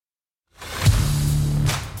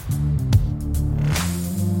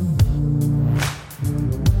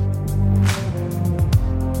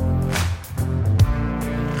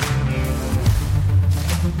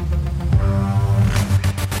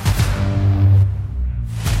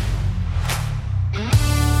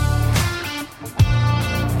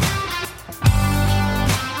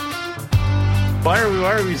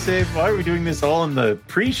Why are we doing this all in the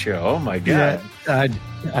pre-show? Oh my god! Yeah,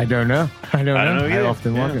 I don't know. I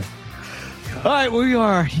often wonder. All right, we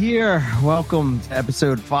are here. Welcome to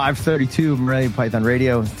episode 532 of Morelia Python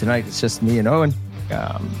Radio. Tonight it's just me and Owen.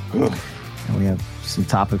 And we have some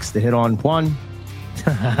topics to hit on. One,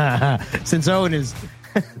 since Owen is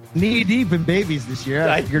knee deep in babies this year,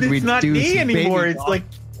 I figured we'd not do knee some anymore. baby It's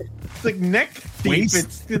like neck deep.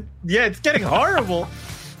 It's getting horrible.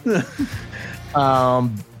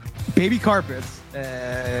 Baby carpets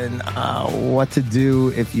and what to do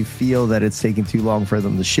if you feel that it's taking too long for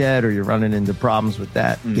them to shed, or you're running into problems with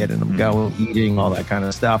that, getting them going, eating, all that kind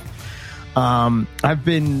of stuff. I've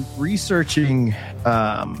been researching.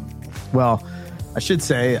 Well, I should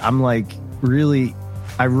say I read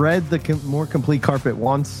the more complete carpet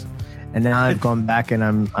once, and now I've gone back and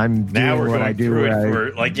I'm doing what I do.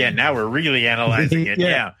 Now we're really analyzing it.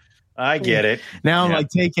 Yeah. I get it. Now I'm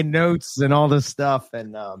taking notes and all this stuff.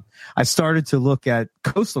 And I started to look at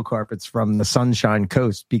coastal carpets from the Sunshine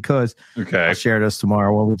Coast because I'll share this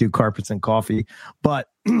tomorrow when we do carpets and coffee. But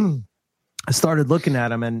I started looking at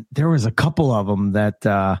them, and there was a couple of them that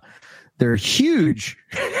they're huge.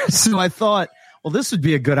 So I thought, well, this would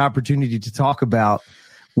be a good opportunity to talk about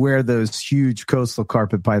where those huge coastal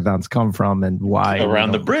carpet pythons come from and why.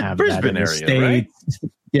 Around the Brisbane area, right?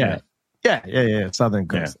 Yeah. Southern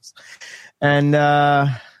coasts. And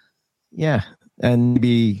and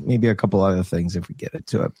maybe a couple other things if we get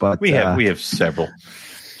into it. But we have several.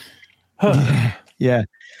 Yeah.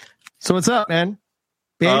 So what's up, man?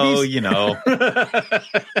 Babies?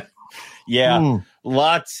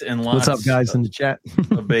 Lots and lots. What's up, guys, in the chat?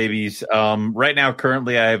 Of babies. Right now,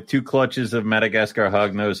 currently, I have 2 clutches of Madagascar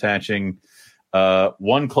hognose hatching,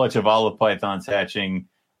 1 clutch of olive pythons hatching.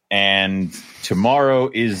 And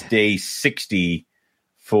tomorrow is day 60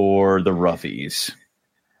 for the roughies.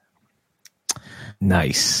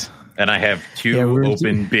 Nice. And I have 2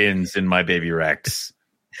 open bins in my baby racks.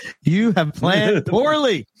 You have planned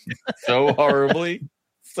poorly. So horribly.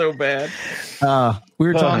 So bad. We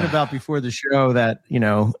were talking about before the show that,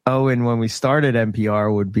 Owen, when we started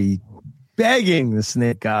NPR, would be begging the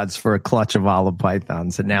snake gods for a clutch of olive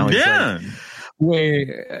pythons. And now he's like,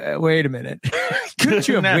 wait a minute. Couldn't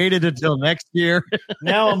you have waited until next year?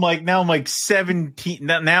 now I'm like 17.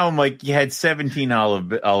 Now I'm like, you had 17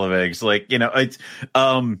 olive eggs. It's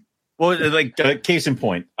case in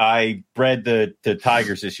point, I bred the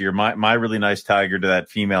tigers this year. My really nice tiger to that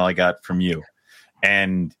female I got from you.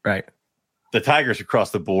 And the tigers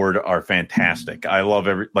across the board are fantastic. I love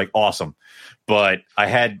awesome. But I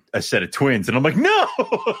had a set of twins, and I'm like, no,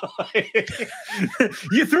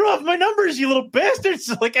 you threw off my numbers, you little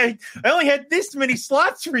bastards. I only had this many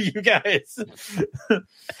slots for you guys.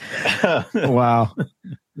 Wow.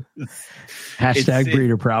 Hashtag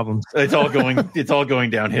breeder problems. It's all going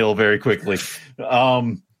downhill very quickly.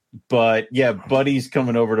 But yeah, Buddy's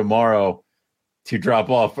coming over tomorrow to drop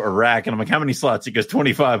off a rack, and I'm like, how many slots? He goes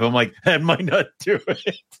 25. I'm like, that might not do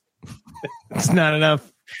it. It's not enough.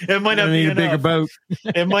 It might not be a bigger boat.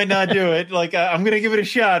 It might not do it. I'm going to give it a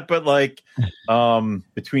shot, but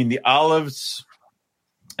between the olives,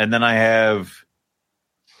 and then I have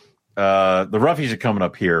the roughies are coming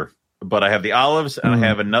up here, but I have the olives, and I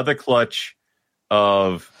have another clutch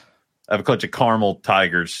of caramel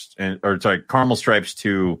tigers, caramel stripes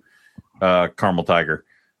to caramel tiger.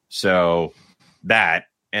 So that,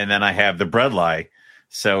 and then I have the breadlie.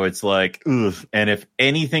 So it's like, ugh. And if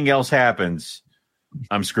anything else happens,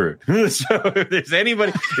 I'm screwed. So if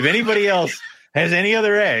anybody else has any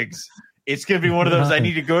other eggs, it's going to be one of those. I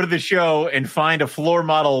need to go to the show and find a floor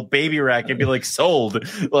model baby rack and be sold.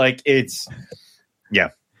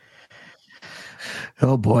 Yeah.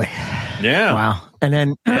 Oh boy. Yeah. Wow. And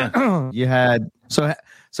then you had, so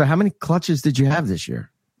how many clutches did you have this year?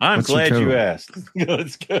 I'm glad you asked.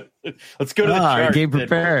 Let's go to the chart. Game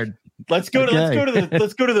prepared. Let's go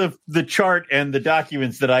to the chart and the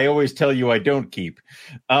documents that I always tell you I don't keep.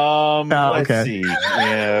 Let's see.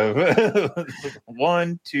 Yeah.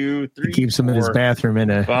 1, 2, 3. He keeps them in his bathroom in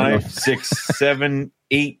a 5, 6, 7,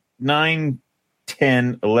 8, 9,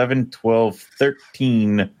 10, 11, 12,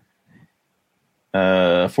 13,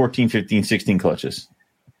 14, 15, 16 clutches.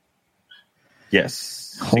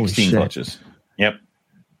 Yes. 16 clutches. Yep.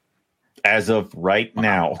 As of right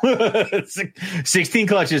now. 16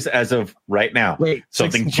 clutches as of right now. Wait,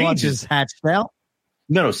 something changes hatched out?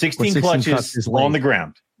 No, 16 clutches on the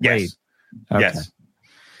ground. Yes. Okay.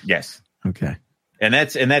 Yes. Okay. And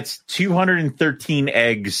that's 213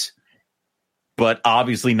 eggs, but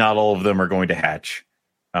obviously not all of them are going to hatch.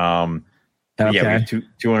 Yeah, we have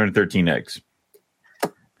 213 eggs.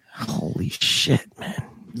 Holy shit, man.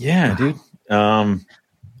 Yeah, dude.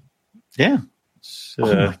 Yeah.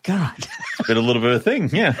 Oh my God. It's been a little bit of a thing.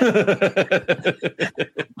 Yeah.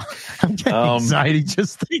 I'm getting anxiety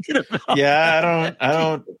just thinking about Yeah.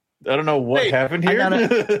 I don't know what happened here.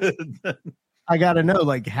 I gotta know,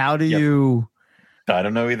 like, how do you? I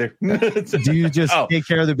don't know either. Do you just take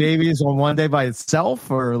care of the babies on one day by itself,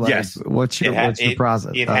 or like, yes. what's your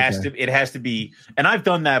process? It has to be, and I've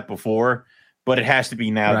done that before, but it has to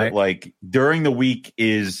be now that like during the week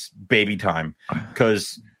is baby time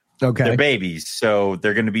because they're babies, so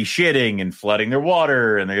they're going to be shitting and flooding their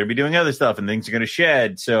water, and they're going to be doing other stuff, and things are going to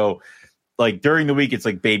shed. So, like during the week, it's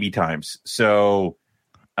like baby times. So,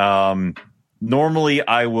 normally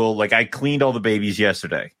I will I cleaned all the babies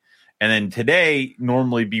yesterday, and then today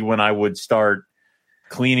normally be when I would start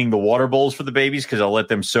cleaning the water bowls for the babies because I'll let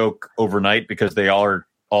them soak overnight because they are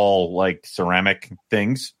all like ceramic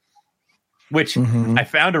things. Which I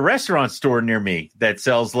found a restaurant store near me that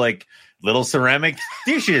sells like little ceramic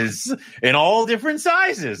dishes in all different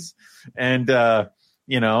sizes and,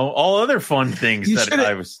 all other fun things You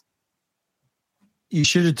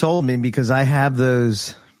should have told me because I have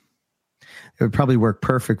those. It would probably work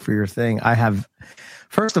perfect for your thing.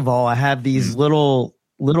 First of all, I have these little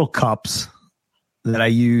cups that I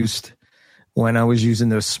used when I was using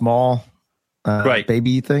those small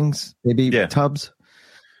baby things, tubs.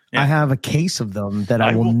 Yeah. I have a case of them that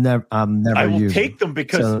I will never use. Take them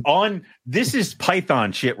because this is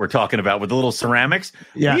Python shit we're talking about with the little ceramics.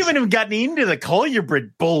 Yes. We haven't even gotten into the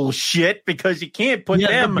colubrid bullshit because you can't put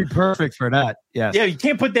them. That'd be perfect for that. Yes. Yeah, you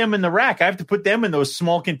can't put them in the rack. I have to put them in those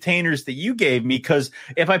small containers that you gave me because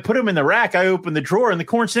if I put them in the rack, I open the drawer and the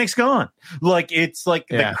corn snake's gone. Like it's like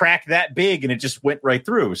the crack that big and it just went right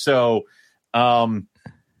through. So,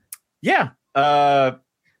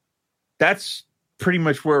 that's pretty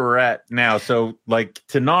much where we're at now. So like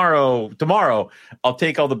tomorrow I'll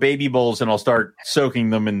take all the baby bowls and I'll start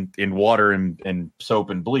soaking them in water and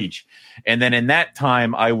soap and bleach. And then in that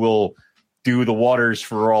time I will do the waters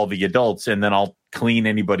for all the adults and then I'll clean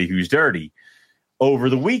anybody who's dirty.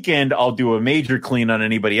 Over the weekend, I'll do a major clean on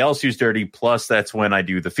anybody else who's dirty. Plus that's when I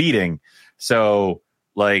do the feeding. So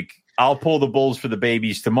like I'll pull the bowls for the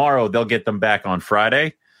babies tomorrow. They'll get them back on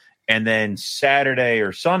Friday. And then Saturday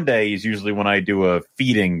or Sunday is usually when I do a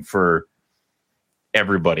feeding for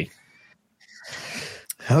everybody.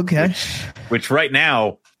 Okay. Which right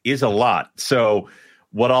now is a lot. So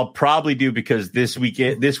what I'll probably do, because this week's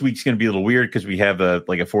going to be a little weird because we have a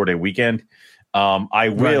 4-day weekend. I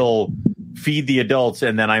will feed the adults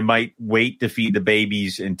and then I might wait to feed the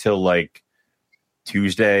babies until like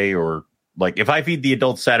Tuesday or like if I feed the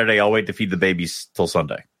adults Saturday, I'll wait to feed the babies till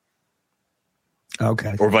Sunday.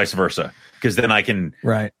 Okay. Or vice versa. Because then I can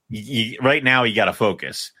right now you got to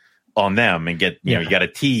focus on them and get you got to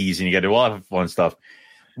tease and you got to do all that fun stuff.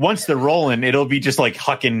 Once they're rolling, it'll be just like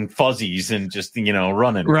hucking fuzzies and just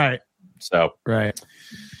running. Right. So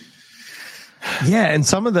yeah, and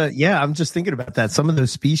some of I'm just thinking about that. Some of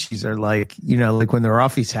those species are like like when the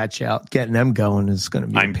roughies hatch out, getting them going is going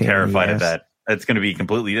to be. I'm terrified of that. That's going to be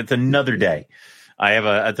it's another day. I have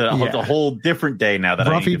a whole different day now that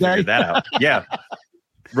Ruffy I need to figure that out. Yeah.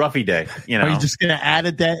 Ruffy day, Are you just going to add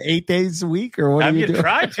it that 8 days a week or what? I'm going to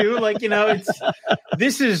try to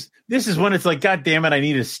this is when it's like, God damn it, I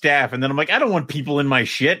need a staff. And then I'm like, I don't want people in my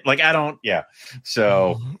shit. Like I don't. Yeah.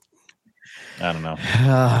 So I don't know.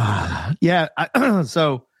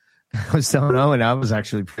 So I was telling Owen, I was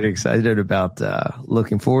actually pretty excited about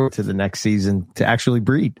looking forward to the next season to actually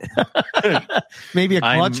breed. Maybe a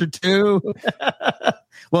clutch or two.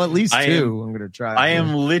 Well, at least two. I'm going to try. I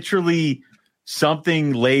am literally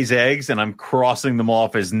something lays eggs and I'm crossing them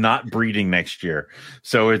off as not breeding next year.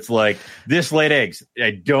 So it's like this laid eggs.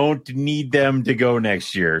 I don't need them to go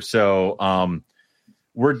next year. So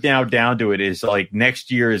we're now down to it is like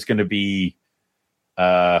next year is going to be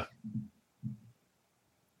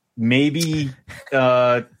maybe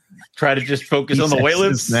try to just focus on the white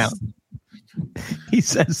lips now. He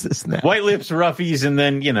says this now. White lips, roughies, and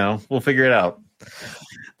then we'll figure it out.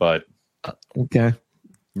 But okay,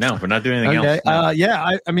 no, we're not doing anything else.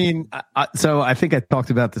 No. I mean, so I think I talked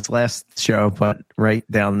about this last show, but right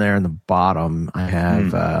down there in the bottom, I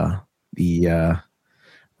have the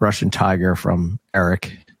Russian tiger from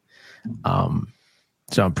Eric.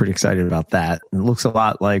 So I'm pretty excited about that. It looks a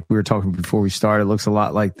lot like we were talking before we started. It looks a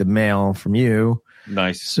lot like the male from you.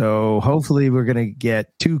 Nice. So hopefully we're going to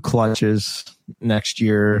get 2 clutches next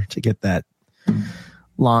year to get that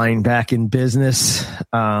line back in business.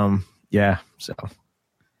 So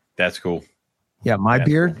that's cool. Yeah, my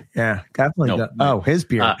beard. Cool. Yeah, definitely. No. His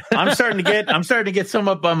beard. I'm starting to get some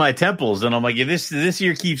up on my temples, and I'm like, if this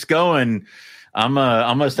year keeps going, I'm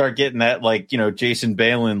gonna start getting that, like, Jason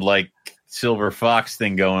Balin, like, Silver Fox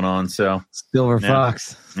thing going on. So Silver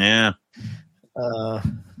Fox. Yeah.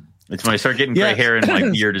 It's when I start getting gray hair in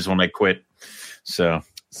my beard is when I quit. So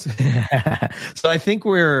I think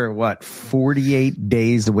we're 48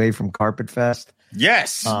 days away from Carpet Fest.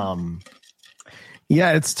 Yes.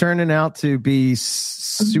 Yeah, it's turning out to be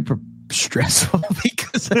super stressful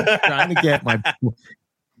because I'm trying to get my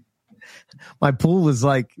pool has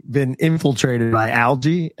like been infiltrated by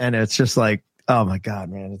algae, and it's just like, oh my God,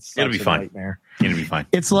 man, it'll be fine. Nightmare. It'll be fine.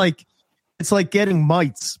 It's like getting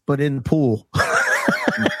mites, but in the pool.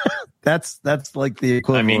 That's like the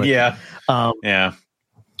equivalent. I mean, yeah. Yeah.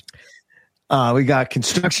 We got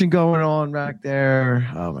construction going on back there.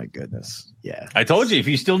 Oh my goodness. Yeah. I told you, if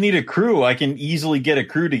you still need a crew, I can easily get a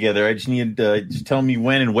crew together. I just need to just tell me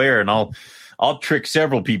when and where, and I'll trick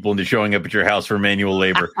several people into showing up at your house for manual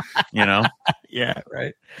labor. Yeah.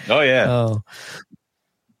 Right. Oh yeah.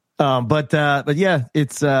 But yeah,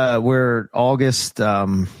 it's we're August.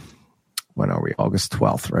 When are we? August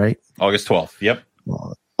 12th, right? August 12th. Yep.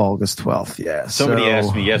 Well, August 12th. Yeah. Somebody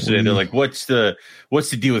asked me yesterday. They're like, "What's the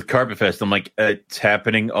deal with Carpet Fest?" I'm like, "It's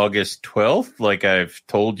happening August 12th. Like I've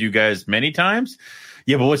told you guys many times."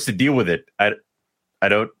 Yeah, but what's the deal with it? I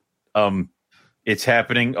don't. It's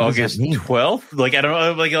happening August 12th. Like I don't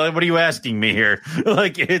know. Like what are you asking me here?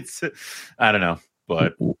 Like it's. I don't know,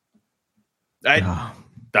 but I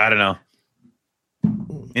don't know.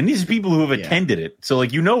 And these are people who have attended it, so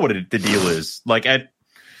like what the deal is. Like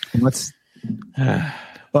what's.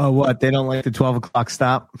 What? They don't like the 12 o'clock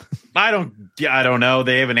stop? I don't know.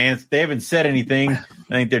 They haven't said anything. I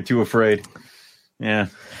think they're too afraid. Yeah.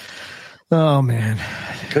 Oh man.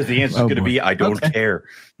 Because the answer is going to be, I don't care.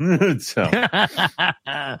 So.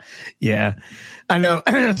 Yeah. I know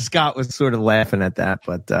Scott was sort of laughing at that,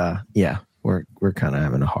 but yeah, we're kind of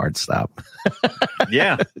having a hard stop.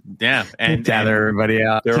 Yeah. And gather everybody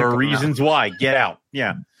out. There are reasons why. Get out.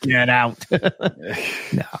 Yeah. Get out.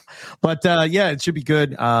 No. But yeah, it should be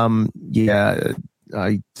good. Yeah,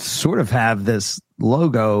 I sort of have this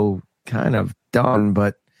logo kind of done,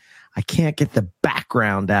 but I can't get the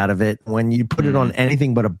background out of it. When you put it on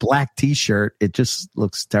anything but a black t-shirt, it just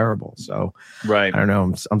looks terrible. So right. I don't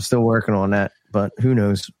know. I'm still working on that, but who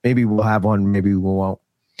knows? Maybe we'll have one. Maybe we won't.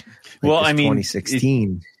 Well, I mean,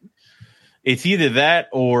 2016. It's either that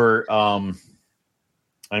or,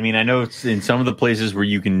 I mean, I know it's in some of the places where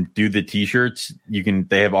you can do the t-shirts,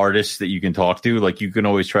 they have artists that you can talk to. Like you can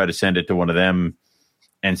always try to send it to one of them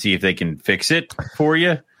and see if they can fix it for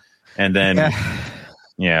you. And then,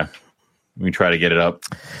 yeah, we try to get it up.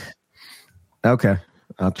 Okay.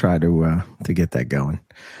 I'll try to get that going.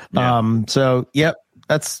 Yeah. So yep,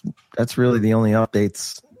 that's really the only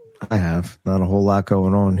updates I have. Not a whole lot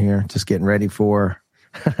going on here. Just getting ready for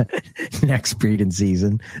next breeding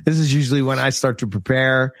season. This is usually when I start to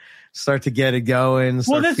prepare, start to get it going,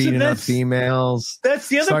 start feeding up females. That's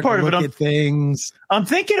the other part of it. At things. I'm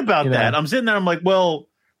thinking about that. I'm sitting there. I'm like, well,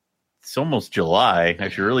 it's almost July. I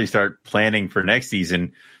should really start planning for next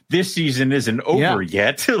season. This season isn't over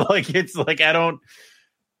yet. Like it's like I don't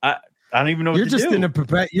even know what to do. You're just in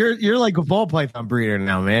a you're like a ball python breeder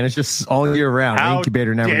now, man. It's just all year round. The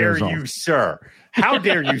incubator never goes off. How dare you, sir? How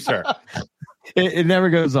dare you, sir? It never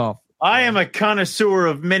goes off. I am a connoisseur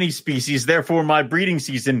of many species, therefore my breeding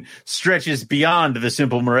season stretches beyond the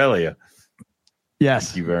simple Morelia. Yes.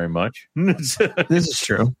 Thank you very much. This is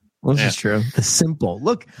true. This is true. The simple.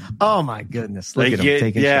 Look. Oh my goodness. Look at him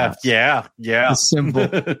taking shots. Yeah. The simple.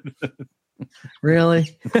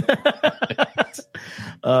 Really?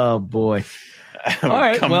 Oh boy. All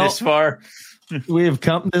right. Come this far. We have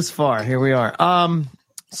come this far. Here we are.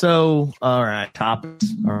 So, all right, topics.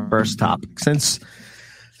 Our first topic. Since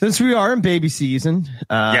we are in baby season,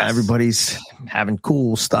 everybody's having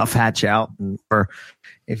cool stuff hatch out. And or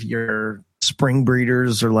if you're spring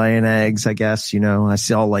breeders or laying eggs, I guess, I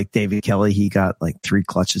saw like David Kelly, he got like 3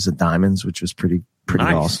 clutches of diamonds, which was pretty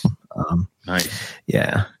nice. Awesome. Nice.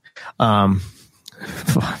 Yeah.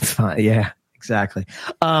 Yeah, exactly.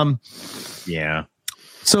 Yeah.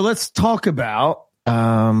 So let's talk about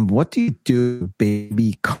what do you do if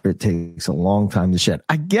baby carpet takes a long time to shed?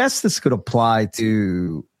 I guess this could apply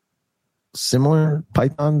to similar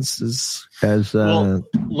pythons as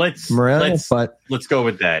Morelia, but let's go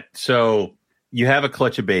with that. So you have a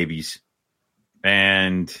clutch of babies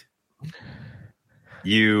and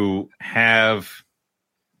you have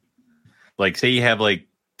say you have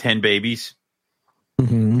 10 babies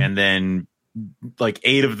and then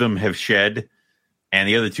 8 of them have shed and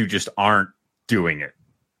the other 2 just aren't doing it.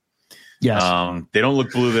 Yes. They don't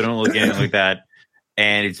look blue. They don't look anything like that.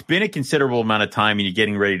 and it's been a considerable amount of time and you're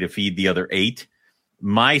getting ready to feed the other 8,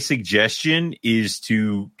 my suggestion is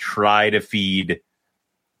to try to feed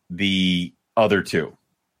the other 2.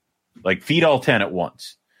 Like feed all 10 at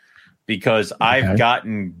once. Because I've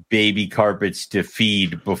gotten baby carpets to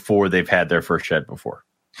feed before they've had their first shed before.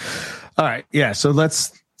 All right. Yeah. So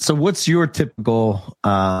what's your typical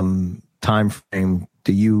time frame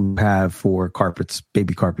do you have for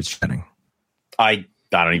baby carpets shedding? I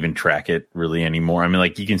don't even track it really anymore. I mean,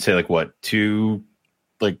 like you can say like what, 2,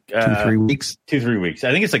 3 weeks? 2-3 weeks.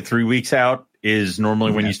 I think it's like 3 weeks out is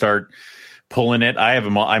normally when you start pulling it.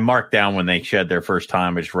 I mark down when they shed their first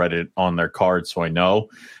time. I just write it on their card so I know.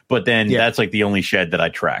 But then that's like the only shed that I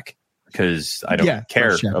track because I don't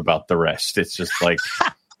care about the rest. It's just like,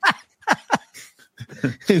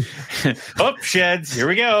 sheds. Here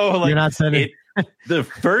we go. Like, you're not sending the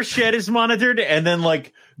first shed is monitored, and then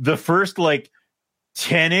like the first like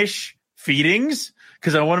 10-ish feedings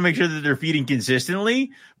because I want to make sure that they're feeding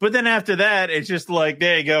consistently. But then after that, it's just like,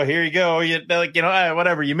 there you go. Here you go.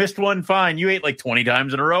 Whatever. You missed one. Fine. You ate like 20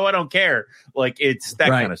 times in a row. I don't care. Like it's that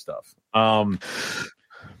kind of stuff.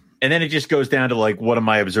 And then it just goes down to like, what am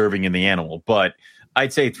I observing in the animal? But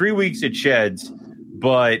I'd say 3 weeks it sheds.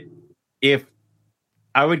 But if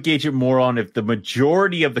I would gauge it more on if the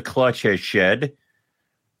majority of the clutch has shed,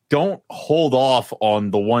 don't hold off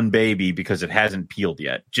on the one baby because it hasn't peeled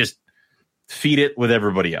yet. Just feed it with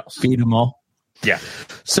everybody else. Feed them all. Yeah.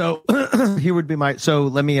 So here would be so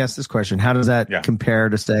let me ask this question. How does that compare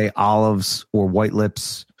to say olives or white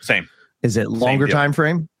lips? Same. Is it longer time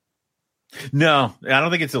frame? No, I don't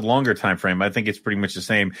think it's a longer time frame. I think it's pretty much the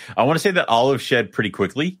same. I want to say that olives shed pretty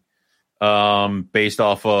quickly based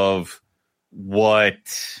off of what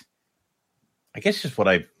I guess just what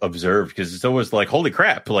I've observed because it's always like, holy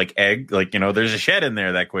crap, like egg, like, there's a shed in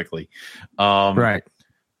there that quickly. Right.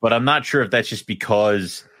 But I'm not sure if that's just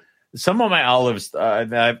because some of my olives,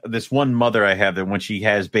 this one mother I have that when she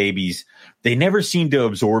has babies, they never seem to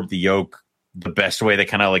absorb the yolk the best way. They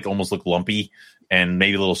kind of like almost look lumpy and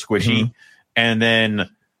maybe a little squishy. Mm-hmm. And then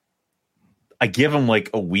I give them like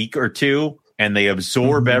a week or 2 and they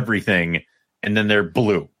absorb everything and then they're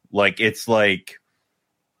blue. Like it's like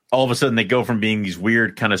all of a sudden they go from being these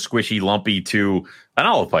weird kind of squishy, lumpy to an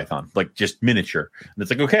olive python, like just miniature. And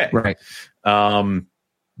it's like, okay. Right.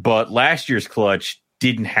 But last year's clutch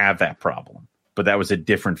didn't have that problem, but that was a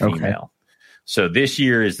different female. So this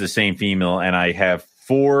year is the same female. And I have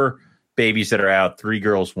 4 babies that are out, 3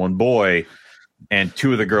 girls, 1 boy. And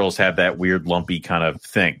 2 of the girls have that weird lumpy kind of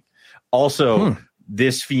thing. Also,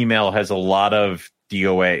 this female has a lot of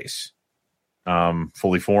DOAs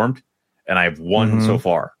fully formed, and I have 1 so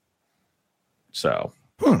far. So,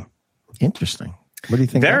 interesting. What do you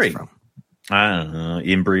think that's from? I don't know.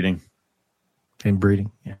 Inbreeding.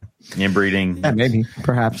 Yeah. Inbreeding. Yeah, maybe,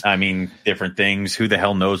 perhaps. I mean, different things. Who the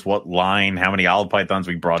hell knows what line, how many olive pythons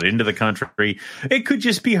we brought into the country. It could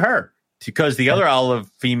just be her, because the other olive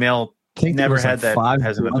female never had that. 5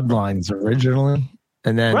 bloodlines originally,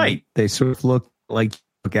 and then they sort of look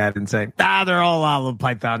at it and say, they're all olive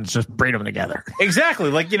pythons, just breed them together.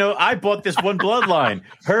 Exactly. Like, I bought this one bloodline.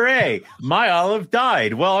 Hooray, my olive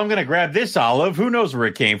died. Well, I'm going to grab this olive. Who knows where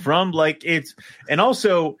it came from? Like and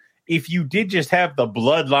also, if you did just have the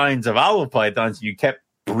bloodlines of olive pythons and you kept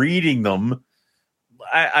breeding them,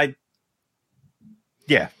 I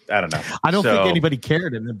don't know. I don't think anybody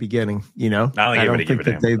cared in the beginning, I don't think anybody gave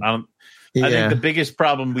a damn. I think the biggest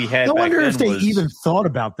problem we had. I wonder if they even thought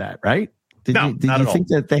about that, right? Did you think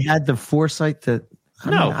that they had the foresight to? I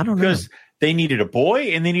don't know. Because they needed a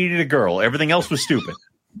boy and they needed a girl. Everything else was stupid.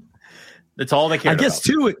 That's all they cared about.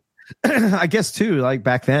 I guess too, like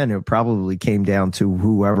back then, it probably came down to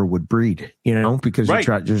whoever would breed, because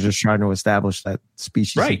you're just trying to establish that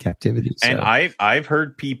species in captivity. So. And I've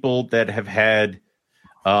heard people that have had.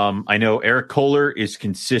 I know Eric Kohler is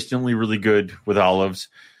consistently really good with olives.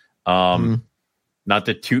 Not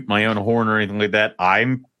to toot my own horn or anything like that.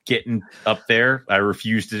 I'm getting up there. I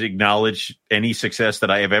refuse to acknowledge any success that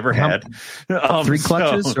I have ever had. 3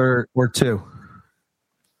 clutches or 2?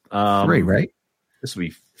 3, right? This will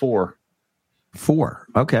be 4. 4.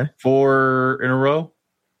 Okay. 4 in a row.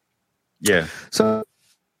 Yeah. So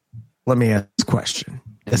let me ask this question.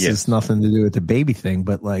 This has nothing to do with the baby thing,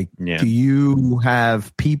 but do you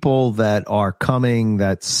have people that are coming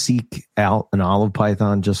that seek out an olive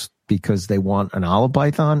python just because they want an olive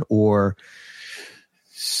python, or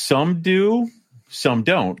some do, some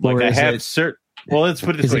don't? Like I have certain. Well, let's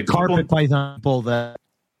put it this way: carpet python people that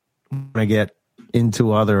want to get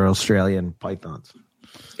into other Australian pythons.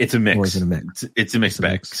 It's a mix. Or is it a mix? It's a mixed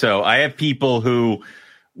bag. So I have people who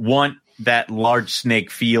want that large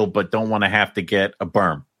snake feel, but don't want to have to get a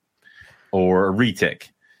berm or a retic.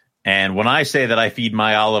 And when I say that I feed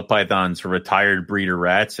my olive pythons for retired breeder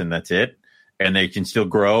rats and that's it, and they can still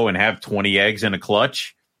grow and have 20 eggs in a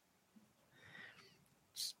clutch,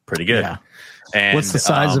 it's pretty good. Yeah. And what's the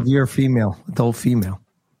size of your female, adult female,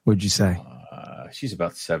 would you say? She's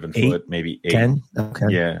about 7 foot, maybe 8. 10? Okay.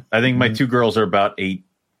 Yeah. I think my 2 girls are about 8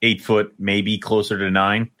 foot, maybe closer to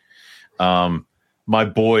 9. My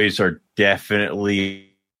boys are definitely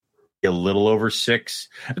a little over 6.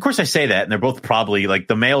 Of course, I say that, and they're both probably like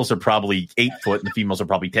the males are probably 8 foot, and the females are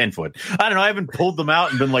probably 10 foot. I don't know. I haven't pulled them out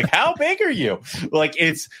and been like, "How big are you?" Like,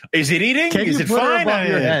 is it eating? Can is you it put her fine? above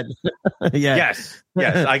your head? Yeah. Yes.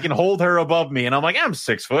 I can hold her above me, and I'm like, I'm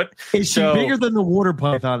 6 foot. Is she bigger than the water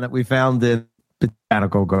python that we found in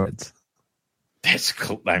botanical gardens? That's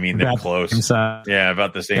I mean, they're close. Yeah,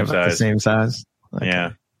 about the same size. The same size. Okay.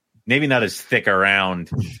 Yeah, maybe not as thick around.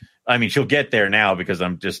 I mean, she'll get there now because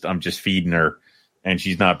I'm just feeding her, and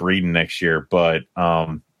she's not breeding next year. But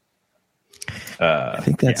I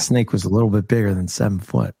think that snake was a little bit bigger than 7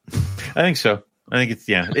 foot. I think so. I think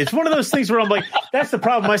it's one of those things where I'm like, that's the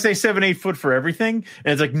problem. I say 7, 8 foot for everything,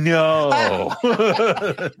 and it's like, no.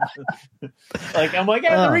 Like I'm like,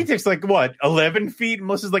 the retic's like what, 11 feet? And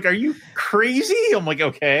Melissa's like, are you crazy? I'm like,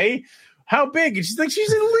 okay, how big? And she's like,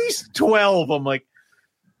 she's at least 12. I'm like,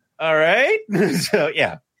 all right. So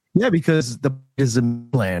yeah. Yeah, because the is a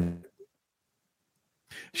land.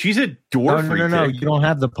 She's a dwarf. No. You don't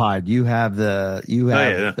have the pied. You have the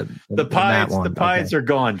the pieds. The pieds are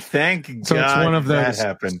gone. Thank God. So it's one of those that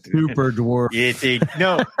happened. Super dwarf. It's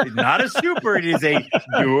not a super. It is a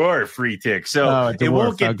dwarf retic. So it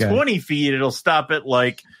won't get 20 feet. It'll stop at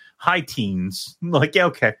like high teens. Like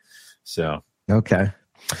okay. So okay.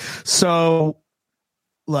 So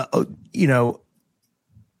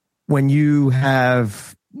when you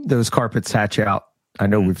have those carpets hatch out, I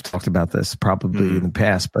know we've talked about this probably in the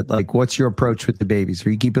past, but like, what's your approach with the babies? Are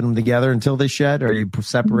you keeping them together until they shed? Or are you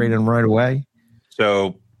separating them right away?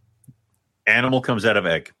 So animal comes out of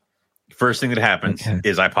egg. First thing that happens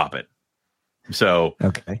is I pop it. So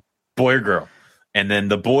boy or girl. And then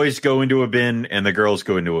the boys go into a bin and the girls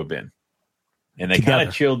go into a bin. And they kind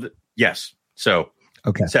of chilled. Yes. So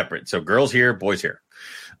separate. So girls here, boys here,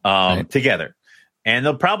 together. And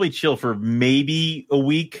they'll probably chill for maybe a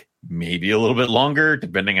week, maybe a little bit longer,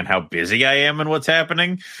 depending on how busy I am and what's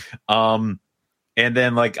happening. And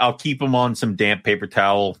then like I'll keep them on some damp paper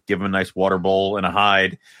towel, give them a nice water bowl and a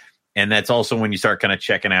hide. And that's also when you start kind of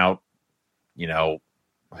checking out,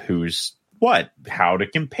 who's what, how to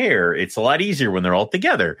compare. It's a lot easier when they're all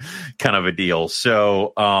together, kind of a deal.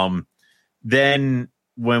 So then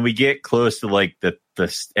when we get close to like the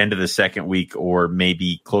end of the second week or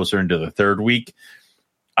maybe closer into the third week,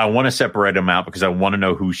 I want to separate them out because I want to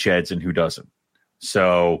know who sheds and who doesn't.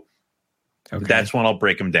 So that's when I'll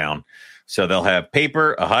break them down. So they'll have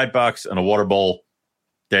paper, a hide box, and a water bowl.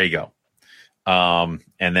 There you go. And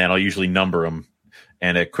then I'll usually number them.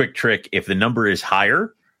 And a quick trick, if the number is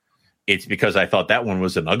higher, it's because I thought that one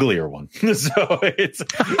was an uglier one. So it's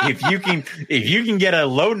if you can get a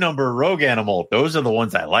low number rogue animal, those are the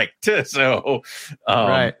ones I liked. So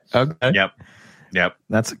right. Okay. Yep.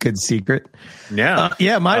 That's a good secret. Yeah.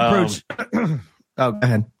 My approach. Go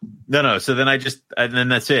ahead. No. So then and then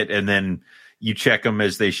that's it. And then you check them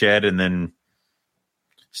as they shed and then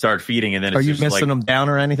start feeding. And then are you missing them down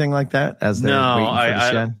or anything like that? As they're waiting for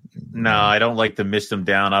the shed? No, I don't like to miss them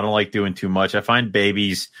down. I don't like doing too much. I find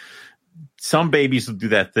some babies will do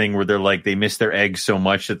that thing where they're like, they miss their eggs so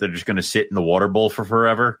much that they're just going to sit in the water bowl for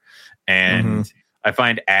forever. And I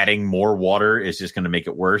find adding more water is just going to make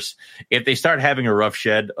it worse. If they start having a rough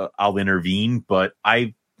shed, I'll intervene, but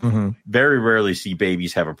I very rarely see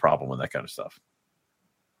babies have a problem with that kind of stuff.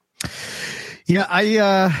 Yeah.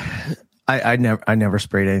 I never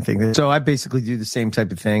sprayed anything. So I basically do the same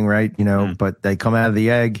type of thing, right? But they come out of the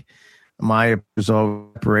egg. My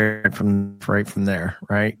result right from there,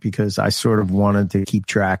 right? Because I sort of wanted to keep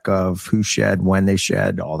track of who shed, when they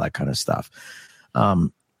shed, all that kind of stuff.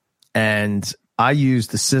 And I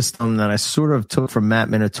used the system that I sort of took from Matt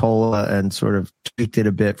Minatola and sort of tweaked it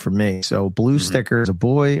a bit for me. So blue sticker is a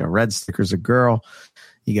boy, a red sticker is a girl.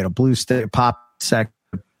 You get a blue sticker, pop second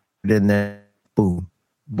in there, boom,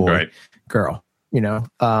 boy, girl.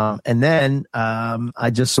 And then I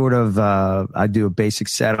just sort of I do a basic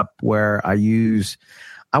setup where I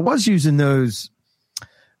was using those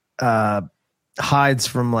hides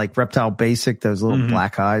from like Reptile Basic, those little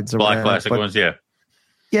black hides, black plastic ones, yeah.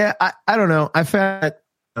 I don't know. I found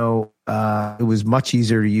it was much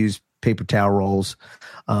easier to use paper towel rolls.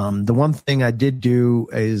 The one thing I did do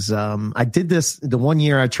is I did this the one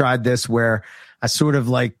year I tried this where I sort of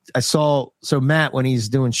like so Matt, when he's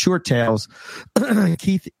doing short tails,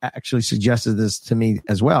 Keith actually suggested this to me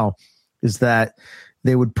as well, is that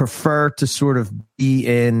they would prefer to sort of be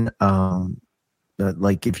in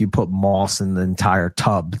like if you put moss in the entire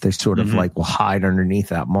tub, they sort of like will hide underneath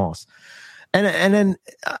that moss. And then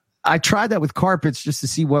I tried that with carpets just to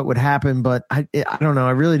see what would happen, but I don't know.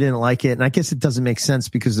 I really didn't like it. And I guess it doesn't make sense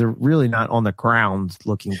because they're really not on the ground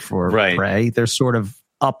looking for prey. They're sort of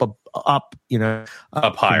up, you know,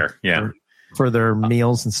 up higher. For their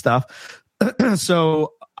meals and stuff.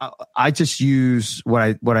 So I just use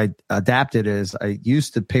what I adapted is I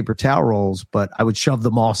used the paper towel rolls, but I would shove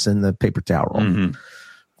the moss in the paper towel roll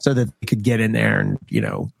so that they could get in there and, you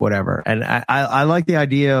know, whatever. And I like the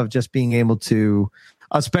idea of just being able to,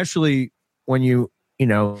 especially when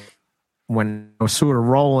when I was sort of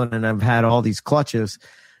rolling and I've had all these clutches,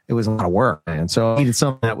 it was a lot of work, man. So I needed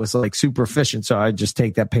something that was like super efficient. So I just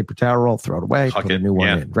take that paper towel roll, throw it away, put a new one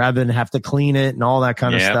in, rather than have to clean it and all that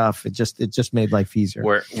kind of stuff. It just made life easier.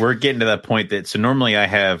 We're getting to that point that so normally I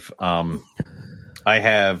have a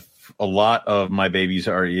lot of my babies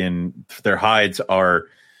are in their hides are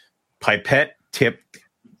pipette tipped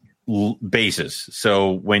bases.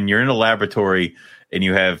 So when you're in a laboratory and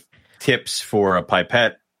you have tips for a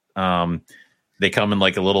pipette, they come in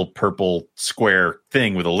like a little purple square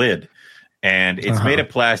thing with a lid, and it's made of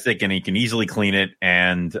plastic and you can easily clean it.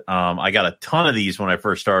 And I got a ton of these when I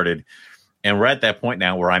first started, and we're at that point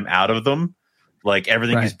now where I'm out of them. Like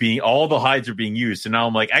everything is all the hides are being used. So now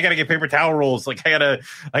I'm like, I got to get paper towel rolls. Like I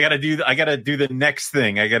gotta do the next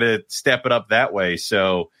thing. I got to step it up that way.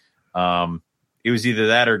 So it was either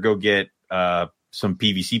that or go get some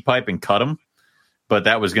PVC pipe and cut them. But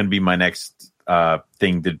that was going to be my next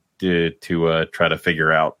thing to try to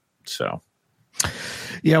figure out. So,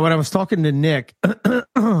 yeah, when I was talking to Nick a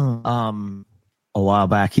while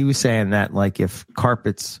back, he was saying that like if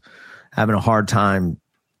carpet's having a hard time,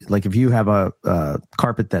 like if you have a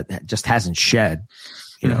carpet that just hasn't shed,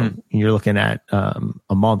 you know, and you're looking at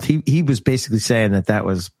a month, he was basically saying that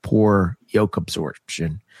was poor yolk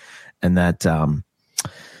absorption, and that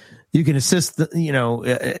you can assist,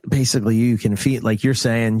 basically you can feed, like you're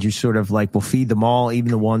saying, you sort of like will feed them all,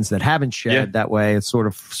 even the ones that haven't shed. Yeah. That way it sort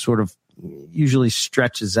of usually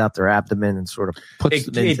stretches out their abdomen and sort of puts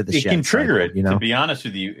them into the shed. It can trigger it, to be honest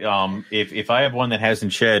with you. If I have one that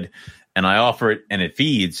hasn't shed and I offer it and it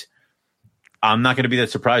feeds, I'm not going to be that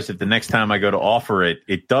surprised if the next time I go to offer it,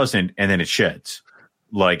 it doesn't, and then it sheds.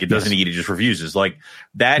 Like it doesn't eat, it just refuses. Like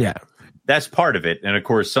that. Yeah. That's part of it. And of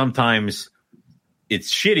course, sometimes it's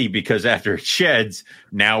shitty because after it sheds,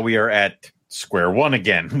 now we are at square one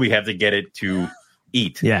again. We have to get it to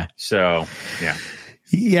eat. Yeah. So, yeah.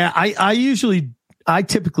 Yeah. I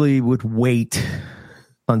typically would wait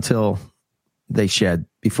until they shed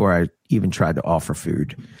before I even tried to offer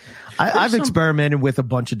food. I've experimented with a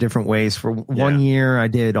bunch of different ways. For one year, I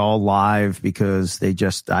did all live because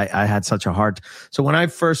I had such a hard. So when I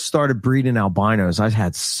first started breeding albinos, I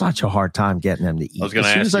had such a hard time getting them to eat. I was going to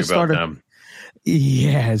ask you about them.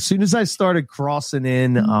 Yeah, as soon as I started crossing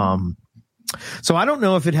in, so I don't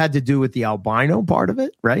know if it had to do with the albino part of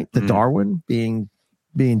it, right? The Darwin being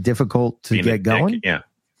difficult to get going,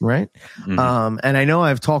 right? And I know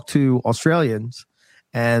I've talked to Australians,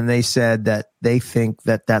 and they said that they think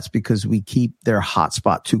that that's because we keep their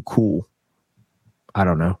hotspot too cool. I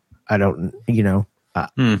don't know. I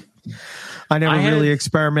never really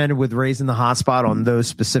experimented with raising the hotspot on those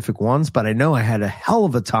specific ones, but I know I had a hell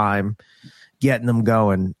of a time getting them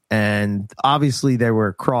going. And obviously there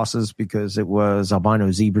were crosses because it was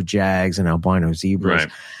albino zebra jags and albino zebras.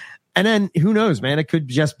 Right. And then who knows, man, it could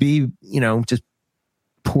just be, just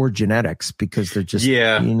poor genetics because they're just,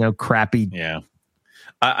 crappy. Yeah.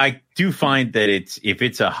 I do find that if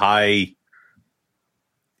it's a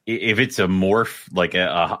morph, like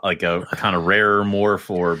a kind of rarer morph,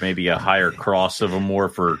 or maybe a higher cross of a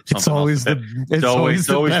morph, or something, it's always the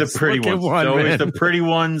pretty ones. It's always the pretty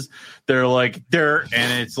ones.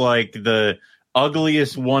 And it's like the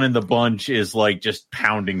ugliest one in the bunch is like just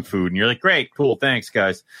pounding food, and you're like, great, cool, thanks,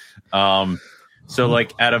 guys. So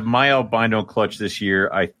like out of my albino clutch this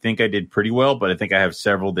year, I think I did pretty well, but I think I have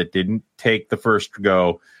several that didn't take the first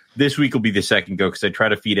go. This week will be the second go because I try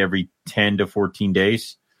to feed every 10 to 14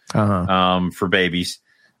 days for babies.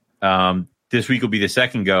 This week will be the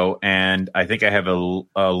second go, and I think I have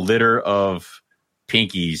a litter of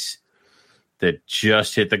pinkies that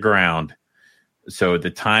just hit the ground. So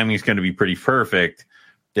the timing is going to be pretty perfect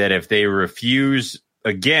that if they refuse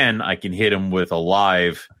again, I can hit them with a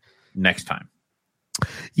live next time.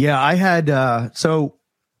 Yeah, I had so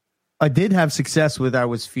I did have success with. I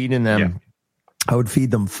was feeding them. Yeah. I would feed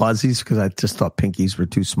them fuzzies because I just thought pinkies were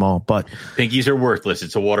too small. But pinkies are worthless.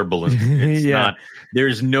 It's a water balloon. It's not.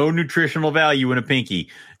 There's no nutritional value in a pinky.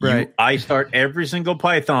 Right. I start every single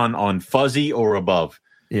python on fuzzy or above.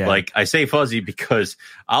 Yeah. Like I say fuzzy because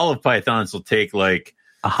olive pythons will take like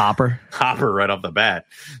a hopper right off the bat.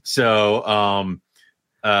 So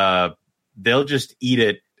they'll just eat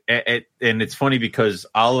it. And it's funny because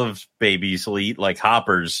olive babies will eat like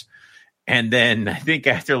hoppers. And then I think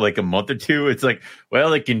after like a month or two, it's like,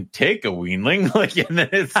 well, it can take a weanling. Like, and then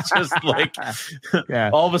it's just like,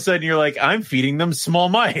 all of a sudden you're like, I'm feeding them small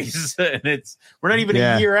mice. And we're not even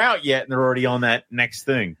a year out yet. And they're already on that next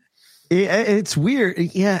thing. It's weird.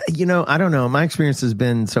 Yeah. I don't know. My experience has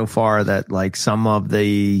been so far that like some of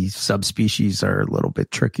the subspecies are a little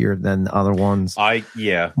bit trickier than other ones. Certain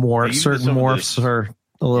morphs are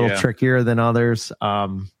a little trickier than others.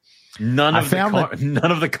 None of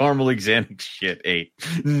the caramel Xanax shit ate.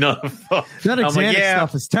 None of that Xanax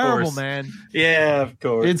stuff is terrible, man. Yeah, of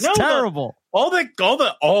course. It's terrible. All,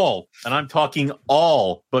 and I'm talking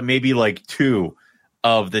all, but maybe like 2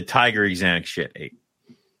 of the tiger Xanax shit ate.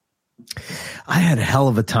 I had a hell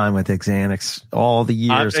of a time with Xanax all the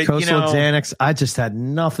years. Coastal Xanax, I just had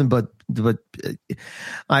nothing but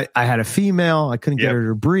I had a female. I couldn't get her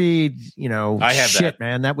to breed.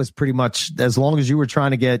 Man. That was pretty much as long as you were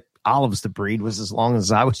trying to get olives to breed was as long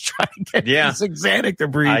as I was trying to get this Xanax to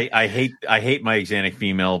breed. I hate my Xanax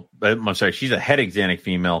female. I'm sorry, she's a het Xanax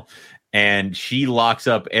female, and she locks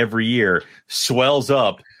up every year, swells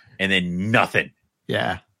up, and then nothing.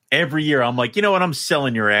 Yeah. Every year, I'm like, you know what? I'm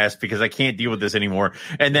selling your ass because I can't deal with this anymore.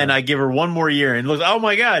 And then I give her one more year and looks, oh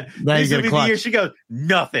my God, this is going to be the year. She goes,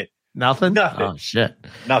 nothing. Nothing? Nothing. Oh, shit.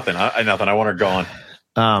 Nothing. Nothing. I want her gone.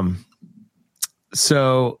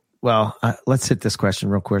 Let's hit this question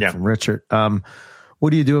real quick from Richard. What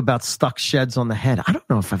do you do about stuck sheds on the head? I don't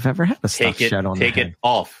know if I've ever had a stuck shed on the head. Take it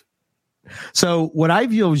off. So what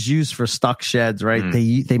I've always used for stuck sheds, right?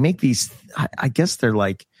 They make these, I guess they're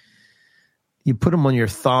like, you put them on your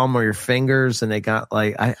thumb or your fingers, and they got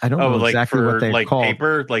like I don't know exactly what they're called.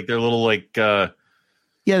 Paper, like they're little like. They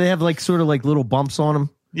have like sort of like little bumps on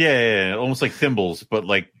them. Yeah, almost like thimbles, but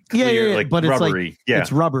like clear, like but rubbery.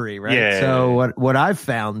 It's rubbery, right? Yeah. So what I've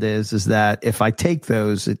found is that if I take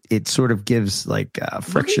those, it sort of gives like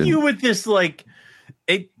friction. Look at you with this like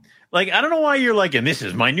it. Like, I don't know why you're like, and this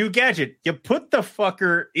is my new gadget. You put the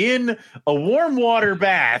fucker in a warm water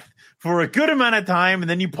bath for a good amount of time, and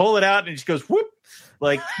then you pull it out, and it just goes whoop.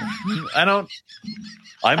 Like, I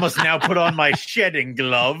must now put on my shedding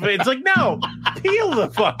glove. It's like, no, peel the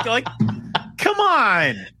fuck. Like, come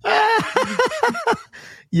on.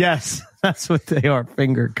 Yes, that's what they are.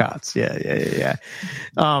 Finger cuts. Yeah.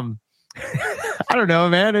 I don't know,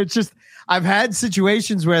 man. It's just, I've had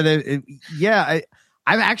situations where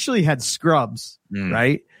I've actually had scrubs,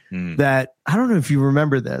 right? That I don't know if you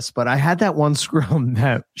remember this, but I had that one scrub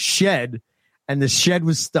that shed, and the shed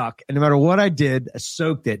was stuck. And no matter what I did, I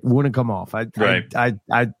soaked it wouldn't come off. I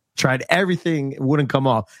tried everything, it wouldn't come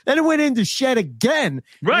off. Then it went into shed again.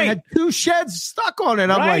 Right, and had 2 sheds stuck on it.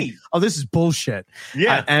 I'm like, oh, this is bullshit.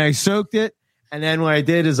 Yeah, and I soaked it. And then what I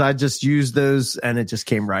did is I just used those, and it just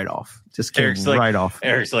came right off. Off.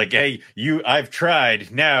 Eric's like, hey, I've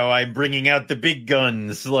tried. Now I'm bringing out the big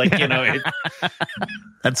guns. Like,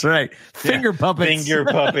 That's right. Finger puppets. Finger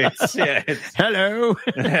puppets. Yeah. Hello.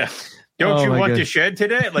 Don't you want to shed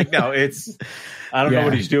today? Like, no, I don't know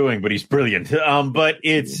what he's doing, but he's brilliant. But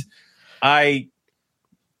I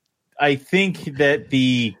think that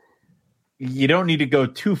you don't need to go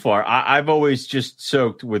too far. I've always just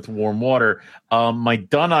soaked with warm water. My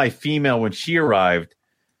Dunai female, when she arrived,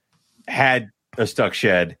 had a stuck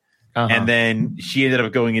shed, and then she ended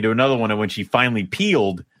up going into another one. And when she finally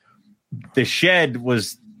peeled, the shed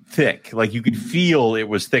was thick. Like you could feel it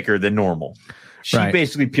was thicker than normal. She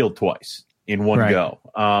basically peeled twice in one go.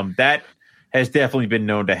 That has definitely been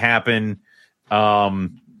known to happen. The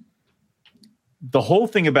whole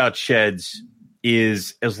thing about sheds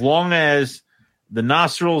is as long as the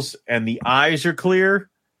nostrils and the eyes are clear,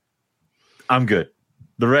 I'm good.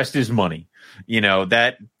 The rest is money.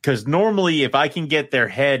 That because normally if I can get their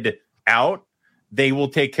head out, they will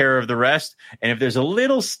take care of the rest. And if there's a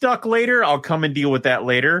little stuck later, I'll come and deal with that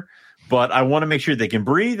later. But I want to make sure they can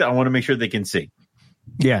breathe. I want to make sure they can see.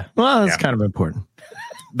 Yeah. Well, that's kind of important.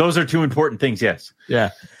 Those are 2 important things. Yes. Yeah.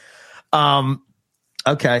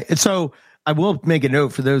 Okay. And so I will make a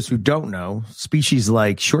note for those who don't know, species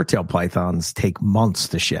like short-tailed pythons take months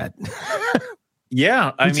to shed.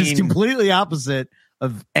 Yeah. Which is completely opposite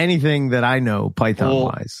of anything that I know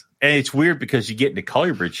python-wise. And it's weird because you get into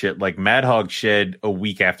color shit. Like Mad Hog shed a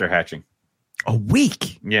week after hatching. A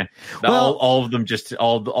week? Yeah. Well, all of them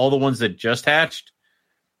all the ones that just hatched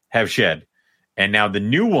have shed. And now the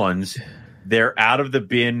new ones, they're out of the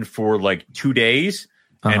bin for like 2 days.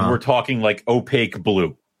 And we're talking like opaque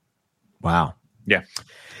blue. Wow. Yeah.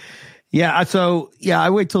 Yeah. So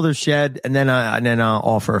I wait till they're shed and then I'll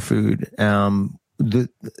offer food.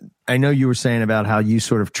 I know you were saying about how you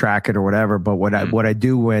sort of track it or whatever, but what I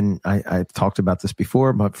do when I've talked about this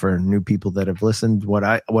before, but for new people that have listened, what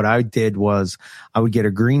I did was I would get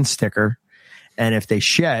a green sticker, and if they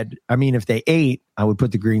ate, I would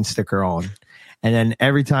put the green sticker on. And then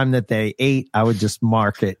every time that they ate, I would just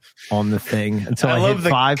mark it on the thing until I hit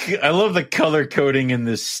 5. I love the color coding in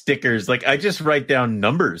the stickers. Like I just write down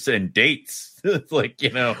numbers and dates. Like,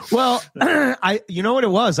 Well, you know what it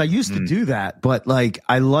was? I used to do that, but like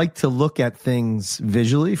I like to look at things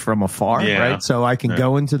visually from afar, right? So I can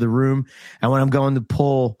go into the room, and when I'm going to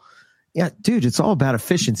pull, dude, it's all about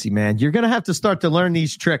efficiency, man. You're gonna have to start to learn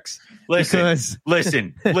these tricks. Listen. No.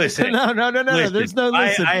 Listen. There's no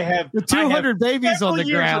listen. I have 200 babies on the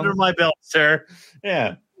ground under my belt, sir.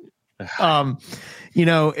 Yeah.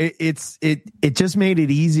 It just made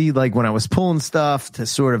it easy. Like when I was pulling stuff to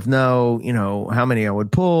sort of know, how many I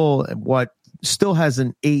would pull, what still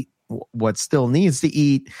hasn't ate, what still needs to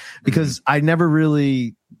eat, because I never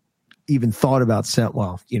really even thought about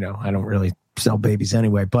I don't really sell babies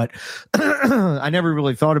anyway, but I never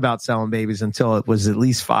really thought about selling babies until it was at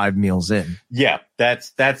least 5 meals in. Yeah,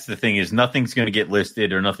 that's the thing, is nothing's going to get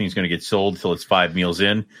listed or nothing's going to get sold till it's 5 meals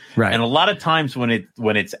in. Right. And a lot of times when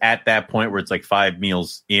it's at that point where it's like 5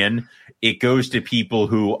 meals in, it goes to people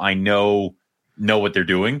who I know what they're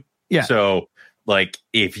doing. Yeah. So like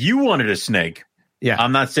if you wanted a snake,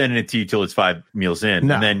 I'm not sending it to you till it's 5 meals in.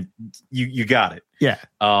 No. And then you got it. Yeah.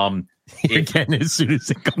 Again, as soon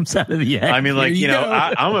as it comes out of the egg. I mean, like,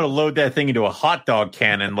 I'm going to load that thing into a hot dog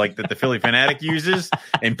cannon like that the Philly Fanatic uses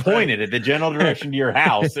and point it at the general direction to your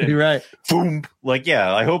house. And right. Boom. Like,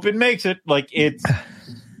 I hope it makes it. Like, it's,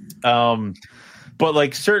 but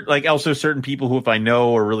like also certain people who, if I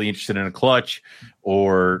know are really interested in a clutch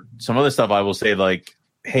or some other stuff, I will say like,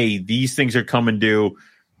 hey, these things are coming due.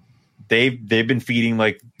 They've been feeding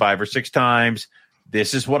like 5 or 6 times.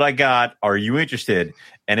 This is what I got. Are you interested?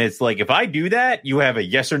 And it's like, if I do that, you have a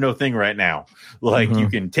yes or no thing right now. Like you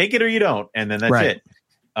can take it or you don't. And then that's it.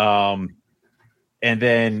 And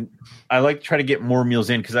then I like to try to get more meals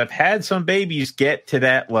in because I've had some babies get to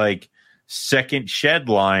that like second shed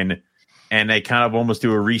line and they kind of almost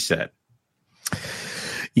do a reset.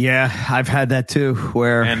 Yeah, I've had that too,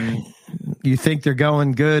 where you think they're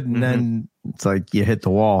going good and then it's like you hit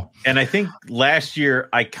the wall. And I think last year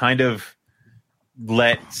I kind of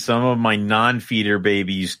let some of my non-feeder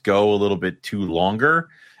babies go a little bit too longer.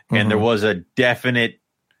 And there was a definite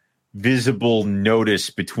visible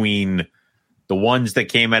notice between the ones that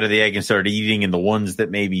came out of the egg and started eating and the ones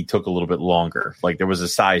that maybe took a little bit longer. Like there was a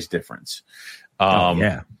size difference.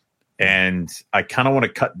 And I kind of want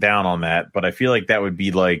to cut down on that, but I feel like that would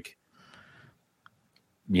be like,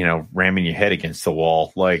 ramming your head against the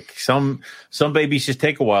wall. Like some babies just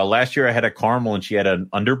take a while. Last year I had a caramel and she had an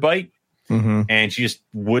underbite. And she just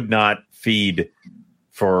would not feed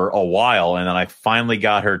for a while. And then I finally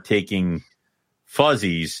got her taking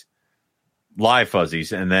live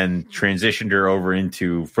fuzzies, and then transitioned her over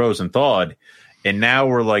into frozen thawed. And now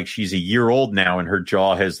we're like, she's a year old now and her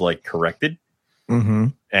jaw has like corrected.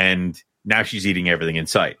 And now she's eating everything in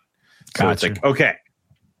sight. So it's like, okay,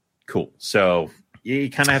 cool. So you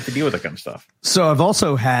kind of have to deal with that kind of stuff. So I've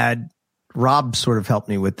also had Rob sort of help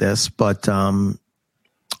me with this, but,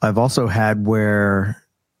 I've also had where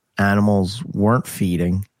animals weren't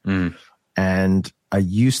feeding, and I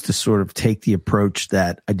used to sort of take the approach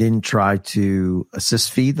that I didn't try to assist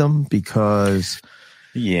feed them because,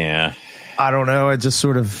 I don't know, I just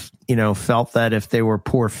sort of, felt that if they were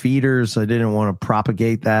poor feeders, I didn't want to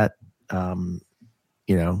propagate that,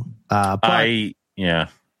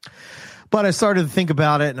 But I started to think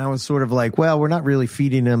about it, and I was sort of like, well, we're not really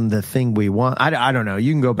feeding them the thing we want. I don't know.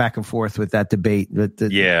 You can go back and forth with that debate. But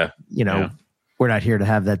we're not here to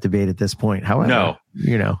have that debate at this point. However,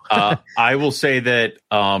 I will say that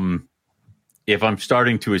if I'm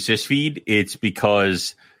starting to assist feed, it's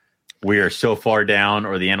because we are so far down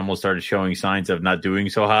or the animal started showing signs of not doing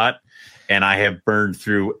so hot. And I have burned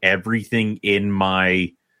through everything in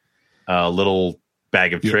my little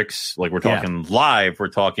bag of tricks. Like we're talking live, we're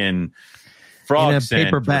talking frog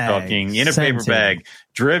scent, we're talking in a paper bag,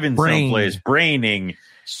 driven someplace, braining,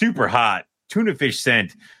 super hot, tuna fish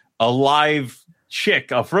scent, a live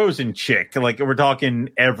chick, a frozen chick. Like we're talking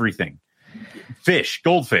everything fish,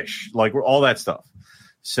 goldfish, like all that stuff.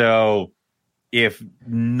 So if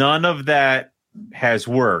none of that has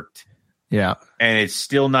worked, and it's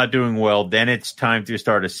still not doing well, then it's time to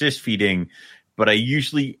start assist feeding. But I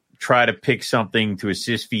usually try to pick something to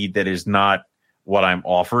assist feed that is not what I'm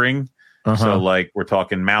offering. So like we're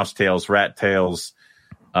talking mouse tails, rat tails,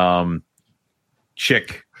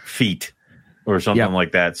 chick feet or something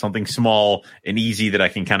like that. Something small and easy that I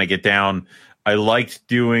can kind of get down. I liked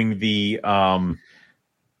doing the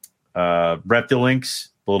Reptilinks,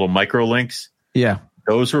 the little micro links. Yeah.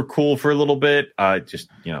 Those were cool for a little bit. Just,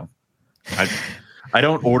 I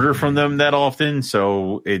don't order from them that often,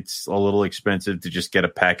 so it's a little expensive to just get a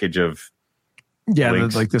package of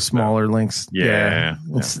links. Like the smaller links.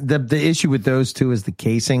 It's the issue with those two is the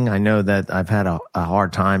casing. I know that I've had a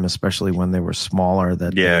hard time, especially when they were smaller.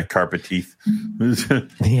 Carpet teeth.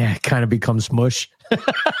 It kind of becomes mush.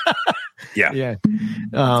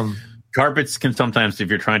 Carpets can sometimes, if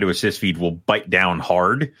you're trying to assist feed, will bite down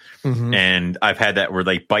hard. And I've had that where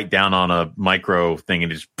they bite down on a micro thing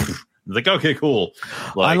and just like, okay, cool.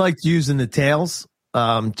 I liked using the tails.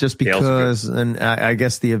 Just because, and I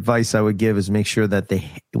guess the advice I would give is make sure that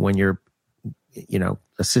when you're,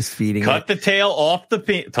 assist feeding, cut the tail off the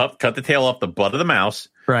butt of the mouse,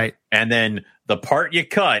 right? And then the part you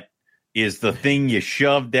cut is the thing you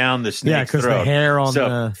shove down the snake's throat. The hair on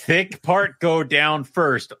the thick part go down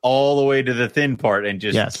first, all the way to the thin part, and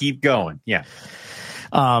just keep going.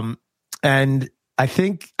 And I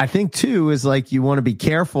think too is like you want to be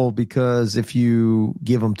careful because if you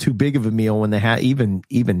give them too big of a meal when they have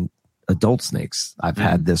even adult snakes, I've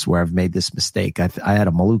had this where I've made this mistake. I had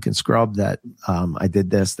a Moluccan scrub that I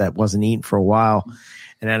did this that wasn't eaten for a while,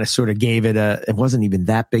 and then I sort of gave it it wasn't even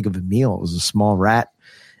that big of a meal. It was a small rat,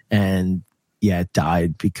 and it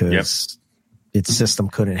died because its system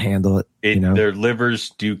couldn't handle it. Their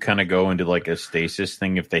livers do kind of go into like a stasis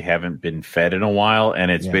thing if they haven't been fed in a while,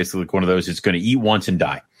 and it's basically like one of those. It's going to eat once and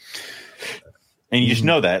die, and you just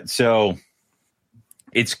know that. So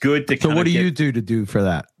it's good to. So what do you do for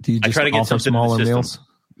that? Do you just try to get something smaller in the meals?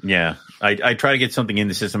 Yeah, I try to get something in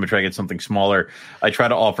the system. I try to get something smaller. I try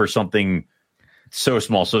to offer something so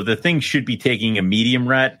small. So the thing should be taking a medium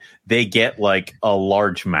rat. They get like a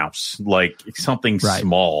large mouse, like something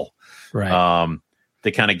small. Right.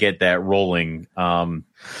 To kind of get that rolling. So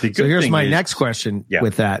here's my next question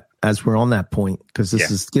with that, as we're on that point, because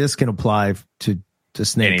this can apply to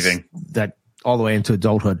snakes. Anything. That all the way into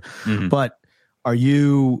adulthood. But are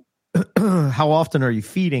you, how often are you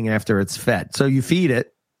feeding after it's fed? So you feed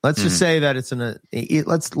it. Let's just say that it's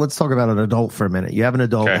let's talk about an adult for a minute. You have an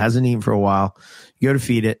adult, hasn't eaten for a while. You go to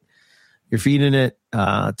feed it. You're feeding it.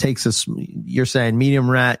 You're saying medium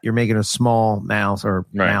rat. You're making a small mouse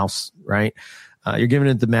mouse, right? You're giving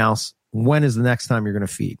it the mouse. When is the next time you're going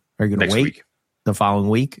to feed? Are you going to wait the following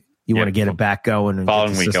week? You want to get it back going. And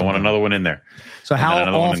following week, I want another one in there. So how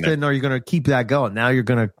often are you going to keep that going? Now you're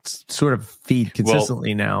going to sort of feed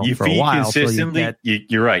consistently for a while. Consistently,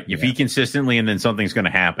 you're right. You feed consistently, and then something's going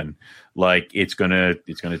to happen. Like it's going to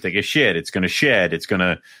take a shit. It's going to shed. It's going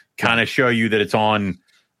to kind of show you that it's on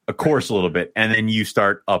a course a little bit, and then you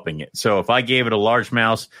start upping it. So if I gave it a large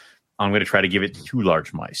mouse, I'm going to try to give it 2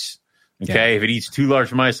 large mice. Okay. If it eats 2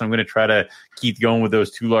 large mice, I'm going to try to keep going with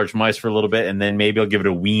those 2 large mice for a little bit, and then maybe I'll give it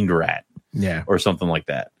a weaned rat. Or something like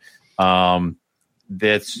that.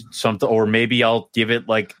 That's something, or maybe I'll give it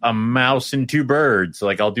like a mouse and 2 birds.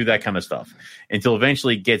 Like I'll do that kind of stuff until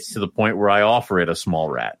eventually it gets to the point where I offer it a small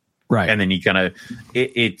rat. Right. And then you kind of,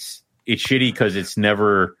 it's shitty because it's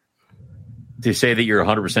never, to say that you're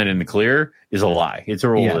 100% in the clear is a lie. It's a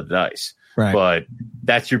roll of the dice. Right. But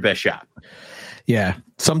that's your best shot. Yeah.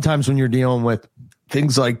 Sometimes when you're dealing with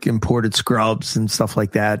things like imported scrubs and stuff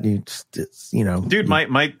like that, dude,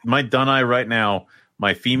 my dun eye right now,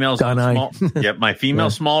 my female's on small. Yep. My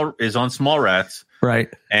female small is on small rats. Right.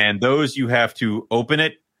 And those you have to open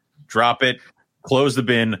it, drop it, close the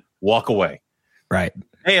bin, walk away. Right.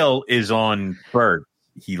 Male is on bird.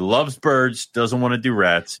 He loves birds, doesn't want to do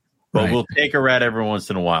rats. But we'll take a rat every once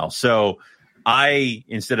in a while. So I,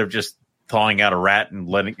 instead of just thawing out a rat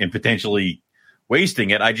and potentially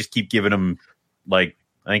wasting it, I just keep giving him I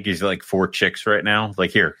think he's like 4 chicks right now.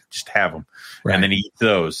 Like, here, just have them. Right. And then he eats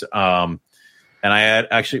those. And I had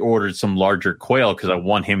actually ordered some larger quail because I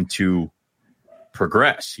want him to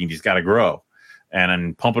progress. He's got to grow. And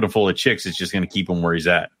I'm pumping him full of chicks. It's just going to keep him where he's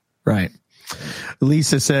at. Right.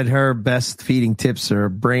 Lisa said her best feeding tips are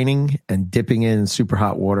braining and dipping in super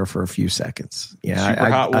hot water for a few seconds. Yeah,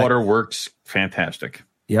 hot water works fantastic.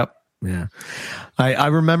 Yep. Yeah. I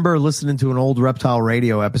remember listening to an old reptile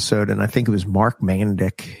radio episode, and I think it was Mark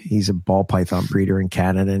Mandick. He's a ball python breeder in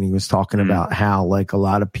Canada, and he was talking about how like a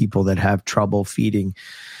lot of people that have trouble feeding,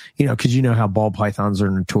 because you know how ball pythons are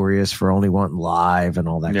notorious for only wanting live and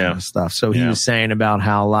all that kind of stuff. So he was saying about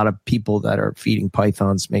how a lot of people that are feeding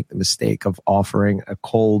pythons make the mistake of offering a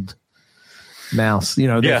cold mouse.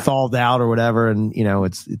 They're thawed out or whatever, and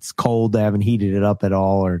it's cold. They haven't heated it up at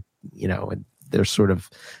all, or and they're sort of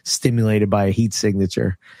stimulated by a heat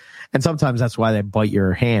signature. And sometimes that's why they bite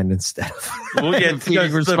your hand instead of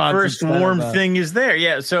because the first warm thing is there.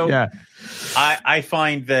 Yeah. So I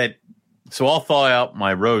find that, so I'll thaw out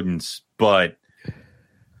my rodents, but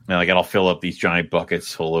I'll fill up these giant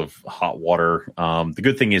buckets full of hot water. The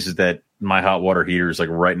good thing is that my hot water heater is like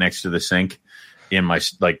right next to the sink in my,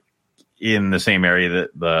 like in the same area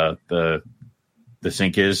that the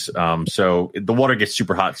sink is. So the water gets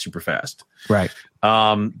super hot, super fast. Right.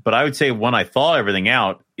 But I would say when I thaw everything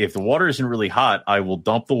out, if the water isn't really hot, I will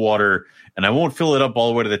dump the water and I won't fill it up all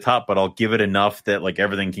the way to the top, but I'll give it enough that like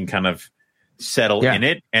everything can kind of settle in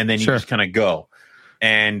it. And then you just kind of go.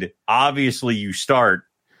 And obviously you start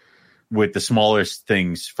with the smallest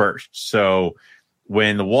things first. So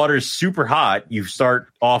when the water is super hot, you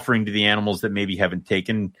start offering to the animals that maybe haven't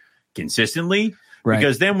taken consistently. Right.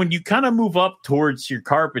 Because then when you kind of move up towards your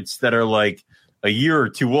carpets that are like a year or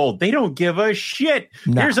two old, they don't give a shit.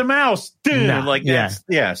 Here's a mouse.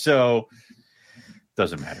 So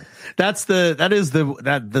doesn't matter. That's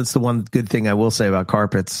the one good thing I will say about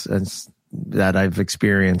carpets that I've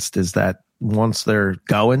experienced is that once they're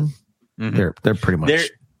going, they're pretty much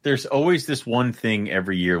there's always this one thing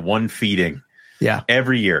every year, one feeding. Yeah.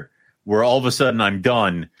 Every year where all of a sudden I'm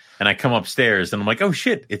done and I come upstairs and I'm like, oh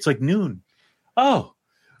shit, it's like noon. Oh,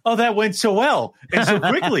 that went so well and so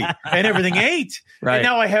quickly and everything ate. Right. And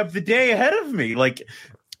now I have the day ahead of me. Like,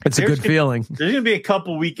 it's a good feeling. There's going to be a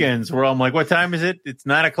couple weekends where I'm like, what time is it? It's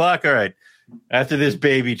 9:00. All right. After this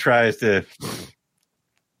baby tries to.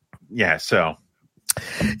 Yeah. So.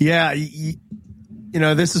 Yeah.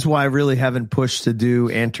 This is why I really haven't pushed to do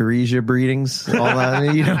Antaresia breedings. All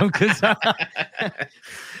that, because.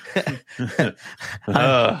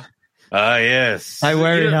 Yes. I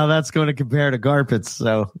worry how that's going to compare to carpets.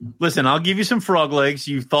 So listen, I'll give you some frog legs.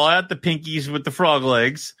 You thaw out the pinkies with the frog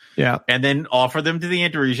legs. Yeah. And then offer them to the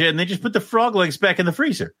Antaresia and then just put the frog legs back in the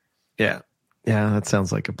freezer. Yeah. Yeah. That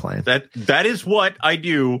sounds like a plan. That is what I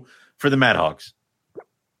do for the Mad Hogs.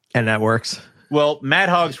 And that works. Well, Mad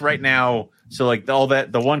Hogs right now. So like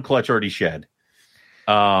the one clutch already shed.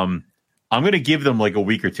 I'm going to give them like a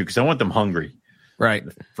week or two because I want them hungry. Right.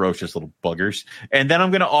 Ferocious little buggers. And then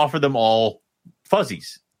I'm going to offer them all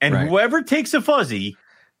fuzzies. And whoever takes a fuzzy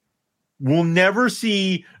will never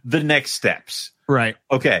see the next steps. Right.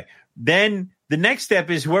 Okay. Then the next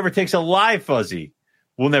step is whoever takes a live fuzzy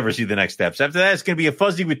will never see the next steps. After that, it's going to be a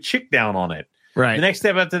fuzzy with chick down on it. Right. The next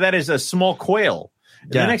step after that is a small quail.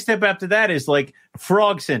 And the next step after that is like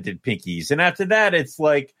frog-scented pinkies. And after that, it's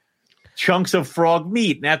like chunks of frog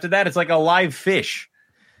meat. And after that, it's like a live fish.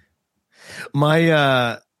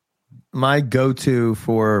 My go-to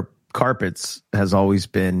for carpets has always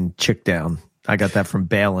been chick down. I got that from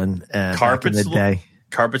Balin back in the day.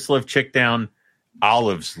 Carpets love chick down.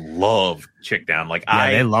 Olives love chick down. Like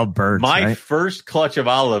they love birds. My first clutch of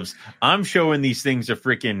olives, I'm showing these things a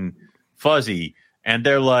freaking fuzzy, and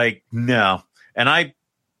they're like, no. And I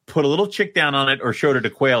put a little chick down on it or showed it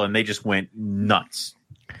to quail, and they just went nuts.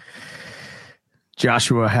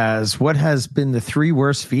 Joshua what has been the 3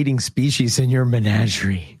 worst feeding species in your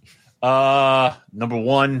menagerie? Number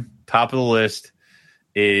 1, top of the list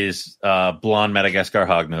is blonde Madagascar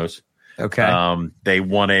hognose. Okay. They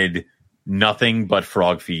wanted nothing but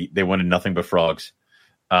frog feed. They wanted nothing but frogs.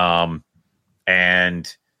 And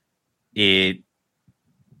it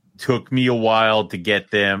took me a while to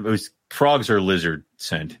get them. Frogs are lizard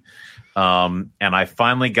scent. And I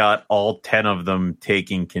finally got all 10 of them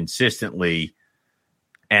taking consistently.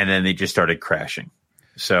 And then they just started crashing.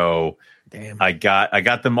 So I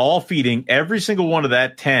got them all feeding. Every single one of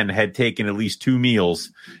that 10 had taken at least 2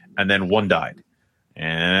 meals, and then one died,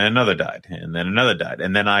 and another died, and then another died.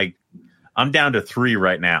 And then I'm down to 3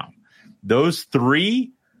 right now. Those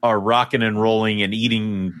 3 are rocking and rolling and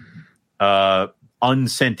eating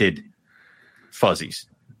unscented fuzzies.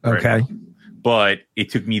 Okay. Right, but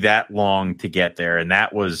it took me that long to get there, and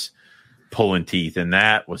that was pulling teeth, and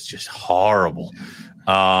that was just horrible.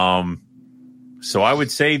 So I would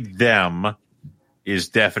say them is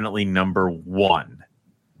definitely number 1.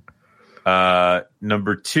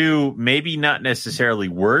 Number 2, maybe not necessarily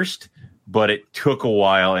worst, but it took a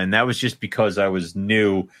while, and that was just because I was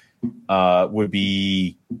new would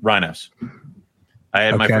be rhinos. I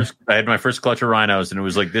had my first clutch of rhinos, and it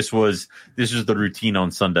was like this was the routine on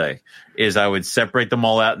Sunday. Is I would separate them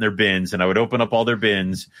all out in their bins, and I would open up all their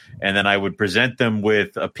bins, and then I would present them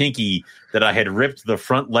with a pinky that I had ripped the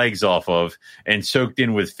front legs off of and soaked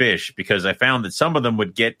in with fish, because I found that some of them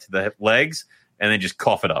would get to the legs and then just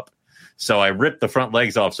cough it up. So I ripped the front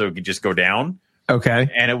legs off so it could just go down. Okay,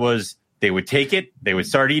 and it was they would take it, they would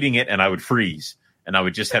start eating it, and I would freeze, and I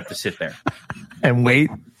would just have to sit there and wait.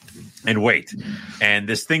 And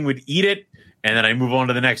this thing would eat it, and then I move on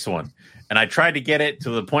to the next one. And I tried to get it to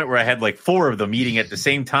the point where I had like 4 of them eating at the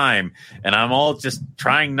same time, and I'm all just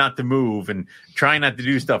trying not to move and trying not to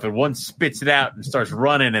do stuff. And one spits it out and starts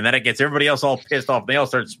running, and then it gets everybody else all pissed off. They all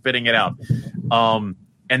start spitting it out.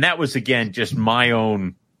 And that was, again, just my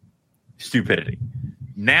own stupidity.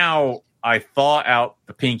 Now I thaw out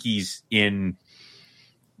the pinkies in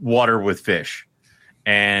water with fish.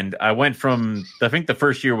 And I went from, I think the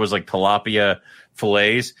first year was like tilapia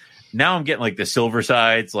fillets. Now I'm getting like the silver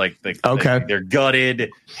sides, like they're gutted,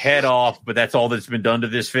 head off, but that's all that's been done to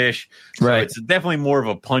this fish. So right. It's definitely more of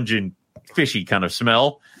a pungent, fishy kind of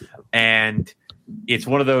smell. And it's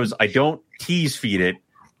one of those, I don't tease feed it.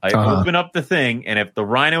 I open up the thing, and if the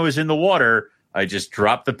rhino is in the water, I just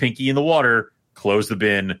drop the pinky in the water, close the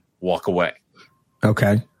bin, walk away.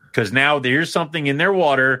 Okay. Because now there's something in their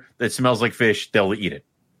water that smells like fish. They'll eat it.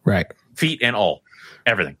 Right. Feet and all.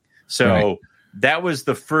 Everything. So that was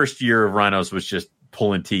the first year of rhinos, was just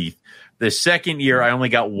pulling teeth. The second year, I only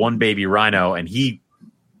got one baby rhino, and he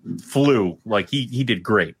flew. Like, he did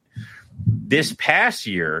great. This past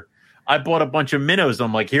year, I bought a bunch of minnows.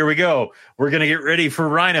 I'm like, here we go. We're going to get ready for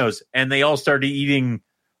rhinos. And they all started eating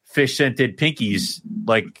fish-scented pinkies,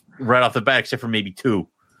 like, right off the bat, except for maybe 2.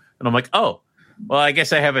 And I'm like, oh. Well, I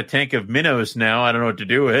guess I have a tank of minnows now. I don't know what to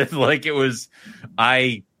do with. Like, it was,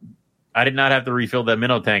 I did not have to refill that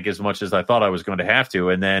minnow tank as much as I thought I was going to have to.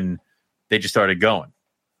 And then they just started going.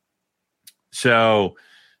 So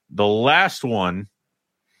the last one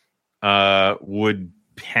would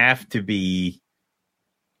have to be,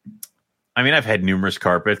 I mean, I've had numerous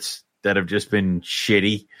carpets that have just been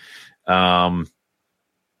shitty. I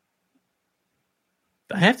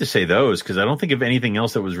have to say those, because I don't think of anything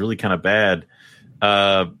else that was really kind of bad.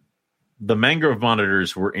 The mangrove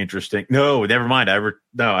monitors were interesting. No, never mind.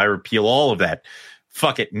 I repeal all of that.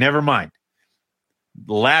 Fuck it. Never mind.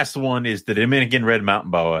 The last one is the Dominican red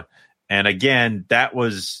mountain boa. And again, that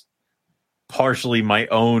was partially my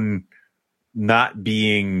own not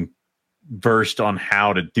being versed on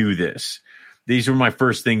how to do this. These were my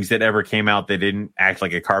first things that ever came out that didn't act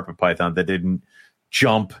like a carpet python, that didn't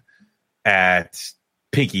jump at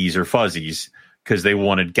pinkies or fuzzies, because they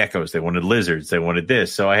wanted geckos, they wanted lizards, they wanted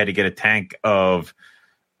this. So I had to get a tank of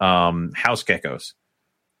house geckos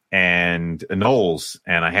and anoles,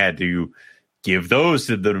 and I had to give those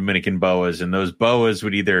to the Dominican boas, and those boas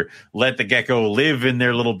would either let the gecko live in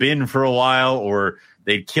their little bin for a while, or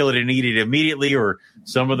they'd kill it and eat it immediately, or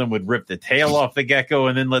some of them would rip the tail off the gecko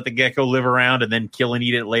and then let the gecko live around and then kill and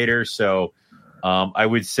eat it later. So I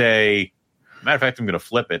would say, matter of fact, I'm going to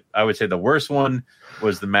flip it. I would say the worst one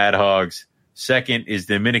was the Mad Hogs. Second is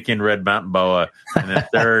the Dominican red mountain boa. And then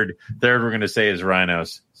third we're going to say is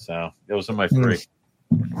rhinos. So those are my 3.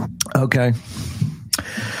 Okay.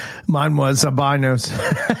 Mine was albinos.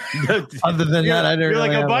 Other than that, I didn't really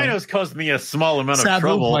like albinos caused me a small amount of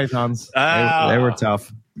trouble. Pythons. They were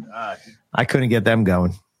tough. I couldn't get them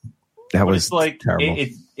going. That was like terrible.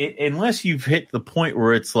 Unless you've hit the point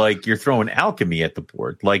where it's like you're throwing alchemy at the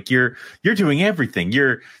board, like you're doing everything.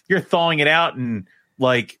 You're thawing it out in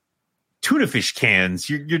like tuna fish cans.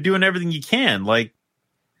 You're doing everything you can. Like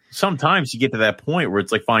sometimes you get to that point where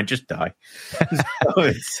it's like, fine, just die.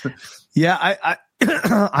 Yeah, I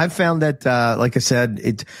I found that like I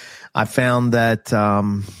said, I found that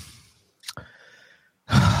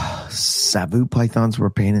Savu pythons were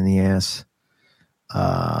a pain in the ass.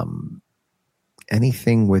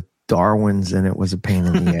 Anything with Darwin's in it was a pain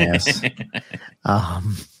in the ass.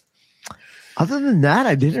 Other than that,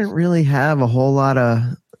 I didn't really have a whole lot of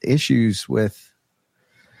issues with.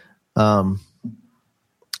 I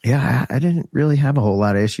didn't really have a whole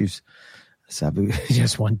lot of issues. Sabu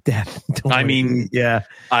just one death. I mean, yeah.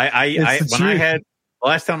 Last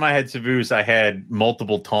time I had Sabus, I had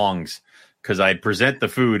multiple tongs. Because I'd present the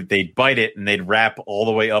food, they'd bite it, and they'd wrap all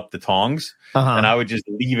the way up the tongs, and I would just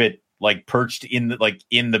leave it like perched in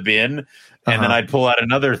the bin, and then I'd pull out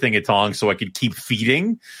another thing of tongs so I could keep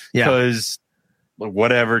feeding. Because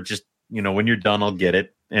whatever, just when you're done, I'll get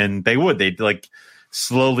it, and they'd like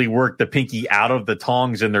slowly work the pinky out of the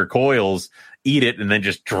tongs in their coils, eat it, and then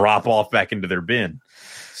just drop off back into their bin.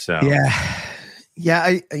 So yeah.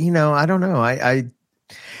 I don't know.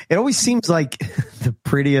 It always seems like the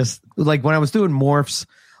prettiest. Like when I was doing morphs,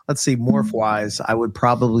 let's see, morph wise, I would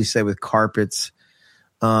probably say with carpets.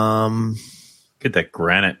 Get that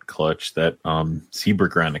granite clutch, that zebra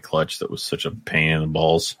granite clutch that was such a pain in the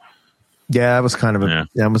balls. Yeah, that was kind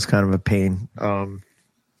of a pain.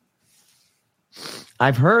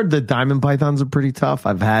 I've heard the diamond pythons are pretty tough.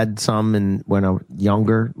 I've had some when I was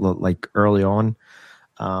younger, like early on,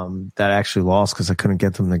 that I actually lost because I couldn't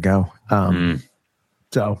get them to go.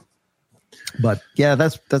 So, but yeah,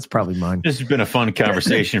 that's probably mine. This has been a fun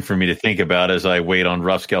conversation for me to think about as I wait on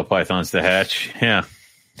rough scale pythons to hatch. Yeah.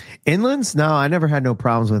 Inlands? No, I never had no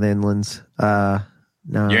problems with inlands. No.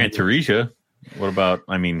 Your Antaresia? What about,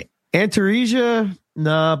 Antaresia?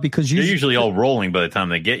 No, because they're usually all rolling by the time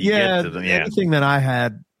they get to them. Yeah, anything that I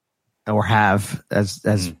had or have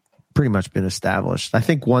has pretty much been established. I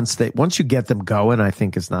think once you get them going, I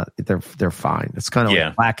think they're fine. It's kind of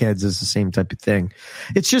like blackheads is the same type of thing.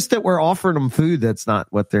 It's just that we're offering them food that's not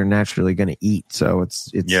what they're naturally going to eat. So it's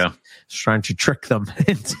trying to trick them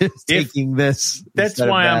into taking this. That's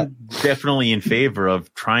why I'm definitely in favor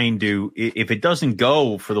of trying to, if it doesn't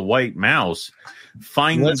go for the white mouse,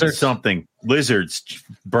 find something, lizards,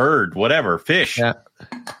 bird, whatever, fish. Yeah.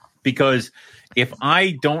 Because if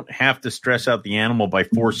I don't have to stress out the animal by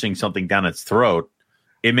forcing something down its throat,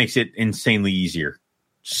 it makes it insanely easier.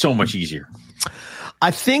 So much easier.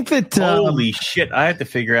 I think that holy shit, I have to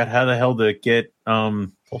figure out how the hell to get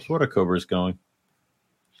false water cobras going.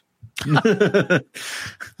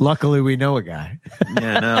 Luckily we know a guy.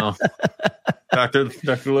 Yeah, no. Dr.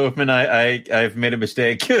 Loafman, I've made a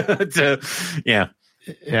mistake. Yeah.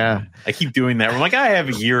 I keep doing that. I'm like, I have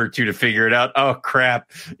a year or two to figure it out. Oh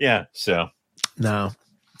crap. Yeah. So no.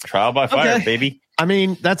 Trial by fire, baby. I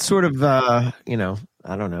mean, that's sort of I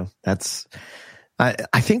don't know. That's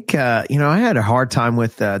I think I had a hard time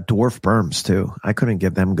with dwarf berms too. I couldn't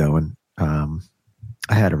get them going. I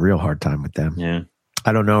had a real hard time with them. Yeah.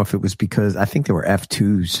 I don't know if it was because I think they were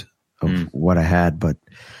F2s of what I had, but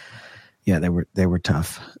yeah, they were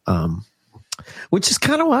tough. Which is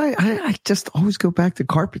kind of why I just always go back to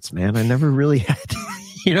carpets, man. I never really had,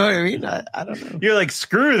 you know what I mean? I don't know. You're like,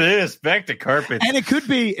 screw this, back to carpets. And it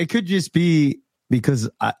could just be because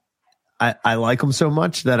I like them so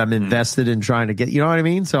much that I'm invested in trying to get, you know what I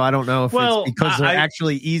mean? So I don't know if it's because they're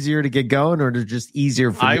actually easier to get going or they're just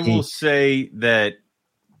easier for me. I will say that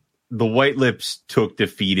the white lips took to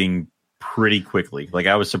feeding pretty quickly. Like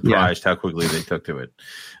I was surprised how quickly they took to it.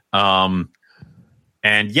 And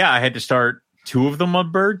I had to start 2 of them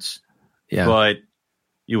on birds. Yeah. But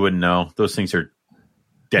you wouldn't know. Those things are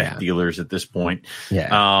death dealers at this point.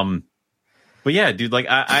 Yeah. But yeah, dude, like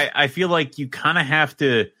I feel like you kind of have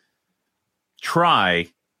to try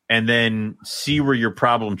and then see where your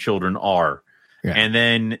problem children are. Yeah. And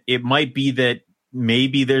then it might be that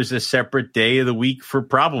maybe there's a separate day of the week for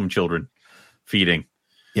problem children feeding.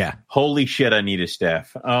 Yeah. Holy shit, I need a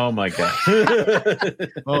staff. Oh my God.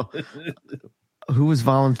 Well, who was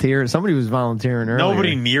volunteering? Somebody was volunteering earlier.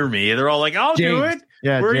 Nobody near me. They're all like, I'll do it.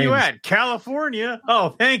 Yeah, where James. Are you at? California. Oh,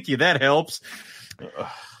 thank you. That helps.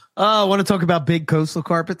 I want to talk about big coastal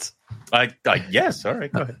carpets. Yes. All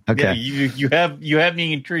right. Go ahead. Okay. Yeah, you have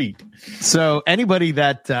me intrigued. So anybody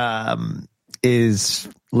that is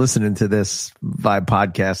listening to this via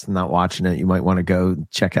podcast and not watching it, you might want to go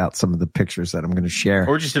check out some of the pictures that I'm going to share.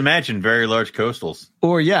 Or just imagine very large coastals.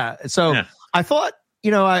 I thought,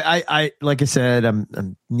 I like I said,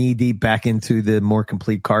 I'm knee deep back into the more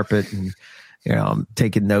complete carpet, and I'm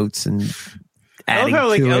taking notes and adding to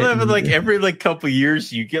it. I love how like every couple of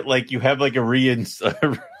years you get you have a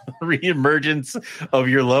reemergence of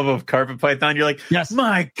your love of carpet python. You're like, yes,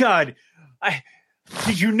 my God,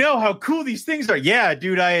 did you know how cool these things are? Yeah,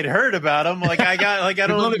 dude, I had heard about them. I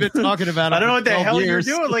don't only been talking about. I don't know what the hell you're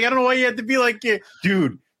doing. I don't know why you had to be like,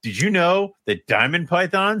 dude. Did you know that diamond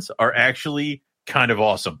pythons are actually kind of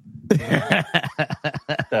awesome?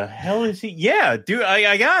 The hell is he? Yeah, dude,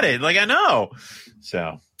 I got it. I know.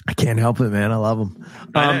 So I can't help it, man. I love them.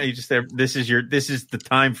 I know, you just this is the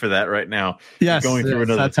time for that right now. Yes, going through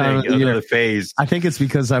another phase. I think it's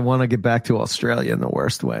because I want to get back to Australia in the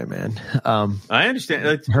worst way, man. I understand.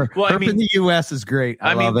 In the U.S. is great.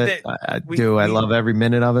 I love it. I do. I love every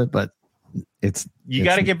minute of it, but you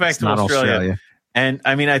got to get back to Australia. And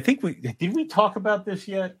I think did we talk about this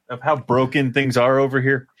yet of how broken things are over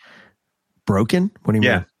here? Broken? What do you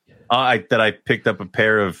mean? That I picked up a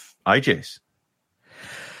pair of IJs.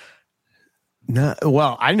 No,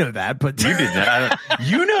 well, I know that, but you did that.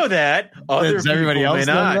 You know that. Does everybody else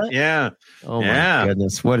know that? Yeah. Oh my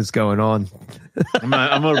goodness, what is going on?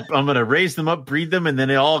 I'm gonna raise them up, breed them, and then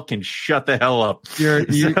they all can shut the hell up.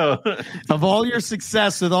 Of all your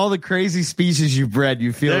success with all the crazy species you bred,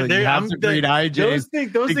 you feel you have to breed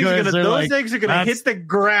IJs. Those eggs are gonna hit the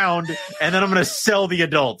ground, and then I'm gonna sell the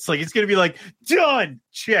adults. Like it's gonna be like done.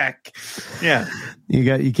 Check. Yeah.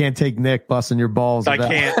 You can't take Nick busting your balls. I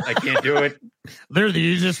can't do it. They're the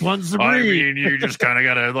easiest ones to breed. I mean, you just kind of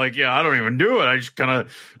gotta I don't even do it. I just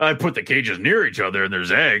I put the cages near each other and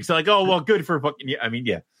there's eggs. Like, oh well, good for fucking. Yeah, I mean,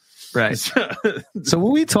 yeah, right. So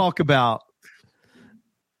when we talk about,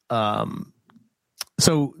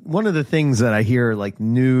 so one of the things that I hear like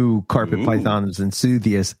new carpet pythons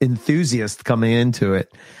enthusiasts coming into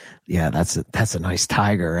it. Yeah, that's a nice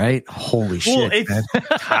tiger, right? Holy shit, it's man.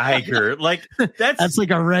 Tiger. Like that's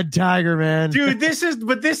like a red tiger, man. Dude,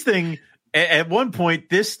 this thing at one point,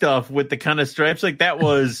 this stuff with the kind of stripes, like that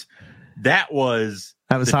was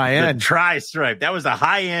high end tri-stripe. That was a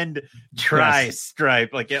high end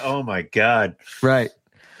tri-stripe. Like, oh my God. Right.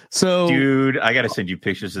 So, dude, I got to send you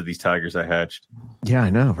pictures of these tigers I hatched. Yeah, I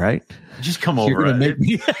know, right? Just come over.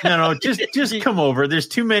 No, just come over. There's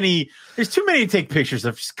too many to take pictures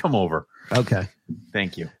of. Just come over. Okay.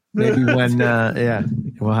 Thank you. Maybe when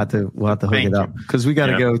we'll have to hook it up because we got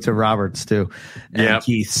to go to Robert's too and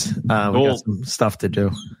Keith's. We got some stuff to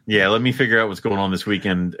do. Yeah, let me figure out what's going on this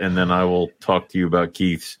weekend, and then I will talk to you about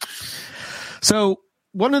Keith's. So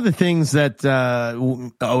one of the things that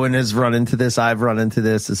Owen has run into this, I've run into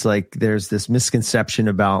this, is like there's this misconception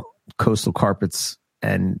about coastal carpets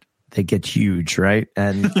and they get huge, right?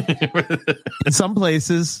 And in some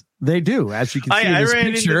places they do, as you can see in this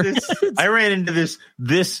picture. I ran into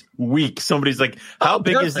this week. Somebody's like, how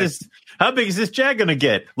big is this? How big is this jag going to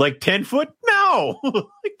get? Like 10 foot? No.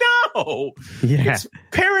 Like, no. Yeah. Its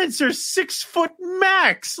parents are 6 foot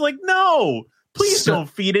max. Like, no. Please don't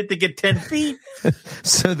feed it to get 10 feet.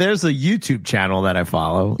 So there's a YouTube channel that I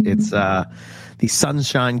follow. It's the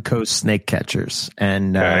Sunshine Coast Snake Catchers.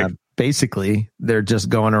 And basically they're just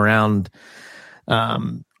going around.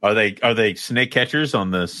 Are they snake catchers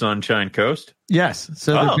on the Sunshine Coast? Yes.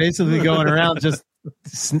 So they're basically going around just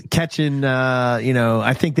catching,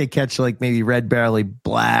 I think they catch like maybe red belly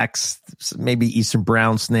blacks, maybe eastern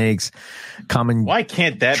brown snakes, common. Why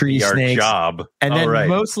can't that tree be our snakes, job? And then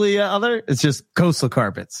mostly it's just coastal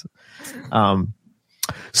carpets.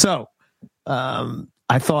 So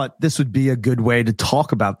I thought this would be a good way to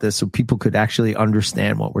talk about this so people could actually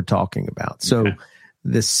understand what we're talking about. So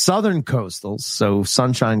the southern coastals, so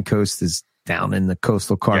Sunshine Coast is down in the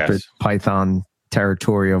coastal carpet python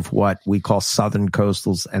territory of what we call southern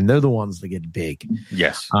coastals, and they're the ones that get big.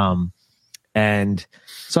 Yes. And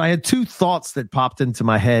so I had two thoughts that popped into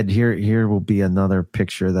my head. Here will be another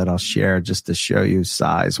picture that I'll share just to show you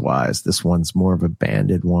size wise. This one's more of a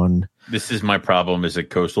banded one. This is my problem as a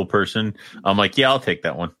coastal person. I'm like, yeah, I'll take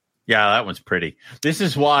that one. Yeah, that one's pretty. This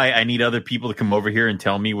is why I need other people to come over here and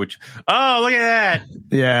tell me which. Oh, look at that.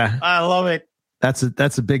 Yeah. I love it. That's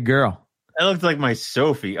a big girl. That looks like my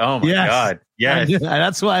Sophie. Oh my God. Yes.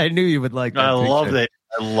 That's why I knew you would like that. I love it.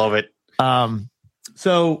 I love it.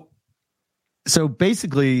 So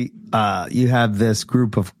basically, you have this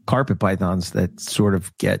group of carpet pythons that sort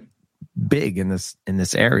of get big in this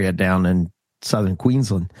area down in southern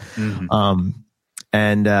Queensland. Mm-hmm.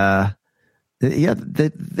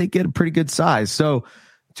 They get a pretty good size. So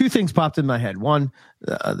two things popped in my head. One,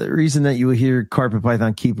 the reason that you hear carpet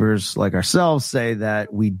python keepers like ourselves say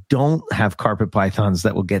that we don't have carpet pythons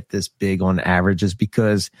that will get this big on average is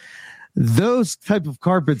because those type of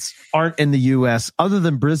carpets aren't in the U.S. other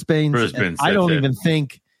than Brisbane's. I don't even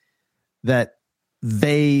think that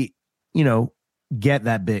they, get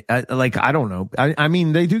that big. I don't know. I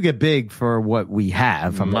mean, they do get big for what we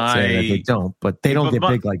have. I'm not saying that they don't, but they don't get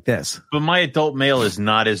big like this. But my adult male is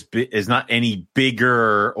not any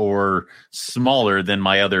bigger or smaller than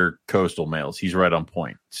my other coastal males. He's right on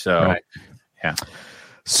point. So, yeah.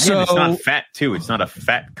 So it's not fat too. It's not a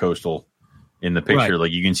fat coastal in the picture.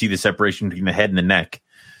 Like you can see the separation between the head and the neck.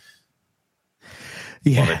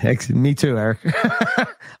 Yeah, me too, Eric.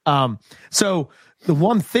 So the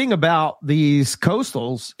one thing about these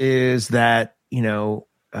coastals is that,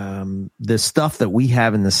 the stuff that we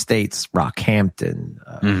have in the States,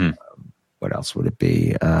 Rockhampton, what else would it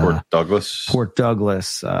be? Port Douglas. What's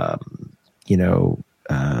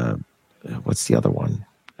the other one?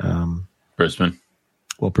 Brisbane.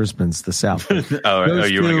 Well, Brisbane's the south. You want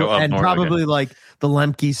to go up and north probably like the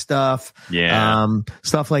Lemke stuff. Yeah.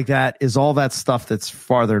 Stuff like that is all that stuff that's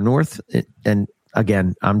farther north. And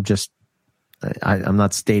again, I'm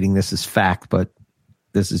not stating this as fact, but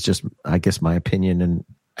this is just, I guess, my opinion. And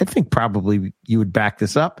I think probably you would back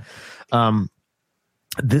this up.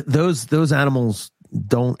 those animals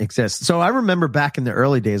don't exist. So I remember back in the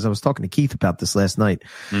early days, I was talking to Keith about this last night.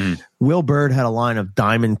 Will Bird had a line of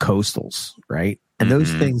diamond coastals, right? And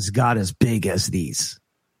those things got as big as these.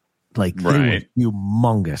 Like they were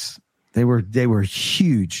humongous. They were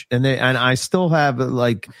huge. And I still have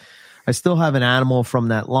an animal from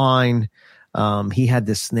that line. He had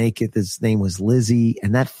this snake. His name was Lizzie,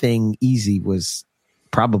 and that thing easy was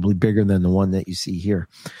probably bigger than the one that you see here.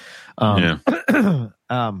 A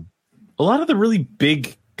lot of the really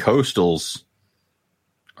big coastals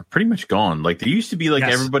are pretty much gone. Like, there used to be like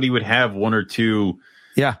everybody would have one or two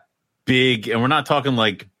big, and we're not talking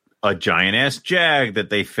like a giant ass jag that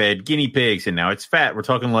they fed guinea pigs and now it's fat. We're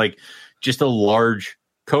talking like just a large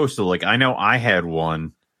coastal. Like, I know I had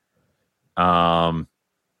one. I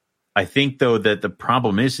think though that the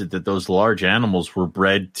problem is that those large animals were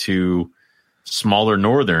bred to smaller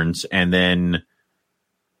northerns, and then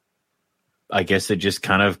I guess they just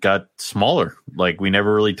kind of got smaller. Like, we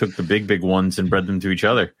never really took the big ones and bred them to each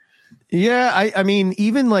other. Yeah, I mean,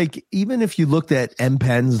 even if you looked at M.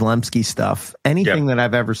 Penn's Lemsky stuff, anything that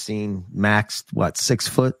I've ever seen maxed 6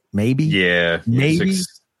 foot, maybe. Yeah, maybe.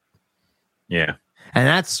 6. Yeah, and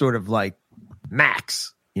that's sort of like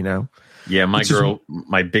max, you know. Yeah,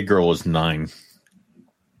 my big girl was 9.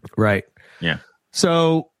 Right. Yeah.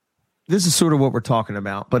 So this is sort of what we're talking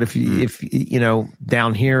about. But if you know,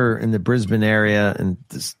 down here in the Brisbane area, and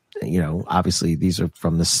this, you know, obviously these are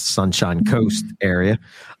from the Sunshine Coast area,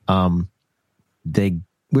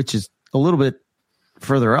 which is a little bit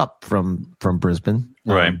further up from Brisbane,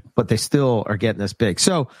 right? But they still are getting this big.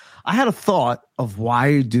 So I had a thought of,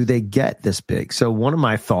 why do they get this big? So one of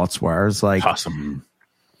my thoughts was like, possum.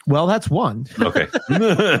 Well, that's one. Okay.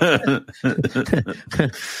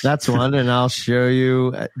 That's one. And I'll show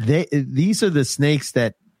you. These are the snakes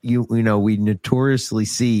that you know, we notoriously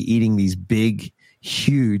see eating these big,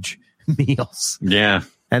 huge meals. Yeah.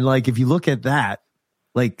 And like, if you look at that,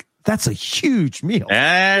 like, that's a huge meal.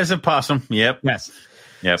 As a possum. Yep. Yes.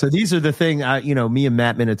 Yep. So these are the thing, you know, me and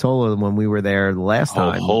Matt Minatola, when we were there the last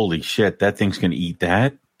time. Holy shit. That thing's going to eat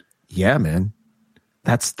that. Yeah, man.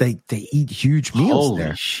 They eat huge meals. Holy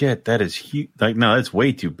there. shit, that is huge. Like, no, that's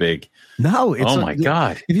way too big. No, it's my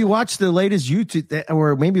god. If you watch the latest YouTube,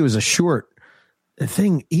 or maybe it was a short, the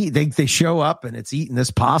thing, they show up and it's eating this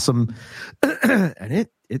possum, and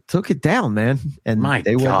it took it down, man. And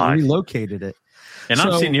they relocated it. And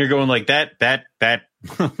I'm sitting here going like that.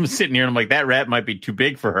 I'm sitting here and I'm like, that rat might be too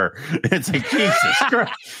big for her. It's like, Jesus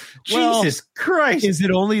Christ. Jesus Christ. Is it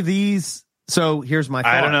only these? So here's my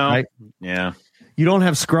thought. I don't know. Right? Yeah. You don't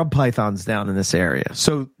have scrub pythons down in this area.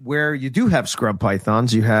 So where you do have scrub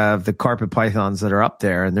pythons, you have the carpet pythons that are up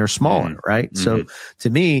there, and they're smaller, right? So to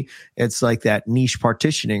me, it's like that niche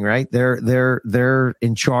partitioning, right? They're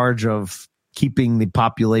in charge of keeping the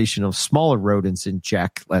population of smaller rodents in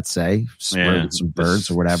check, let's say, rodents and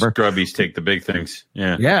birds or whatever. Scrubbies take the big things.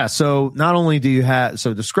 Yeah. Yeah. So not only do you have,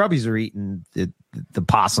 so the scrubbies are eating the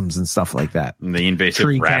possums and stuff like that. And the invasive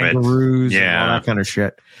tree rabbit. Kangaroos and all that kind of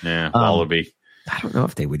shit. Yeah. Wallaby. I don't know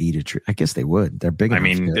if they would eat a tree. I guess they would. They're big. I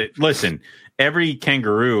mean, listen, every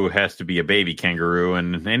kangaroo has to be a baby kangaroo,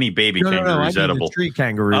 and any baby kangaroo is edible. The tree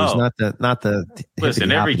kangaroos, not the.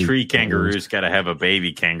 Listen, every tree kangaroo's got to have a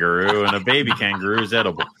baby kangaroo, and a baby kangaroo is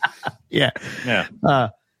edible. Yeah. Yeah.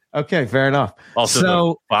 Okay, fair enough. Also,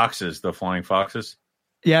 the foxes, the flying foxes.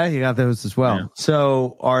 Yeah, you got those as well. Yeah.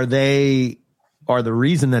 So, are the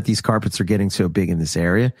reason that these carpets are getting so big in this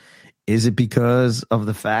area? Is it because of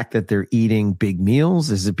the fact that they're eating big meals?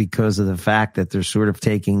 Is it because of the fact that they're sort of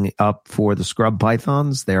taking up for the scrub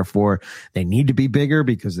pythons? Therefore, they need to be bigger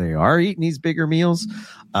because they are eating these bigger meals.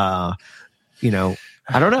 You know,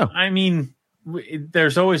 I don't know. I mean,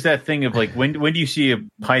 there's always that thing of like, when do you see a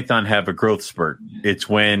python have a growth spurt? It's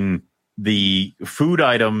when the food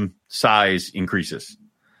item size increases.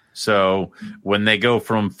 So when they go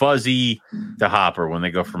from fuzzy to hopper, when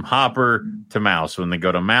they go from hopper to mouse, when they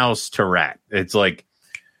go to mouse to rat, it's like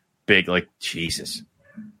big, like Jesus.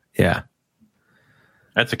 Yeah.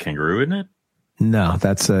 That's a kangaroo, isn't it? No,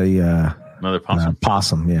 that's another possum.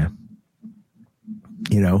 Possum, yeah.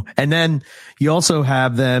 You know, and then you also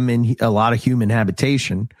have them in a lot of human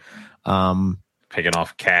habitation. Picking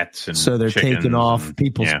off cats and so they're taking off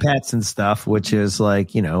people's pets and stuff, which is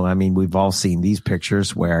like, you know, I mean, we've all seen these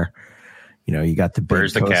pictures where, you know, you got the big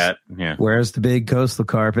where's the cat? Yeah. Where's the big coastal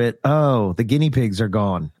carpet? Oh, the guinea pigs are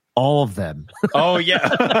gone. All of them. Oh, yeah.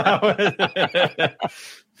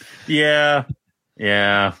 Yeah.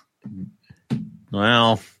 Yeah.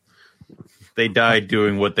 Well, they died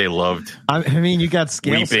doing what they loved. I mean, you got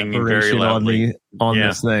scale separation on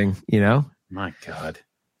this thing, you know? My God.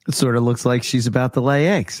 It sort of looks like she's about to lay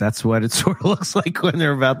eggs. That's what it sort of looks like when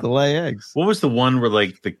they're about to lay eggs. What was the one where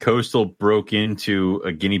like the coastal broke into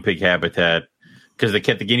a guinea pig habitat because they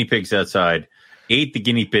kept the guinea pigs outside, ate the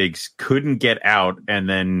guinea pigs, couldn't get out, and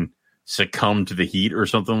then succumbed to the heat or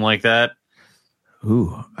something like that?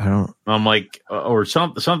 Ooh, I don't. I'm like, or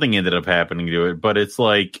something ended up happening to it, but it's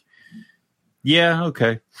like, yeah,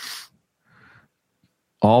 okay.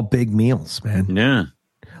 All big meals, man. Yeah.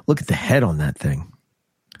 Look at the head on that thing.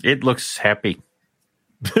 It looks happy.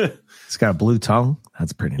 It's got a blue tongue.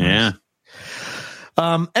 That's pretty nice.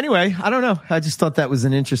 Yeah. Anyway, I don't know. I just thought that was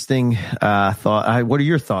an interesting thought. What are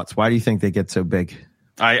your thoughts? Why do you think they get so big?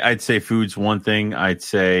 I'd say food's one thing. I'd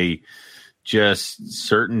say just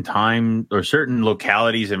certain time or certain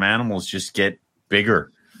localities of animals just get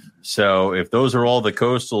bigger. So if those are all the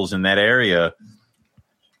coastals in that area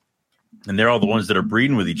and they're all the ones that are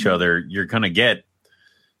breeding with each other, you're going to get,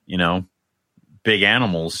 big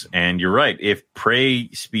animals. And you're right. If prey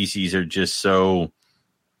species are just so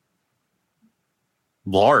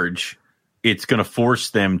large, it's going to force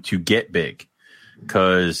them to get big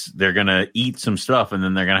because they're going to eat some stuff and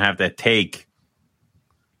then they're going to have to take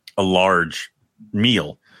a large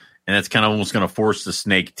meal. And that's kind of almost going to force the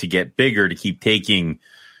snake to get bigger to keep taking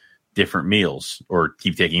different meals or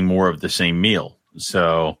keep taking more of the same meal.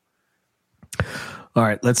 So, all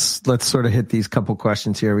right, let's sort of hit these couple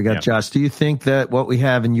questions here. We got Josh. Do you think that what we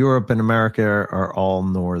have in Europe and America are all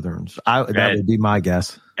northerns? That would be my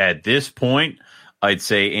guess. At this point, I'd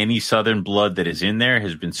say any southern blood that is in there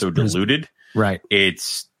has been so diluted. Right.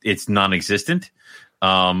 It's non-existent.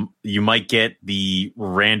 You might get the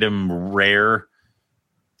random rare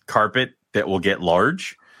carpet that will get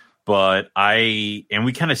large, but we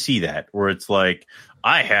kind of see that where it's like,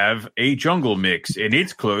 I have a jungle mix and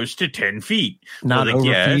it's close to 10 feet. Not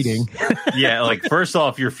overfeeding. Yes. Yeah. Like first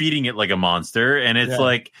off, you're feeding it like a monster. And it's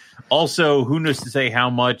like, also who knows to say how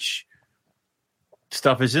much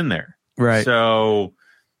stuff is in there. Right. So,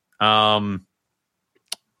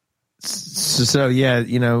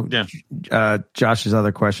 Josh's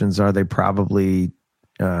other questions are they probably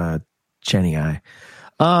Chenii?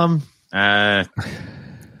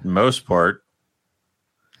 Most part.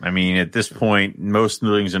 I mean, at this point, most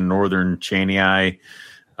things in northern Chenii,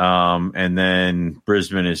 and then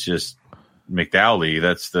Brisbane is just McDowley.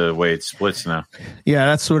 That's the way it splits now. Yeah,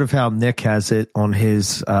 that's sort of how Nick has it on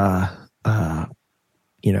his, on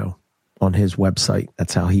his website.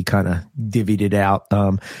 That's how he kind of divvied it out.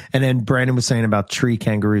 And then Brandon was saying about tree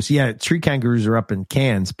kangaroos. Yeah, tree kangaroos are up in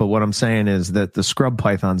Cairns, but what I'm saying is that the scrub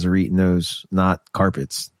pythons are eating those, not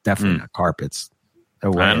carpets. Definitely not carpets. No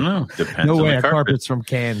way. I don't know. Depends no on way the a carpets from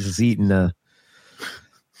Cairns is eating a,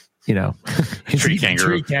 tree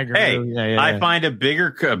kangaroo. Hey, yeah. I find a big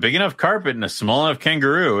enough carpet and a small enough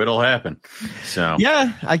kangaroo, it'll happen. So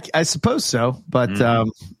yeah, I suppose so. But I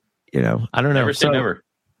don't know. Never say never.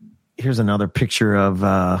 Here's another picture of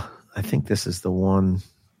I think this is the one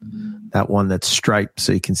that's striped,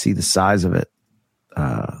 so you can see the size of it.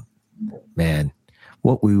 Man,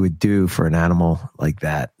 what we would do for an animal like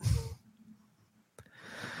that.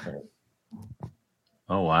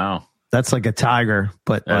 Oh, wow. That's like a tiger,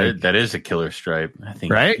 but that is a killer stripe. I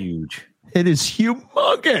think right? It's huge. It is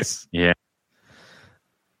humongous. Yeah.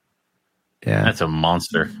 Yeah. That's a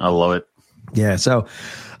monster. I love it. Yeah. So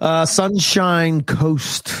Sunshine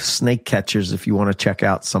Coast snake catchers, if you want to check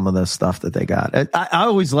out some of the stuff that they got. I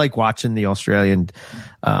always like watching the Australian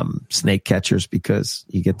snake catchers because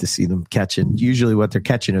you get to see them catching. Usually what they're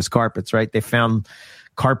catching is carpets, right? They found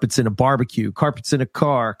carpets in a barbecue, carpets in a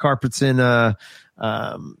car, carpets in a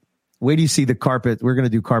where do you see the carpet? We're going to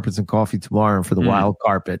do carpets and coffee tomorrow. And for the wild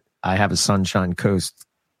carpet, I have a Sunshine Coast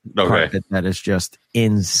carpet that is just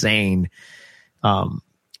insane.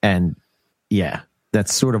 And yeah,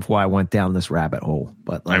 that's sort of why I went down this rabbit hole.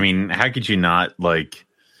 But I mean, how could you not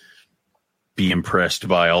be impressed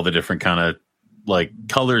by all the different kind of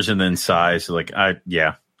colors and then size?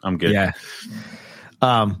 I'm good. Yeah.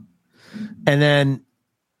 And then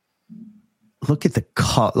look at the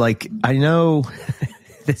I know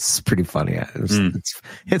this is pretty funny.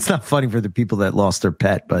 It's not funny for the people that lost their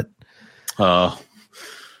pet, but oh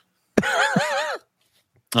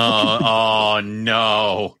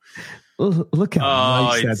no. Look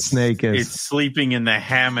how nice that snake is. It's sleeping in the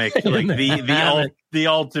hammock, the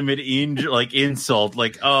ultimate insult.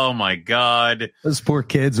 Oh my God. Those poor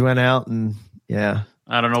kids went out and I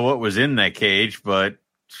don't know what was in that cage, but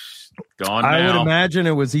gone now. I would imagine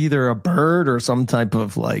it was either a bird or some type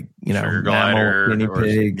of mammal, guinea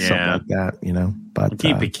pig, something like that, but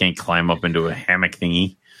it can't climb up into a hammock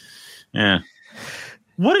thingy. Yeah.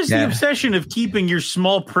 What is the obsession of keeping your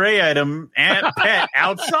small prey item pet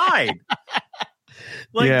outside?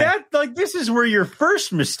 That, like, this is where your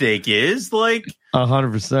first mistake is. Like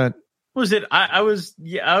 100%. Was it? I was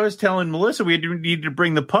telling Melissa we needed to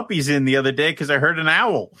bring the puppies in the other day because I heard an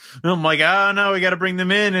owl. And I'm like, oh no, we got to bring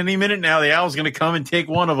them in any minute now. The owl's going to come and take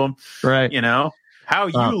one of them. Right. You know how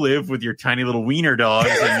you live with your tiny little wiener dogs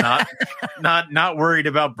and not worried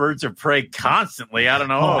about birds of prey constantly. I don't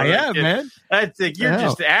know. Oh yeah, man. I think you're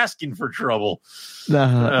just asking for trouble.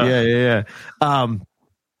 Yeah.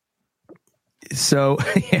 So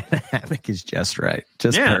the hammock is just right.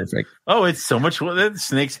 Just perfect. Oh, it's so much. The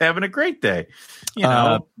snake's having a great day. You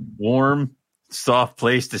know, warm, soft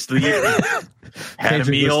place to sleep. Had a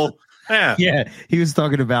meal. Yeah. He was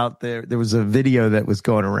talking about there was a video that was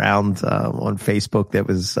going around on Facebook that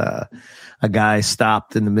was a guy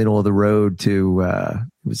stopped in the middle of the road to it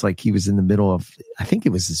was like he was in the middle of, I think it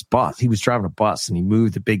was his bus. He was driving a bus and he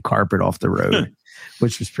moved a big carpet off the road.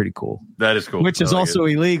 Which was pretty cool. That is cool. Which is also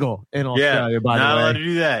illegal in Australia, by the way. Not allowed to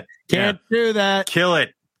do that. Can't do that. Kill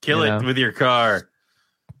it. Kill it with your car.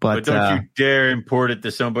 But don't you dare import it to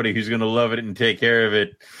somebody who's going to love it and take care of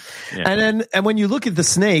it. Yeah. And when you look at the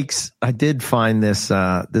snakes, I did find this.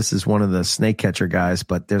 This is one of the snake catcher guys,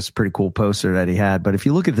 but there's a pretty cool poster that he had. But if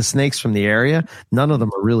you look at the snakes from the area, none of them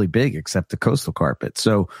are really big except the coastal carpet.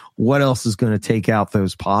 So what else is going to take out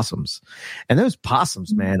those possums? And those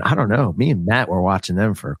possums, man, I don't know. Me and Matt were watching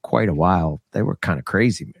them for quite a while. They were kind of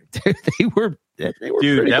crazy. They were.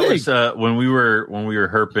 Dude, that big. was when we were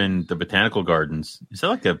herping the botanical gardens. Is that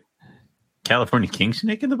like a California king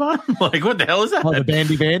snake in the bottom? Like, what the hell is that? Oh, the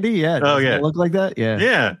bandy? Yeah. Does it look like that? Yeah.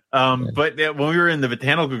 Yeah. But when we were in the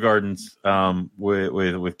botanical gardens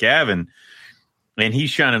with Gavin, and he's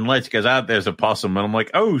shining lights because out there's a possum, and I'm like,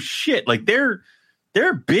 oh shit! Like they're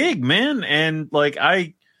big, man, and like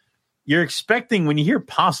you're expecting when you hear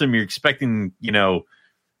possum, you're expecting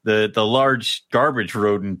the large garbage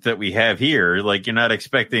rodent that we have here. Like you're not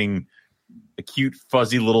expecting a cute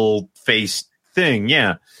fuzzy little face thing.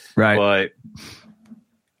 Yeah. Right. But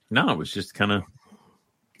no, it was just kind of.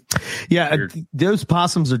 Yeah. Those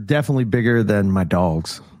possums are definitely bigger than my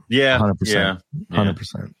dogs. Yeah. 100%. Yeah.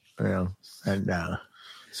 100%. Yeah. And,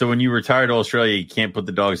 so when you retire to Australia, you can't put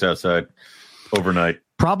the dogs outside overnight.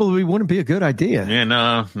 Probably wouldn't be a good idea. Yeah,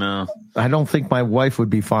 no. I don't think my wife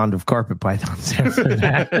would be fond of carpet pythons after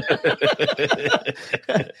that.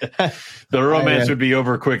 The romance would be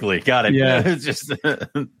over quickly. Got it. Yeah. It's just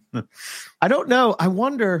I don't know. I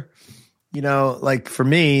wonder, like for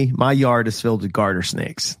me, my yard is filled with garter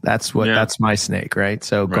snakes. That's my snake, right?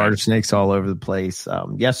 So garter snakes all over the place.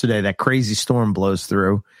 Yesterday, that crazy storm blows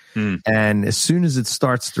through. And as soon as it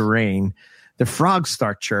starts to rain, the frogs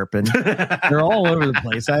start chirping. They're all over the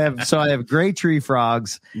place. I have gray tree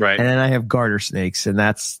frogs, right, and then I have garter snakes, and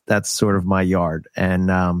that's sort of my yard. And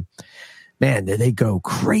man, they go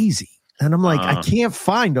crazy. And I'm like, I can't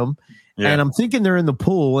find them. Yeah. And I'm thinking they're in the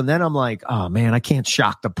pool, and then I'm like, oh man, I can't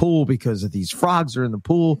shock the pool because of these frogs are in the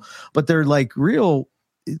pool. But they're like real,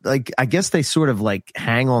 like I guess they sort of like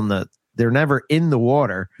hang on they're never in the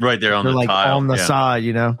water. Right, they're the like tile. on the side,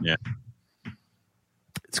 Yeah.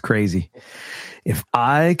 It's crazy. If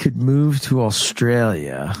I could move to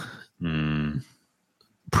Australia,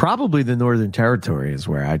 probably the Northern Territory is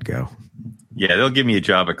where I'd go. Yeah, they'll give me a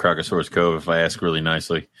job at Crocosaurus Cove if I ask really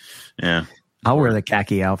nicely. Yeah. I'll wear the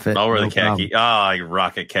khaki outfit. I'll wear the khaki. I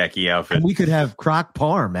rock a khaki outfit. And we could have Croc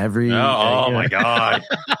Parm every. Oh my God.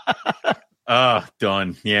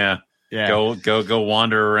 Done. Yeah. Yeah. Go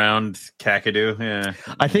wander around Kakadu. Yeah.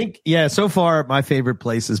 I think, so far my favorite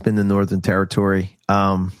place has been the Northern Territory.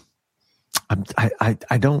 I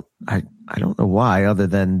don't know why, other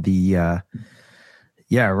than the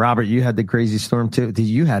Robert, you had the crazy storm too.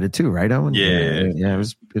 You had it too, right, Owen? Yeah. It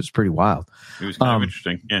was pretty wild. It was kind of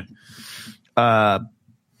interesting. Yeah.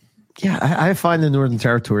 I find the Northern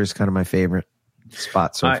Territory is kind of my favorite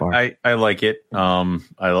spot so far. I like it. But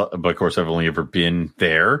of course I've only ever been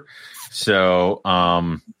there. So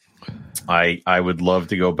I would love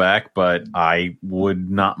to go back, but I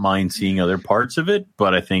would not mind seeing other parts of it.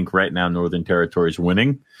 But I think right now Northern Territory is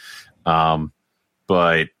winning. But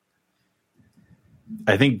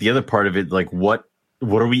I think the other part of it, like what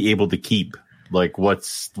are we able to keep? Like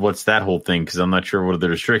what's that whole thing? Because I'm not sure what are the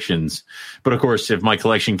restrictions. But of course, if my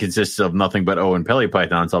collection consists of nothing but Owen Pelly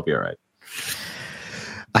pythons, I'll be all right.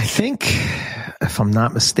 I think, if I'm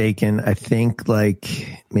not mistaken, like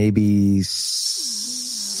maybe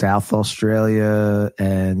South Australia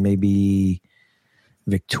and maybe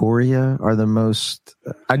Victoria are the most.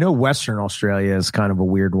 I know Western Australia is kind of a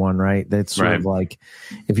weird one, right? That's sort of like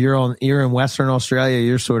if you're in Western Australia,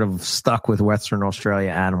 you're sort of stuck with Western Australia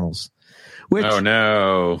animals. Which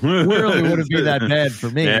no, really wouldn't be that bad for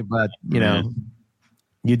me, but you know,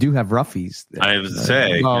 you do have roughies. I was to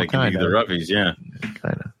say, well, kind of the roughies, yeah,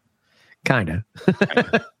 kind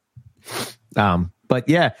of. But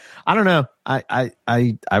yeah, I don't know.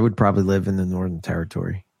 I would probably live in the Northern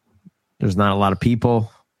Territory. There's not a lot of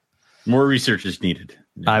people. More research is needed.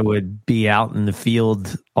 I would be out in the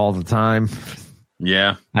field all the time.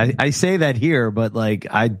 Yeah. I say that here, but like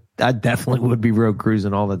I definitely would be road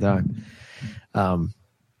cruising all the time.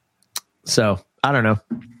 So I don't know.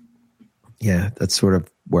 Yeah, that's sort of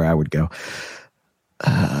where I would go.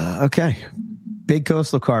 Okay. Big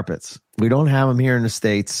coastal carpets. We don't have them here in the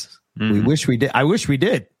States. Mm-hmm. We wish we did. I wish we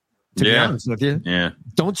did, to be honest with you. Yeah.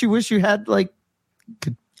 Don't you wish you had like...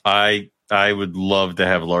 I would love to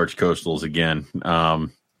have large coastals again. But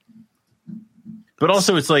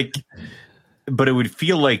also it's like, but it would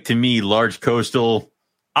feel like to me, large coastal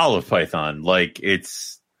olive python. Like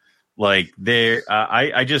it's like there,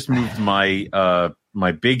 I just moved my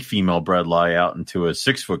big female bredli out into a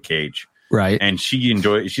 6-foot cage. Right. And she's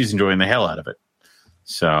enjoying the hell out of it.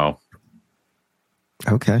 So.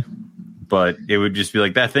 Okay. But it would just be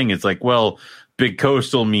like that thing. It's like, well, big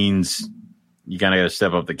coastal means you kind of got to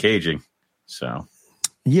step up the caging. So,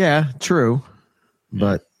 yeah, true.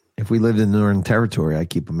 But if we lived in the Northern Territory, I'd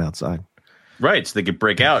keep them outside. Right. So they could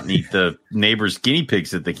break out and eat the neighbors' guinea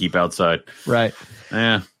pigs that they keep outside. Right.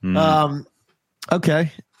 Yeah.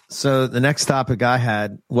 Okay. So the next topic I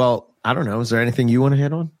had, well, I don't know. Is there anything you want to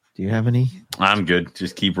hit on? Do you have any? I'm good.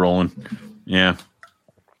 Just keep rolling. Yeah.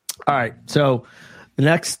 All right. So the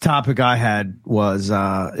next topic I had was,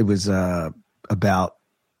 about,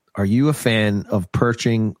 are you a fan of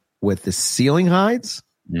perching with the ceiling hides?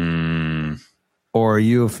 Or are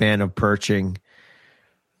you a fan of perching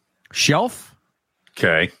shelf?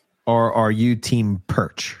 Okay. Or are you team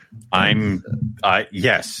perch?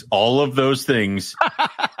 Yes, all of those things.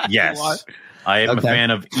 Yes. What? I am a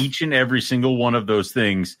fan of each and every single one of those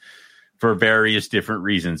things for various different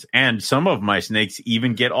reasons. And some of my snakes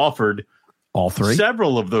even get offered all three,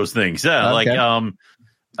 several of those things. Like the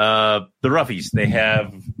roughies, they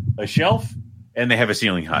have a shelf and they have a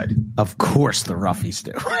ceiling hide. Of course the roughies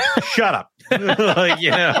do. Shut up. Like,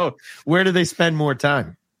 where do they spend more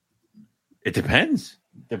time? It depends.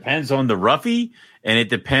 Depends on the roughie, and it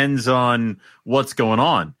depends on what's going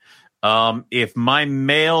on. If my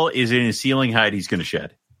male is in a ceiling hide, he's going to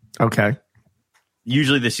shed. Okay.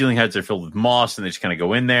 Usually the ceiling hides are filled with moss, and they just kind of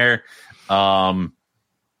go in there.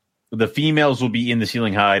 The females will be in the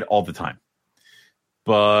ceiling hide all the time.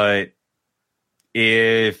 But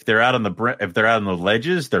if they're out on the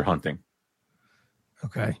ledges, they're hunting.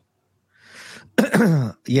 Okay.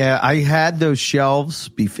 Yeah, I had those shelves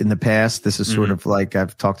in the past. This is sort of like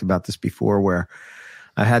I've talked about this before, where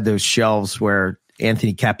I had those shelves where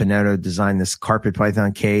Anthony Caponetto designed this carpet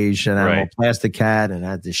python cage and animal plastic cat, and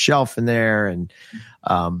I had this shelf in there. And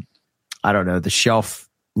I don't know, the shelf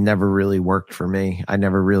never really worked for me. I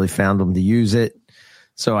never really found them to use it,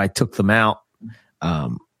 so I took them out.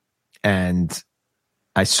 And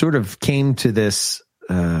I sort of came to this.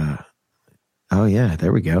 Oh yeah,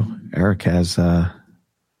 there we go. Eric has.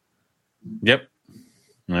 Yep.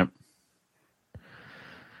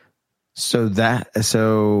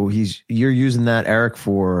 So you're using that, Eric,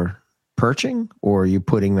 for perching, or are you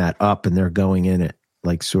putting that up and they're going in it,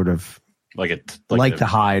 like sort of like the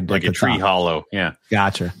hide, like a tree hollow. Yeah,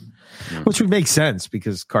 gotcha. Yeah. Which would make sense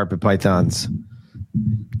because carpet pythons,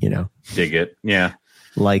 dig it. Yeah,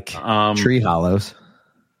 like tree hollows.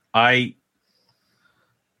 I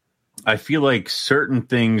feel like certain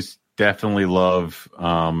things definitely love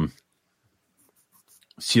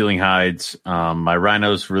ceiling hides. My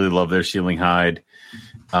rhinos really love their ceiling hide.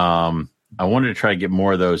 I wanted to try to get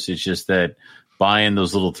more of those. It's just that buying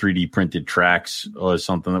those little 3D printed tracks was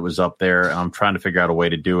something that was up there. I'm trying to figure out a way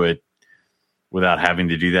to do it without having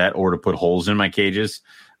to do that or to put holes in my cages.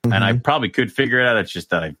 Mm-hmm. And I probably could figure it out. It's just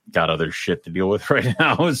that I've got other shit to deal with right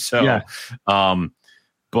now. So,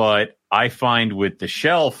 but I find with the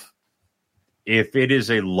shelf, if it is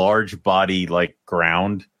a large body like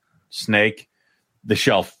ground snake, the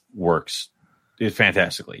shelf works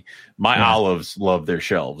fantastically. My olives love their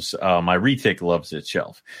shelves. My retic loves its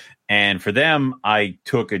shelf. And for them, I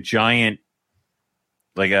took a giant,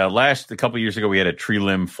 like a couple years ago, we had a tree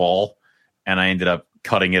limb fall and I ended up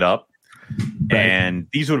cutting it up. Right. And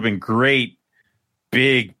these would have been great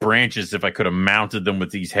big branches if I could have mounted them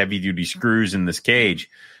with these heavy duty screws in this cage,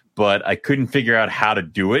 but I couldn't figure out how to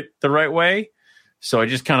do it the right way. So I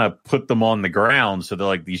just kind of put them on the ground. So they're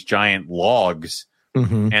like these giant logs,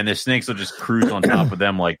 and the snakes will just cruise on top of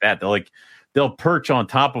them like that. They'll perch on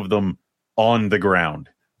top of them on the ground.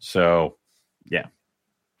 So, yeah.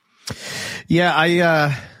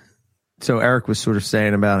 Yeah, so Eric was sort of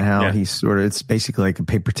saying about how it's basically like a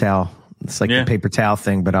paper towel. It's like a paper towel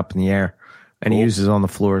thing, but up in the air. And he uses it on the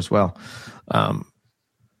floor as well.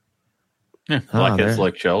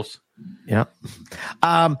 Like shelves. Yeah.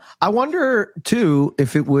 I wonder, too,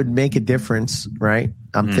 if it would make a difference, right?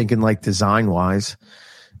 I'm thinking like design-wise,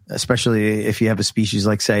 especially if you have a species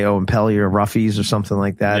like, say, Owen or Ruffies or something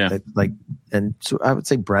like that. And so I would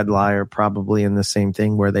say breadlie are probably in the same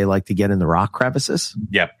thing where they like to get in the rock crevices.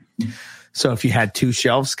 Yep. So if you had two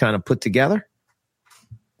shelves kind of put together,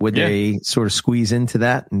 would they sort of squeeze into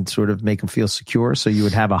that and sort of make them feel secure? So you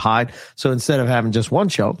would have a hide. So instead of having just one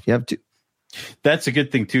shelf, you have two. That's a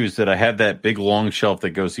good thing, too, is that I have that big long shelf that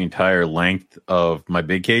goes the entire length of my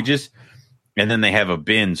big cages. And then they have a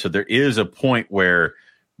bin. So there is a point where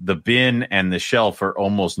the bin and the shelf are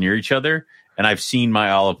almost near each other. And I've seen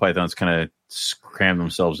my olive pythons kind of cram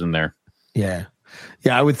themselves in there. Yeah.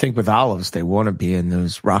 Yeah, I would think with olives, they want to be in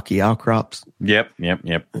those rocky outcrops. Yep.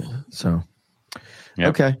 So,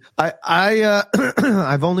 okay.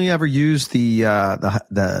 I've only ever used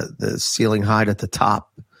the ceiling hide at the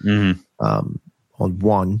top on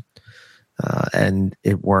one, and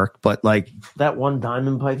it worked. But like that one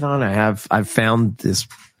diamond python, I've found this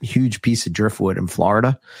huge piece of driftwood in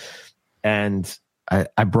Florida, and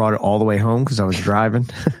I brought it all the way home because I was driving,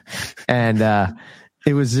 and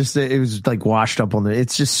it was like washed up on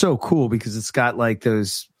it's just so cool because it's got like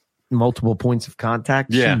those multiple points of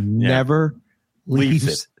contact. Yeah. Never leaves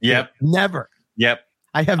it. Yep. Never. Yep.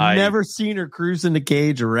 I have never seen her cruise in the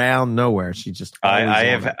cage around nowhere. She just I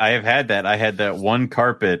have had that. I had that one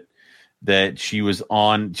carpet that she was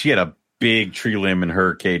on. She had a big tree limb in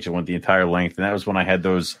her cage that went the entire length, and that was when I had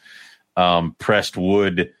those pressed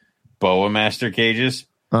wood boa master cages.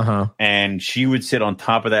 And she would sit on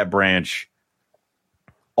top of that branch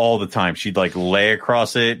all the time. She'd like lay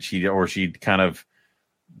across it. She'd kind of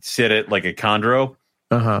sit it like a chondro.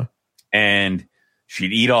 And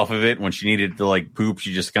she'd eat off of it. When she needed to like poop,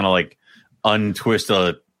 she just kind of like untwist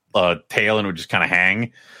a tail and it would just kind of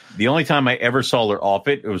hang. The only time I ever saw her off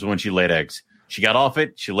it was when she laid eggs. She got off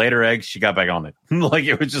it, she laid her eggs, she got back on it. Like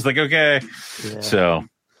it was just like, okay. Yeah. So,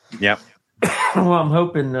 yep. Well, I'm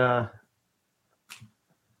hoping. Oh,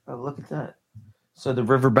 look at that. So the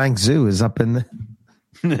Riverbank Zoo is up in the.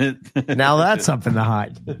 Now that's up in the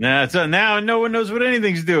hide. Now no one knows what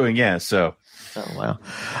anything's doing. Yeah. So. Oh wow.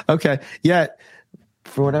 Okay. Yeah.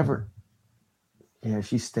 For whatever. Yeah,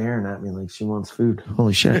 she's staring at me like she wants food.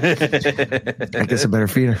 Holy shit. I guess I better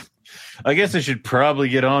feed her. I guess I should probably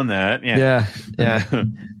get on that. Yeah.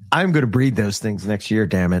 I'm going to breed those things next year,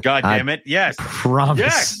 damn it. God damn it. Yes.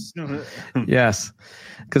 Promise. Yes. Yes.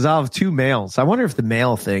 Because I'll have two males. I wonder if the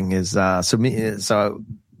male thing is I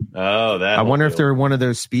wonder if they're one of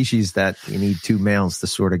those species that you need two males to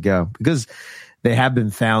sort of go, because they have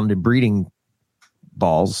been found in breeding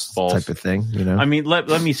balls type of thing, you know. I mean,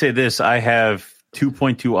 let me say this. I have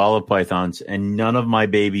 2.2 olive pythons, and none of my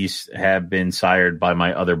babies have been sired by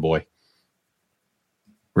my other boy.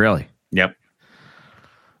 Really? Yep.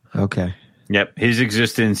 Okay. Yep. His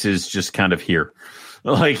existence is just kind of here.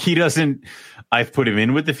 Like he doesn't, I've put him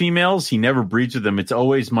in with the females. He never breeds with them. It's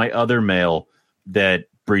always my other male that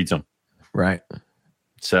breeds them. Right.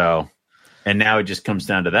 So, and now it just comes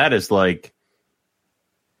down to that is like,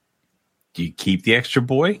 do you keep the extra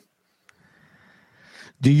boy?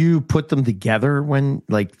 Do you put them together when,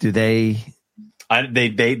 like, do they?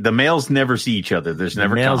 The males never see each other. There's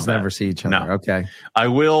never males combat. Never see each other. No. Okay. I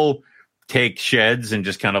will take sheds and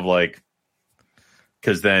just kind of like,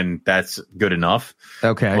 because then that's good enough.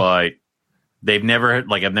 Okay. But they've never,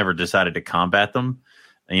 like, I've never decided to combat them.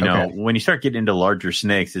 You know, when you start getting into larger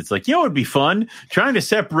snakes, it's like, it'd be fun trying to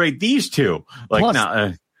separate these two. Like,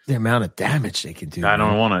 plus, the amount of damage they can do. I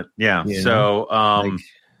don't want to. Yeah. You so,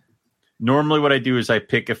 normally what I do is I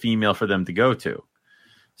pick a female for them to go to.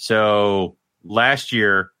 So last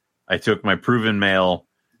year I took my proven male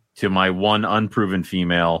to my one unproven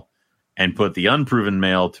female and put the unproven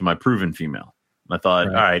male to my proven female. I thought,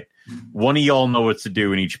 all right, one of y'all know what to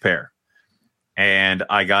do in each pair. And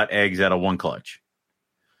I got eggs out of one clutch.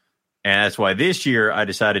 And that's why this year I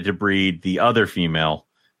decided to breed the other female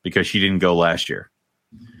because she didn't go last year.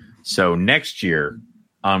 So next year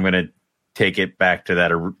I'm going to take it back to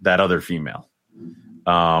that other female.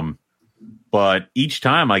 But each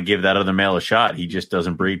time I give that other male a shot, he just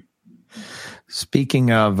doesn't breed.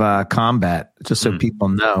 Speaking of combat, just so people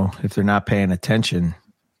know, if they're not paying attention,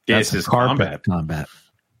 This is combat. Combat.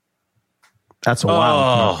 That's a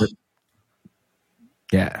wild carpet.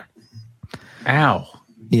 Yeah. Ow.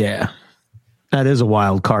 Yeah. That is a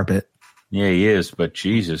wild carpet. Yeah, he is, but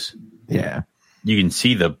Jesus. Yeah. You can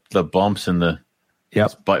see the bumps and the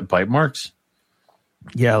bite marks.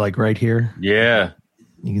 Yeah, like right here. Yeah.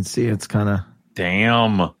 You can see it's kind of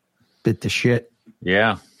damn bit the shit.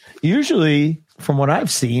 Yeah. Usually, from what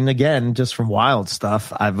I've seen, again, just from wild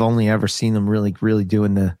stuff, I've only ever seen them really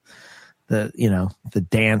doing the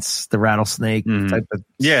dance, the rattlesnake type of.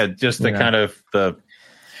 Yeah, just the kind of the.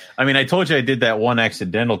 I mean, I told you I did that one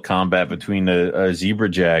accidental combat between a zebra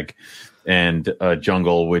jag and a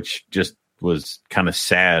jungle, which just was kind of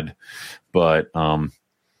sad. But oh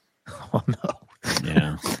no.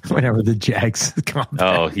 Yeah. Whenever the jags come back.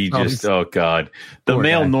 Oh God. The poor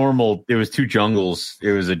male guy. Normal, it was two jungles.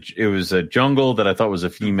 It was a jungle that I thought was a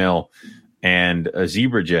female and a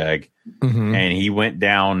zebra jag. Mm-hmm. And he went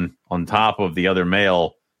down on top of the other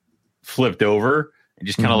male, flipped over and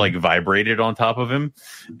just kind of like vibrated on top of him.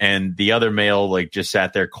 And the other male like just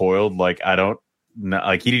sat there coiled, like I don't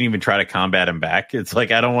like he didn't even try to combat him back. It's like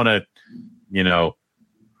I don't want to,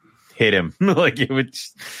 hit him. Like it would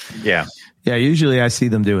yeah. Yeah, usually I see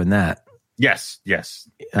them doing that. Yes.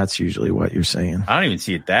 That's usually what you're saying. I don't even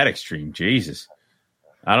see it that extreme. Jesus.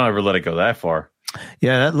 I don't ever let it go that far.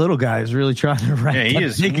 Yeah, that little guy is really trying to wreck. Yeah, he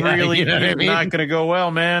is really not going to go well,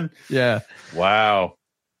 man. Yeah. Wow.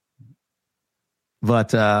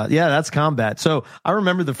 But, yeah, that's combat. So I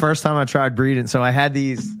remember the first time I tried breeding. So I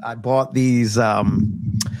bought these,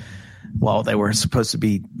 they were supposed to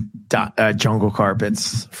be jungle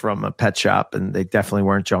carpets from a pet shop, and they definitely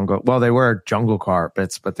weren't jungle. Well, they were jungle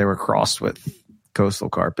carpets, but they were crossed with coastal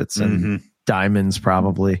carpets and diamonds,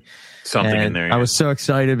 probably something in there. Yeah. I was so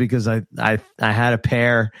excited because I had a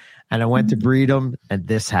pair, and I went to breed them, and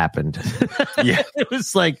this happened. Yeah, it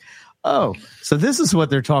was like, oh, so this is what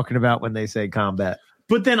they're talking about when they say combat.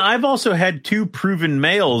 But then I've also had two proven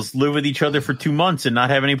males live with each other for 2 months and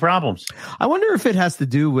not have any problems. I wonder if it has to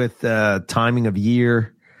do with timing of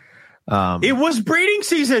year. It was breeding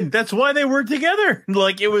season. That's why they were together.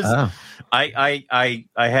 Like it was. Oh. I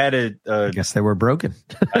had a. I guess they were broken.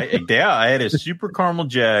 I had a super caramel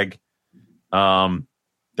jag, that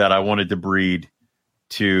I wanted to breed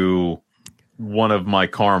to one of my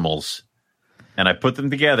caramels, and I put them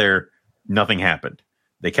together. Nothing happened.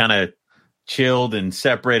 They kind of chilled and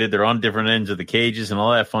separated. They're on different ends of the cages and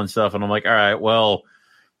all that fun stuff. And I'm like, all right, well,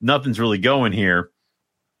 nothing's really going here.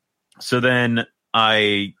 So then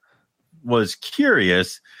I was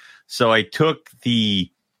curious. So I took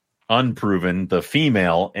the unproven, the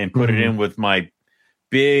female, and put it in with my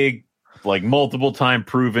big, like multiple time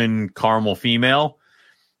proven caramel female.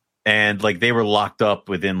 And like they were locked up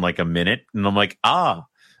within like a minute. And I'm like, all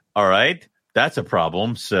right, that's a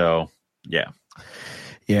problem. So yeah.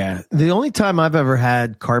 Yeah. The only time I've ever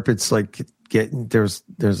had carpets like there's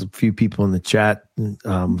a few people in the chat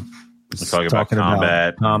talking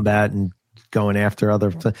about combat and going after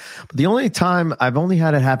other. But the only time I've only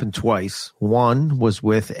had it happen twice. One was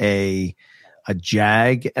with a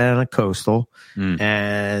jag and a coastal,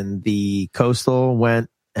 and the coastal went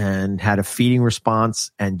and had a feeding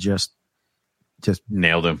response and just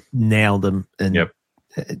nailed him. And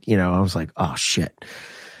I was like, oh shit.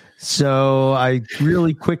 So I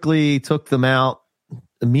really quickly took them out,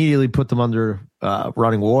 immediately put them under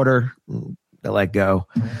running water. I let go.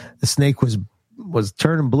 The snake was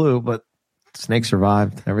turning blue, but the snake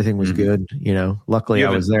survived. Everything was good. Luckily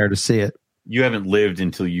I was there to see it. You haven't lived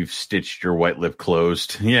until you've stitched your white lip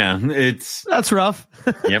closed. Yeah, that's rough.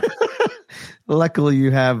 Yep. Luckily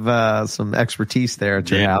you have some expertise there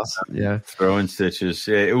at your house. Yeah. Throwing stitches.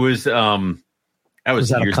 It was was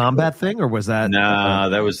that a combat thing, or was that? Nah,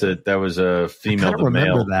 that was a female. I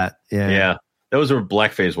remember male. That. Yeah. Those were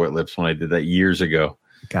black phase white lips when I did that years ago.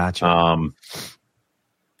 Gotcha.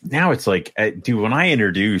 Now it's like, dude, when I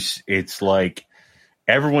introduce, it's like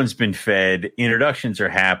everyone's been fed, introductions are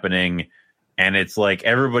happening, and it's like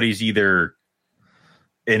everybody's either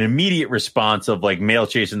an immediate response of like male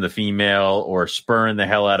chasing the female or spurring the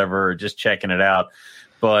hell out of her or just checking it out.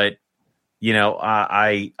 But you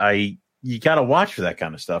got to watch for that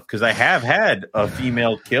kind of stuff, because I have had a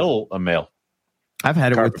female kill a male. I've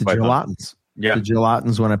had it with the gelatins. Yeah. The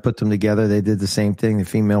gelatins, when I put them together, they did the same thing. The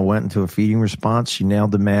female went into a feeding response. She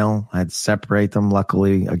nailed the male. I had to separate them.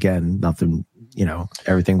 Luckily, again, nothing,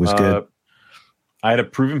 everything was good. I had a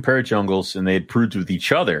proven pair of jungles, and they had proved with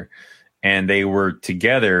each other, and they were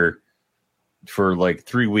together for like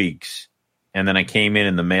 3 weeks. And then I came in,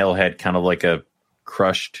 and the male had kind of like a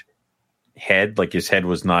crushed head, like his head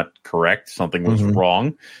was not correct. Something was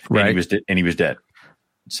wrong. Right. And he was dead.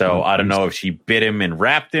 So I don't know if she bit him and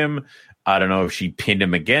wrapped him. I don't know if she pinned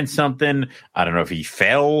him against something. I don't know if he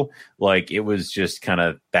fell. Like, it was just kind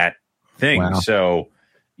of that thing. Wow. So,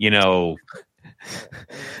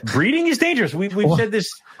 breeding is dangerous. We've said this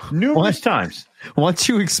numerous times. Once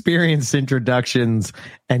you experience introductions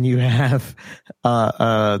and you have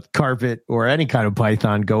a carpet or any kind of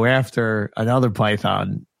python go after another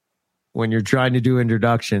python, when you're trying to do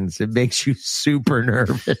introductions, it makes you super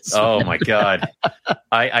nervous. Oh my God.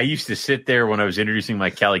 I used to sit there when I was introducing my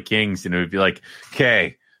Cali Kings, and it would be like,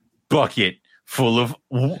 okay, bucket full of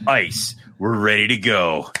ice. We're ready to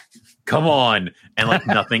go. Come on. And like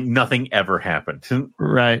nothing ever happened.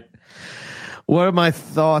 Right. What are my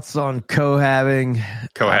thoughts on cohabbing?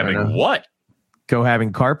 Cohabbing what?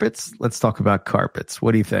 Cohabbing carpets. Let's talk about carpets.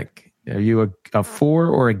 What do you think? Are you a for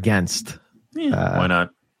or against? Yeah, why not?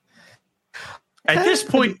 At this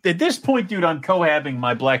point, dude, I'm cohabbing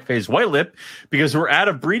my black phase white lip because we're out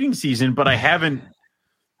of breeding season, but I haven't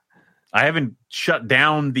shut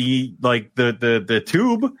down the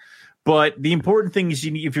tube. But the important thing is,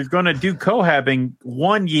 if you're going to do cohabbing,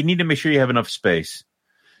 one, you need to make sure you have enough space.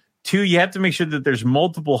 Two, you have to make sure that there's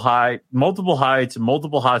multiple heights, multiple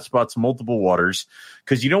hotspots, multiple waters,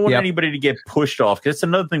 because you don't want anybody to get pushed off. Because that's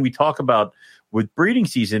another thing we talk about with breeding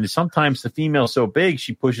season is sometimes the female's so big,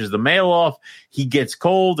 she pushes the male off. He gets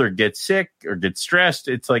cold or gets sick or gets stressed.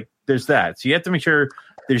 It's like there's that. So you have to make sure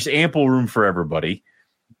there's ample room for everybody.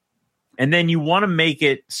 And then you want to make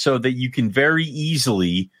it so that you can very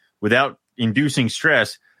easily, without inducing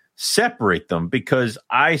stress, separate them, because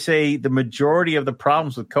I say the majority of the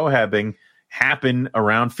problems with cohabbing happen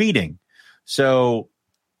around feeding. So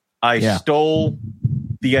I stole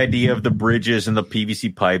the idea of the bridges and the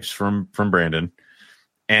PVC pipes from Brandon,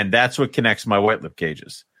 and that's what connects my white lip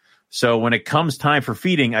cages. So when it comes time for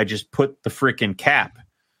feeding, I just put the freaking cap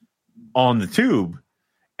on the tube,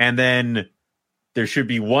 and then there should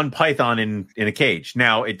be one python in a cage.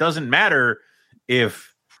 Now, it doesn't matter if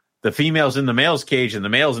the female's in the male's cage and the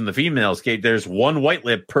male's in the female's cage. There's one white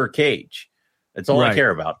lip per cage. That's all I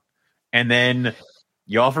care about. And then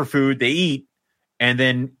you offer food, they eat. And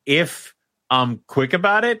then if I'm quick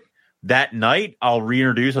about it, that night I'll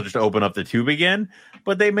reintroduce. I'll just open up the tube again.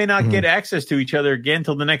 But they may not get access to each other again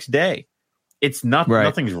till the next day. It's not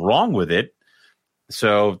nothing's wrong with it.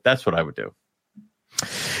 So that's what I would do.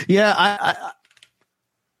 Yeah, I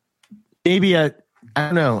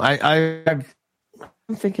don't know.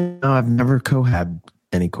 I'm thinking, no, I've never cohabbed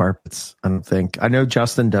any carpets. I don't think. I know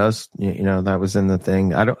Justin does. That was in the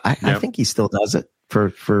thing. I think he still does it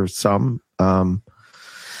for some.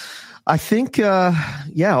 I think,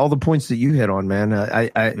 all the points that you hit on, man.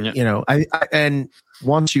 And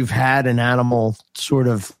once you've had an animal sort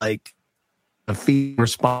of like a feed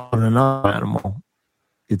response on another animal,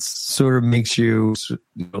 it sort of makes you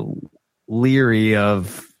leery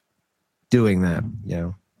of doing that,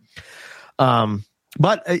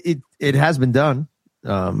 but it has been done.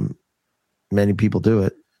 Many people do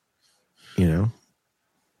it,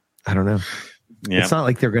 I don't know. Yeah. It's not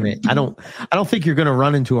like they're going to, I don't think you're going to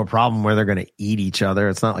run into a problem where they're going to eat each other.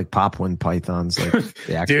 It's not like Popwin pythons, like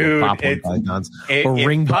the actual Popwin pythons or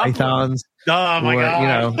ring pythons. Oh my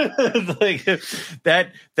God. Like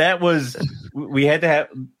that was, we had to have,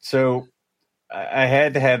 so I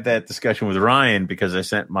had to have that discussion with Ryan because I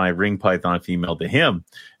sent my ring python female to him,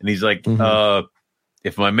 and he's like,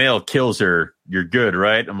 if my male kills her, you're good,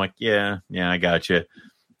 right? I'm like, yeah, I got you.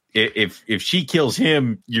 If she kills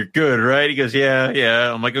him, you're good, right? He goes,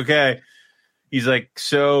 yeah. I'm like, okay. He's like,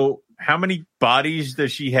 so how many bodies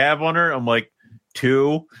does she have on her? I'm like,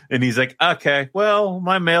 2. And he's like, okay, well,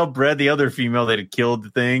 my male bred the other female that had killed the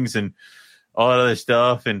things and all that other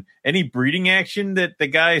stuff. And any breeding action that the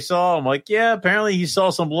guy saw, I'm like, yeah, apparently he saw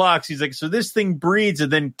some blocks. He's like, so this thing breeds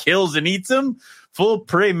and then kills and eats them? Full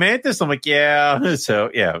prey mantis? I'm like, yeah.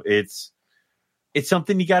 So, yeah, it's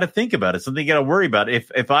something you got to think about. It's something you got to worry about. If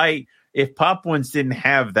Popwins didn't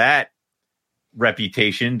have that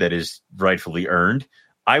reputation that is rightfully earned,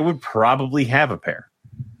 I would probably have a pair.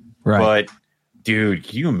 Right. But, dude,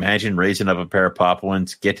 can you imagine raising up a pair of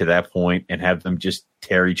Popwins, get to that point, and have them just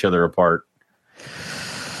tear each other apart?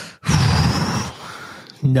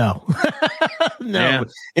 No. No. Yeah.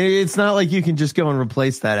 It's not like you can just go and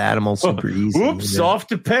replace that animal super easy. Oops, off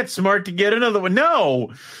to PetSmart to get another one.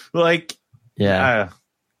 No. Like,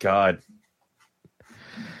 God.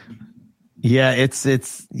 Yeah, it's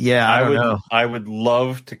I don't know. I would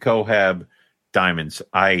love to cohab diamonds.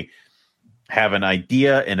 I have an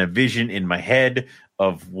idea and a vision in my head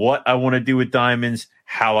of what I want to do with diamonds,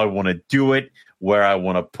 how I want to do it, where I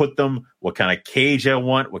want to put them, what kind of cage I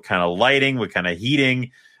want, what kind of lighting, what kind of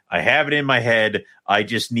heating. I have it in my head. I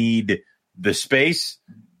just need the space,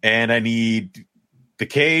 and I need the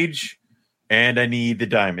cage, and I need the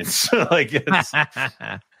diamonds. Like, it's...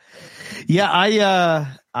 Yeah,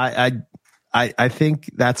 I think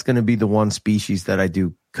that's going to be the one species that I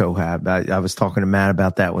do cohab. I was talking to Matt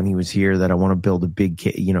about that when he was here, that I want to build a big,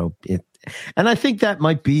 and I think that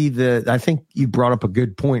might be I think you brought up a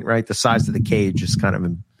good point, right? The size of the cage is kind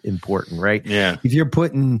of important, right? Yeah. If you're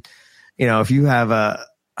putting, if you have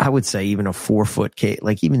I would say even a 4-foot cage,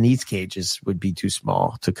 like even these cages would be too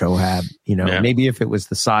small to cohab, maybe if it was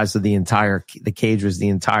the size of the cage was the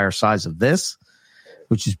entire size of this,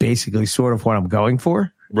 which is basically sort of what I'm going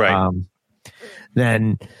for. Right.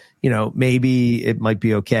 Then, maybe it might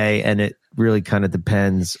be okay. And it really kind of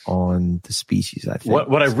depends on the species, I think.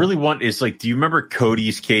 What I really want is, like, do you remember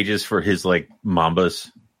Cody's cages for his, like, mambas?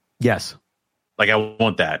 Yes. Like, I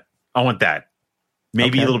want that.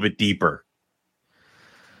 Maybe a little bit deeper.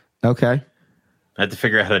 Okay. I have to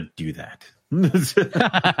figure out how to do that.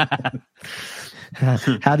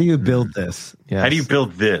 How do you build this? Yes. How do you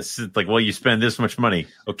build this? It's like, well, you spend this much money.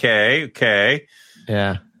 Okay.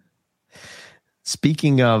 Yeah.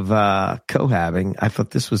 Speaking of cohabbing, I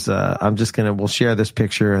thought this was we'll share this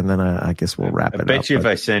picture and then I guess we'll wrap it up. I bet you if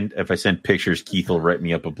I send pictures, Keith will write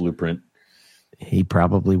me up a blueprint. He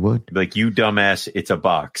probably would. Like, you dumbass, it's a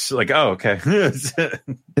box. Like, oh, okay.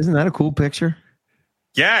 Isn't that a cool picture?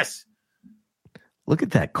 Yes. Look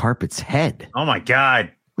at that carpet's head. Oh my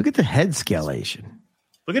God. Look at the head scalation.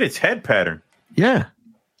 Look at its head pattern. Yeah.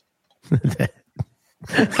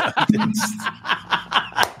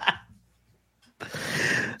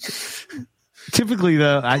 Typically,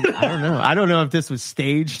 though, I don't know. I don't know if this was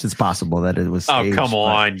staged. It's possible that it was staged. Oh, come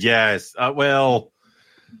on. Yes. Well,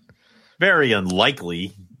 very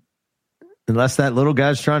unlikely. Unless that little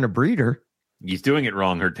guy's trying to breed her. He's doing it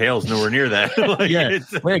wrong. Her tail's nowhere near that. Like, yeah.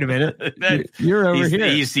 Wait a minute. You're over here.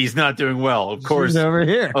 He's not doing well. Of course. She's over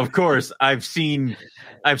here. Of course. I've seen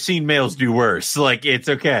males do worse. Like, it's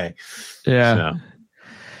okay. Yeah.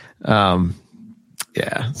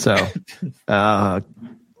 Yeah. So, what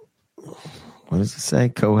does it say?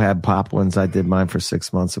 Cohab pop ones. I did mine for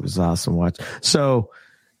 6 months. It was awesome. Watch. So,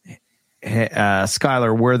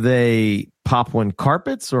 Skylar, were they pop one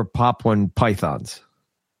carpets or pop one pythons?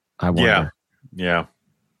 I wonder. Yeah.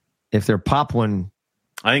 If they're pop one,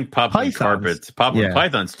 I think pop one carpets, pop one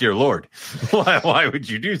pythons. Dear Lord, why would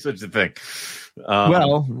you do such a thing?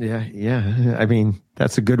 Well, yeah. I mean,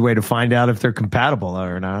 that's a good way to find out if they're compatible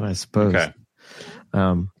or not, I suppose. Okay.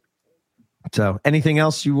 So, anything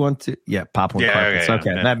else you want to? Yeah, pop one carpets.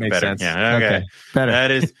 Okay, that makes sense. Yeah, okay. Better.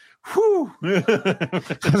 That is. Whew. I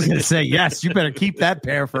was going to say, yes, you better keep that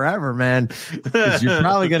pair forever, man, because you're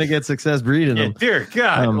probably going to get success breeding them. Dear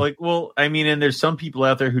God. And there's some people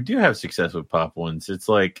out there who do have success with pop ones. It's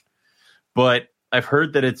like, but I've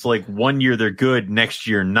heard that it's like 1 year they're good, next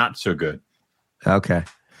year not so good. Okay.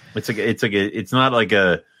 It's not like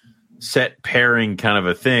a set pairing kind of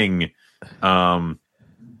a thing. There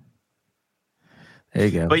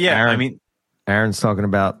you go. But yeah, Aaron's talking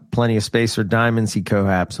about plenty of space for diamonds. He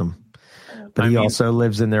cohabs them, but he also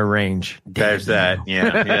lives in their range. There's that.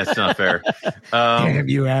 Yeah, it's not fair. Damn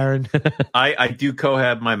you, Aaron. I do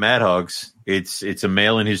cohab my Mad Hogs. It's a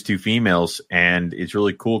male and his two females, and it's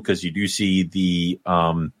really cool because you do see the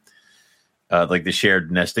like the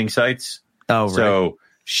shared nesting sites. Oh, right. So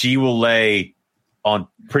she will lay on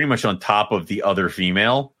pretty much on top of the other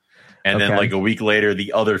female, and then like a week later,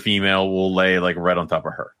 the other female will lay like right on top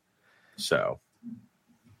of her. So,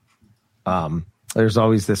 there's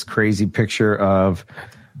always this crazy picture of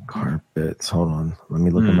carpets. Hold on. Let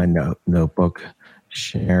me look at my notebook.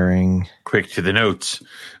 Sharing. Quick to the notes.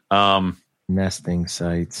 Nesting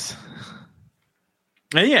sites.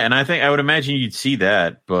 And I would imagine you'd see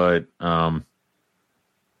that, but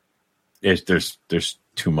there's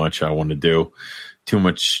too much I want to do. Too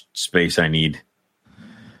much space I need.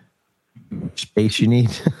 Space you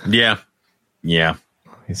need? Yeah. Let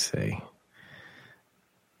me see.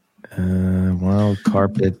 Wild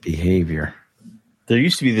carpet behavior. There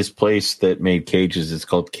used to be this place that made cages. It's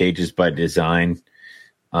called Cages by Design.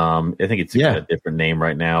 I think it's got a different name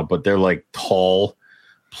right now, but they're like tall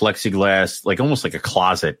plexiglass, like almost like a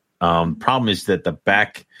closet. Problem is that the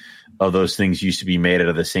back of those things used to be made out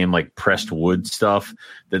of the same like pressed wood stuff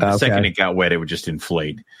that the second it got wet, it would just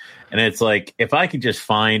inflate. And it's like, if I could just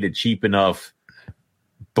find a cheap enough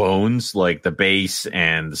bones, like the base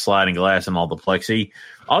and the sliding glass and all the plexi,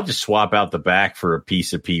 I'll just swap out the back for a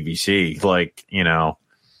piece of PVC. Like, there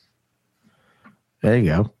you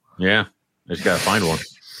go. Yeah. I just got to find one.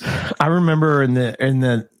 I remember in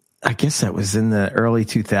the I guess that was in the early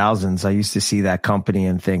 2000s. I used to see that company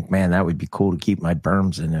and think, man, that would be cool to keep my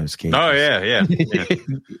berms in those cages. Oh yeah.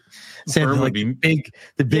 Berm would be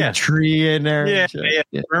the big tree in there. Yeah.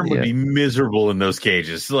 Berm would be miserable in those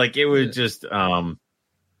cages. Like it would just.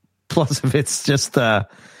 Plus, if it's just what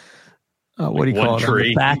do you call it? On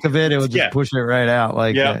the back of it, it would just push it right out.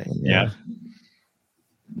 Like I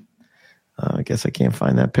guess I can't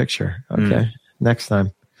find that picture. Okay, next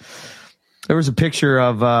time. There was a picture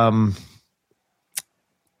of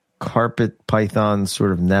carpet pythons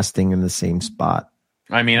sort of nesting in the same spot.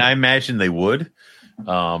 I mean, I imagine they would.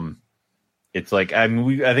 It's like I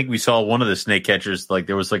think we saw one of the snake catchers. Like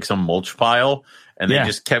there was like some mulch pile, and they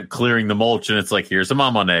just kept clearing the mulch. And it's like, here's a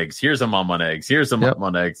mom on eggs. Here's a mom on eggs. Here's a mom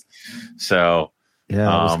on eggs. So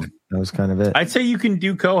that was kind of it. I'd say you can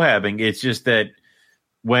do cohabbing. It's just that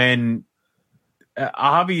when.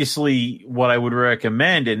 Obviously, what I would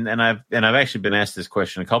recommend, and I've actually been asked this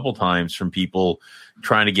question a couple times from people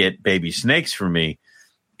trying to get baby snakes for me,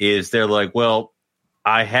 is they're like, well,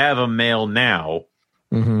 I have a male now,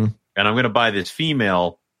 and I'm going to buy this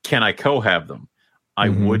female. Can I cohab them? I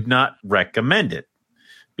would not recommend it,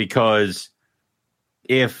 because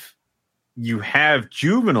if you have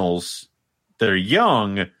juveniles that are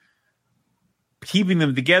young, keeping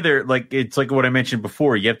them together, like it's like what I mentioned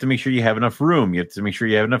before, you have to make sure you have enough room. You have to make sure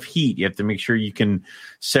you have enough heat. You have to make sure you can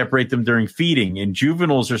separate them during feeding. And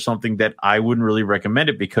juveniles are something that I wouldn't really recommend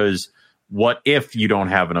it, because what if you don't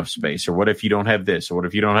have enough space, or what if you don't have this, or what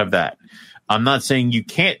if you don't have that? I'm not saying you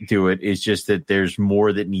can't do it. It's just that there's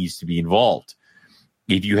more that needs to be involved.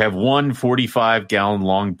 If you have one 45-gallon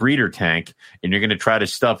long breeder tank and you're going to try to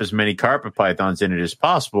stuff as many carpet pythons in it as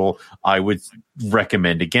possible, I would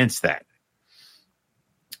recommend against that.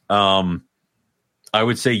 I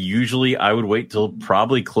would say usually I would wait till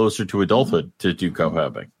probably closer to adulthood to do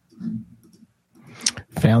cohabbing.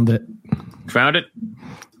 Found it.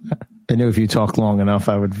 I knew if you talk long enough,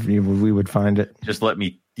 we would find it. Just let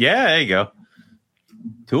me. Yeah, there you go.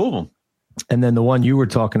 2 of them. And then the one you were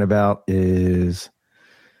talking about is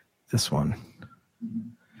this one,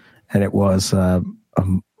 and it was a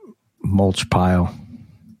mulch pile.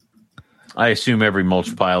 I assume every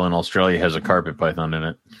mulch pile in Australia has a carpet python in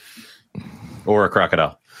it. Or a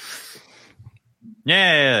crocodile.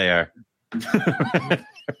 Yeah, they are.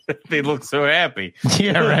 They look so happy.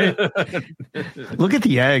 Yeah, right. Look at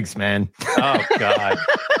the eggs, man. Oh, God.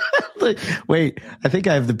 Wait, I think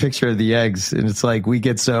I have the picture of the eggs, and it's like we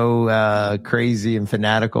get so crazy and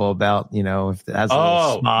fanatical about, if it has a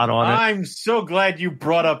little spot on it. I'm so glad you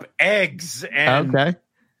brought up eggs and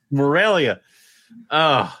Morelia.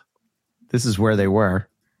 Oh. This is where they were.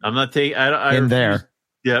 I'm not taking... in there.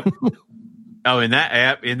 Yep. Oh, in that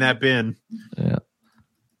app, in that bin. Yeah.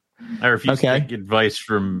 I refuse to take advice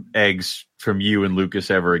from eggs from you and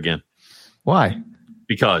Lucas ever again. Why?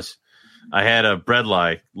 Because I had a bread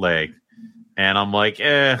leg, and I'm like,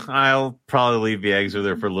 I'll probably leave the eggs with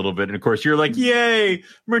her for a little bit. And of course, you're like, yay,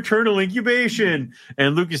 maternal incubation.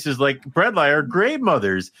 And Lucas is like, bread lie are great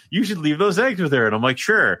mothers. You should leave those eggs with her. And I'm like,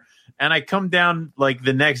 sure. And I come down like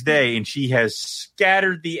the next day, and she has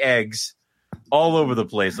scattered the eggs all over the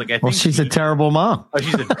place. Like I think she's a terrible mom. Oh,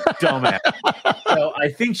 she's a dumbass. So I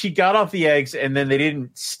think she got off the eggs, and then they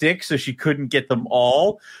didn't stick, so she couldn't get them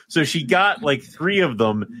all. So she got like 3 of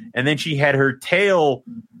them, and then she had her tail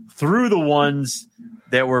through the ones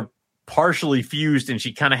that were partially fused, and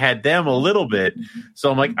she kind of had them a little bit. So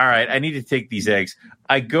I'm like, all right, I need to take these eggs.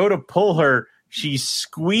 I go to pull her. She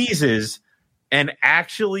squeezes and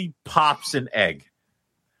actually pops an egg.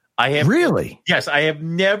 Really? Yes, I have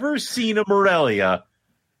never seen a Morelia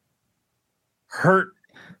hurt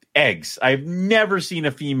eggs. I've never seen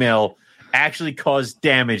a female actually cause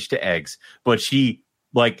damage to eggs, but she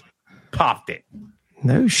popped it.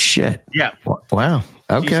 No shit. Yeah. Wow.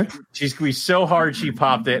 Okay. She squeezed so hard she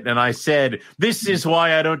popped it, and I said, "This is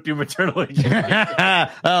why I don't do maternal injection."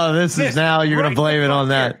 This is now you're going to blame it on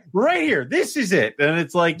that. Right here. This is it. And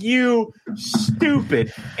it's like, you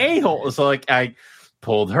stupid a-hole. So I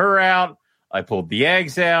pulled her out. I pulled the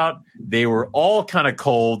eggs out. They were all kind of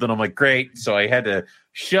cold, and I'm like, great. So I had to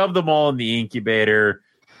shove them all in the incubator.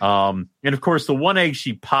 And of course, the one egg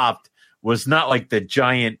she popped was not like the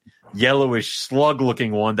giant yellowish slug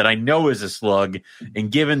looking one that I know is a slug. And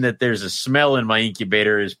given that there's a smell in my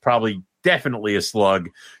incubator is probably definitely a slug,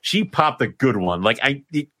 she popped a good one.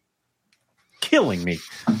 Killing me.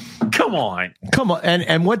 Come on.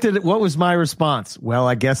 And what was my response? Well,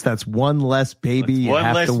 I guess that's one less baby you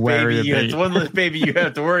have to worry about. It's one less baby you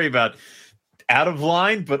have to worry about. Out of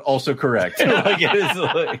line, but also correct.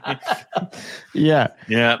 Yeah.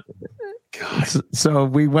 Yeah. God. So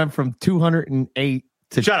we went from 208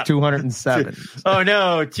 to 207. Oh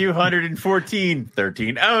no, 214,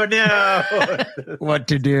 13. Oh no. What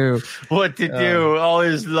to do? All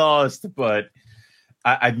is lost. But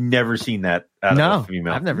I've never seen that out of a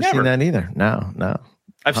female. I've never seen that either. No.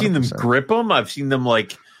 I've 100%. Seen them grip them. I've seen them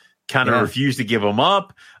like kind of refuse to give them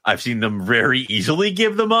up. I've seen them very easily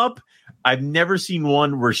give them up. I've never seen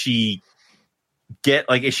one where she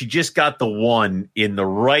just got the one in the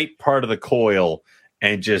right part of the coil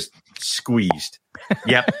and just squeezed.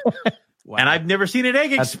 Yep. Wow. And I've never seen an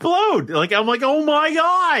egg explode. Like, I'm like, oh my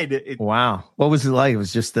God. Wow. What was it like? It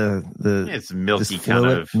was just it's milky kind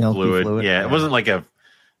of fluid. Yeah. It wasn't like I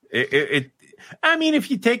mean,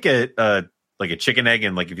 if you take a chicken egg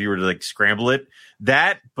and like, if you were to like scramble it,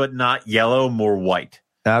 but not yellow, more white.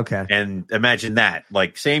 Okay. And imagine that,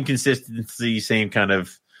 like same consistency, same kind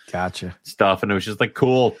of stuff. And it was just like,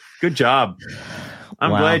 cool. Good job.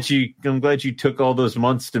 I'm glad you took all those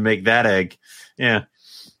months to make that egg. Yeah.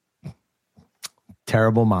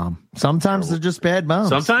 Terrible mom. Sometimes they're just bad moms.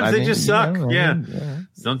 Sometimes they just suck.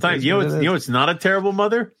 Sometimes it's not a terrible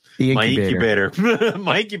mother. My incubator.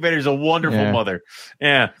 My incubator is a wonderful mother.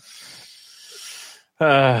 Yeah.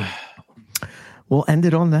 We'll end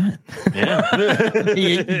it on that. Yeah.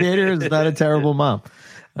 The incubator is not a terrible mom.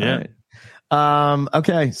 All right.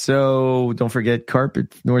 Okay. So don't forget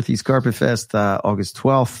Northeast Carpet Fest, August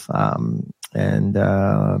 12th.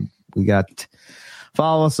 And we got,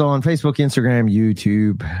 follow us on Facebook, Instagram,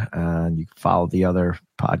 YouTube. You can follow the other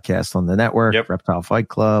podcasts on the network. Yep. Reptile Fight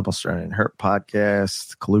Club, Australian Herp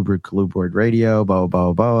Podcast, Colubroid Radio,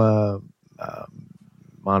 Boa,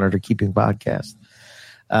 Monitor Keeping Podcast.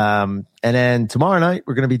 And then tomorrow night,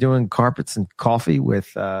 we're going to be doing Carpets and Coffee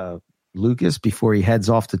with Lucas before he heads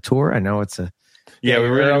off to tour. I know it's we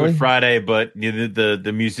were going to do it Friday, but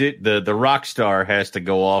the music, the rock star has to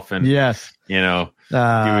go off and do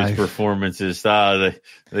his performances. The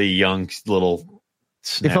young little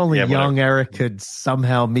snap. If only young Eric could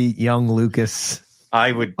somehow meet young Lucas.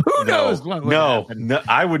 I would. Who knows what would happen? No,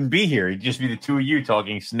 I wouldn't be here. It'd just be the two of you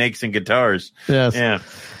talking snakes and guitars. Yes. Yeah.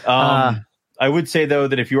 I would say, though,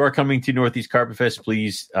 that if you are coming to Northeast Carpet Fest,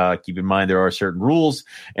 please keep in mind there are certain rules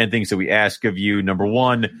and things that we ask of you. Number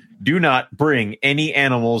one, do not bring any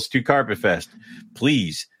animals to Carpet Fest.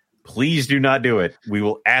 Please do not do it. We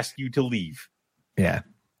will ask you to leave. Yeah.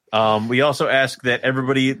 We also ask that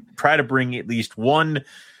everybody try to bring at least one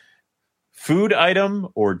food item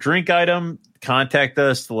or drink item. Contact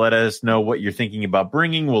us to let us know what you're thinking about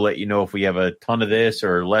bringing. We'll let you know if we have a ton of this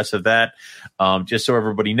or less of that, just so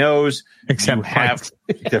everybody knows. Except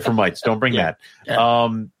for mites. Don't bring that. Yeah.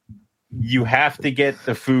 You have to get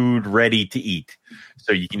the food ready to eat.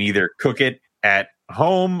 So you can either cook it at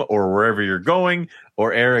home or wherever you're going,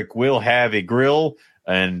 or Eric will have a grill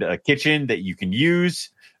and a kitchen that you can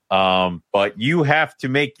use. But you have to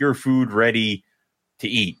make your food ready to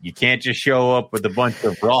eat. You can't just show up with a bunch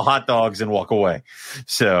of raw hot dogs and walk away.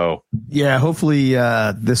 So hopefully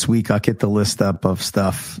this week I'll get the list up of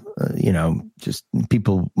stuff. Just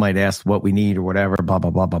people might ask what we need or whatever. Blah blah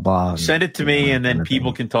blah blah blah. Send it to me, and then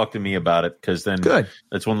people can talk to me about it. Because then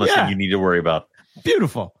that's one less thing you need to worry about.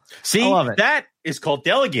 Beautiful. See, that is called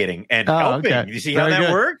delegating and helping. Okay. You see how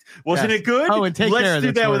that worked? Wasn't it good? Oh, and let's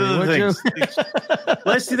do that with other things.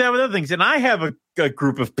 Let's do that with other things. And I have a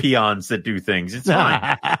group of peons that do things. It's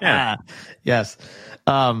fine. Yeah. Yes.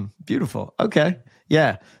 Beautiful. Okay.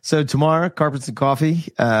 Yeah. So tomorrow, Carpets and Coffee.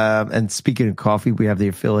 And speaking of coffee, we have the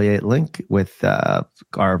affiliate link with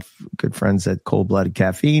our good friends at Cold Blooded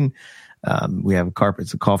Caffeine. We have a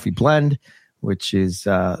Carpets and Coffee blend, which is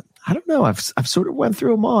I don't know. I've sort of went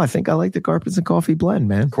through them all. I think I like the Carpets and Coffee blend,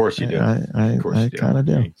 man. Of course you do. I kind of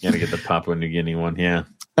do. You got to get the Papua New Guinea one, yeah.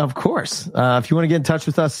 Of course. If you want to get in touch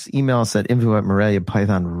with us, email us at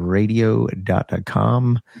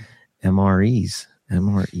info@moreliapythonradio.com. MREs.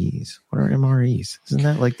 What are MREs? Isn't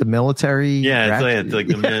that like the military? Yeah, it's like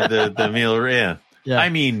the meal. Yeah. I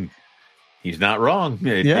mean, he's not wrong.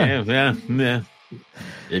 Yeah.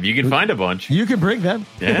 If you can find a bunch, you can bring them.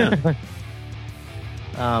 Yeah.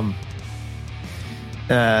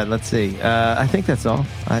 Let's see. I think that's all.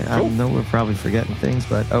 I know we're probably forgetting things,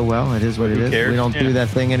 but oh well, it is what it is. We don't do that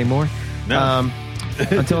thing anymore. No.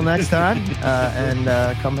 Until next time, and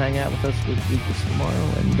come hang out with us with Lucas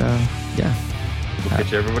tomorrow. And we'll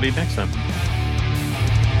catch everybody next time.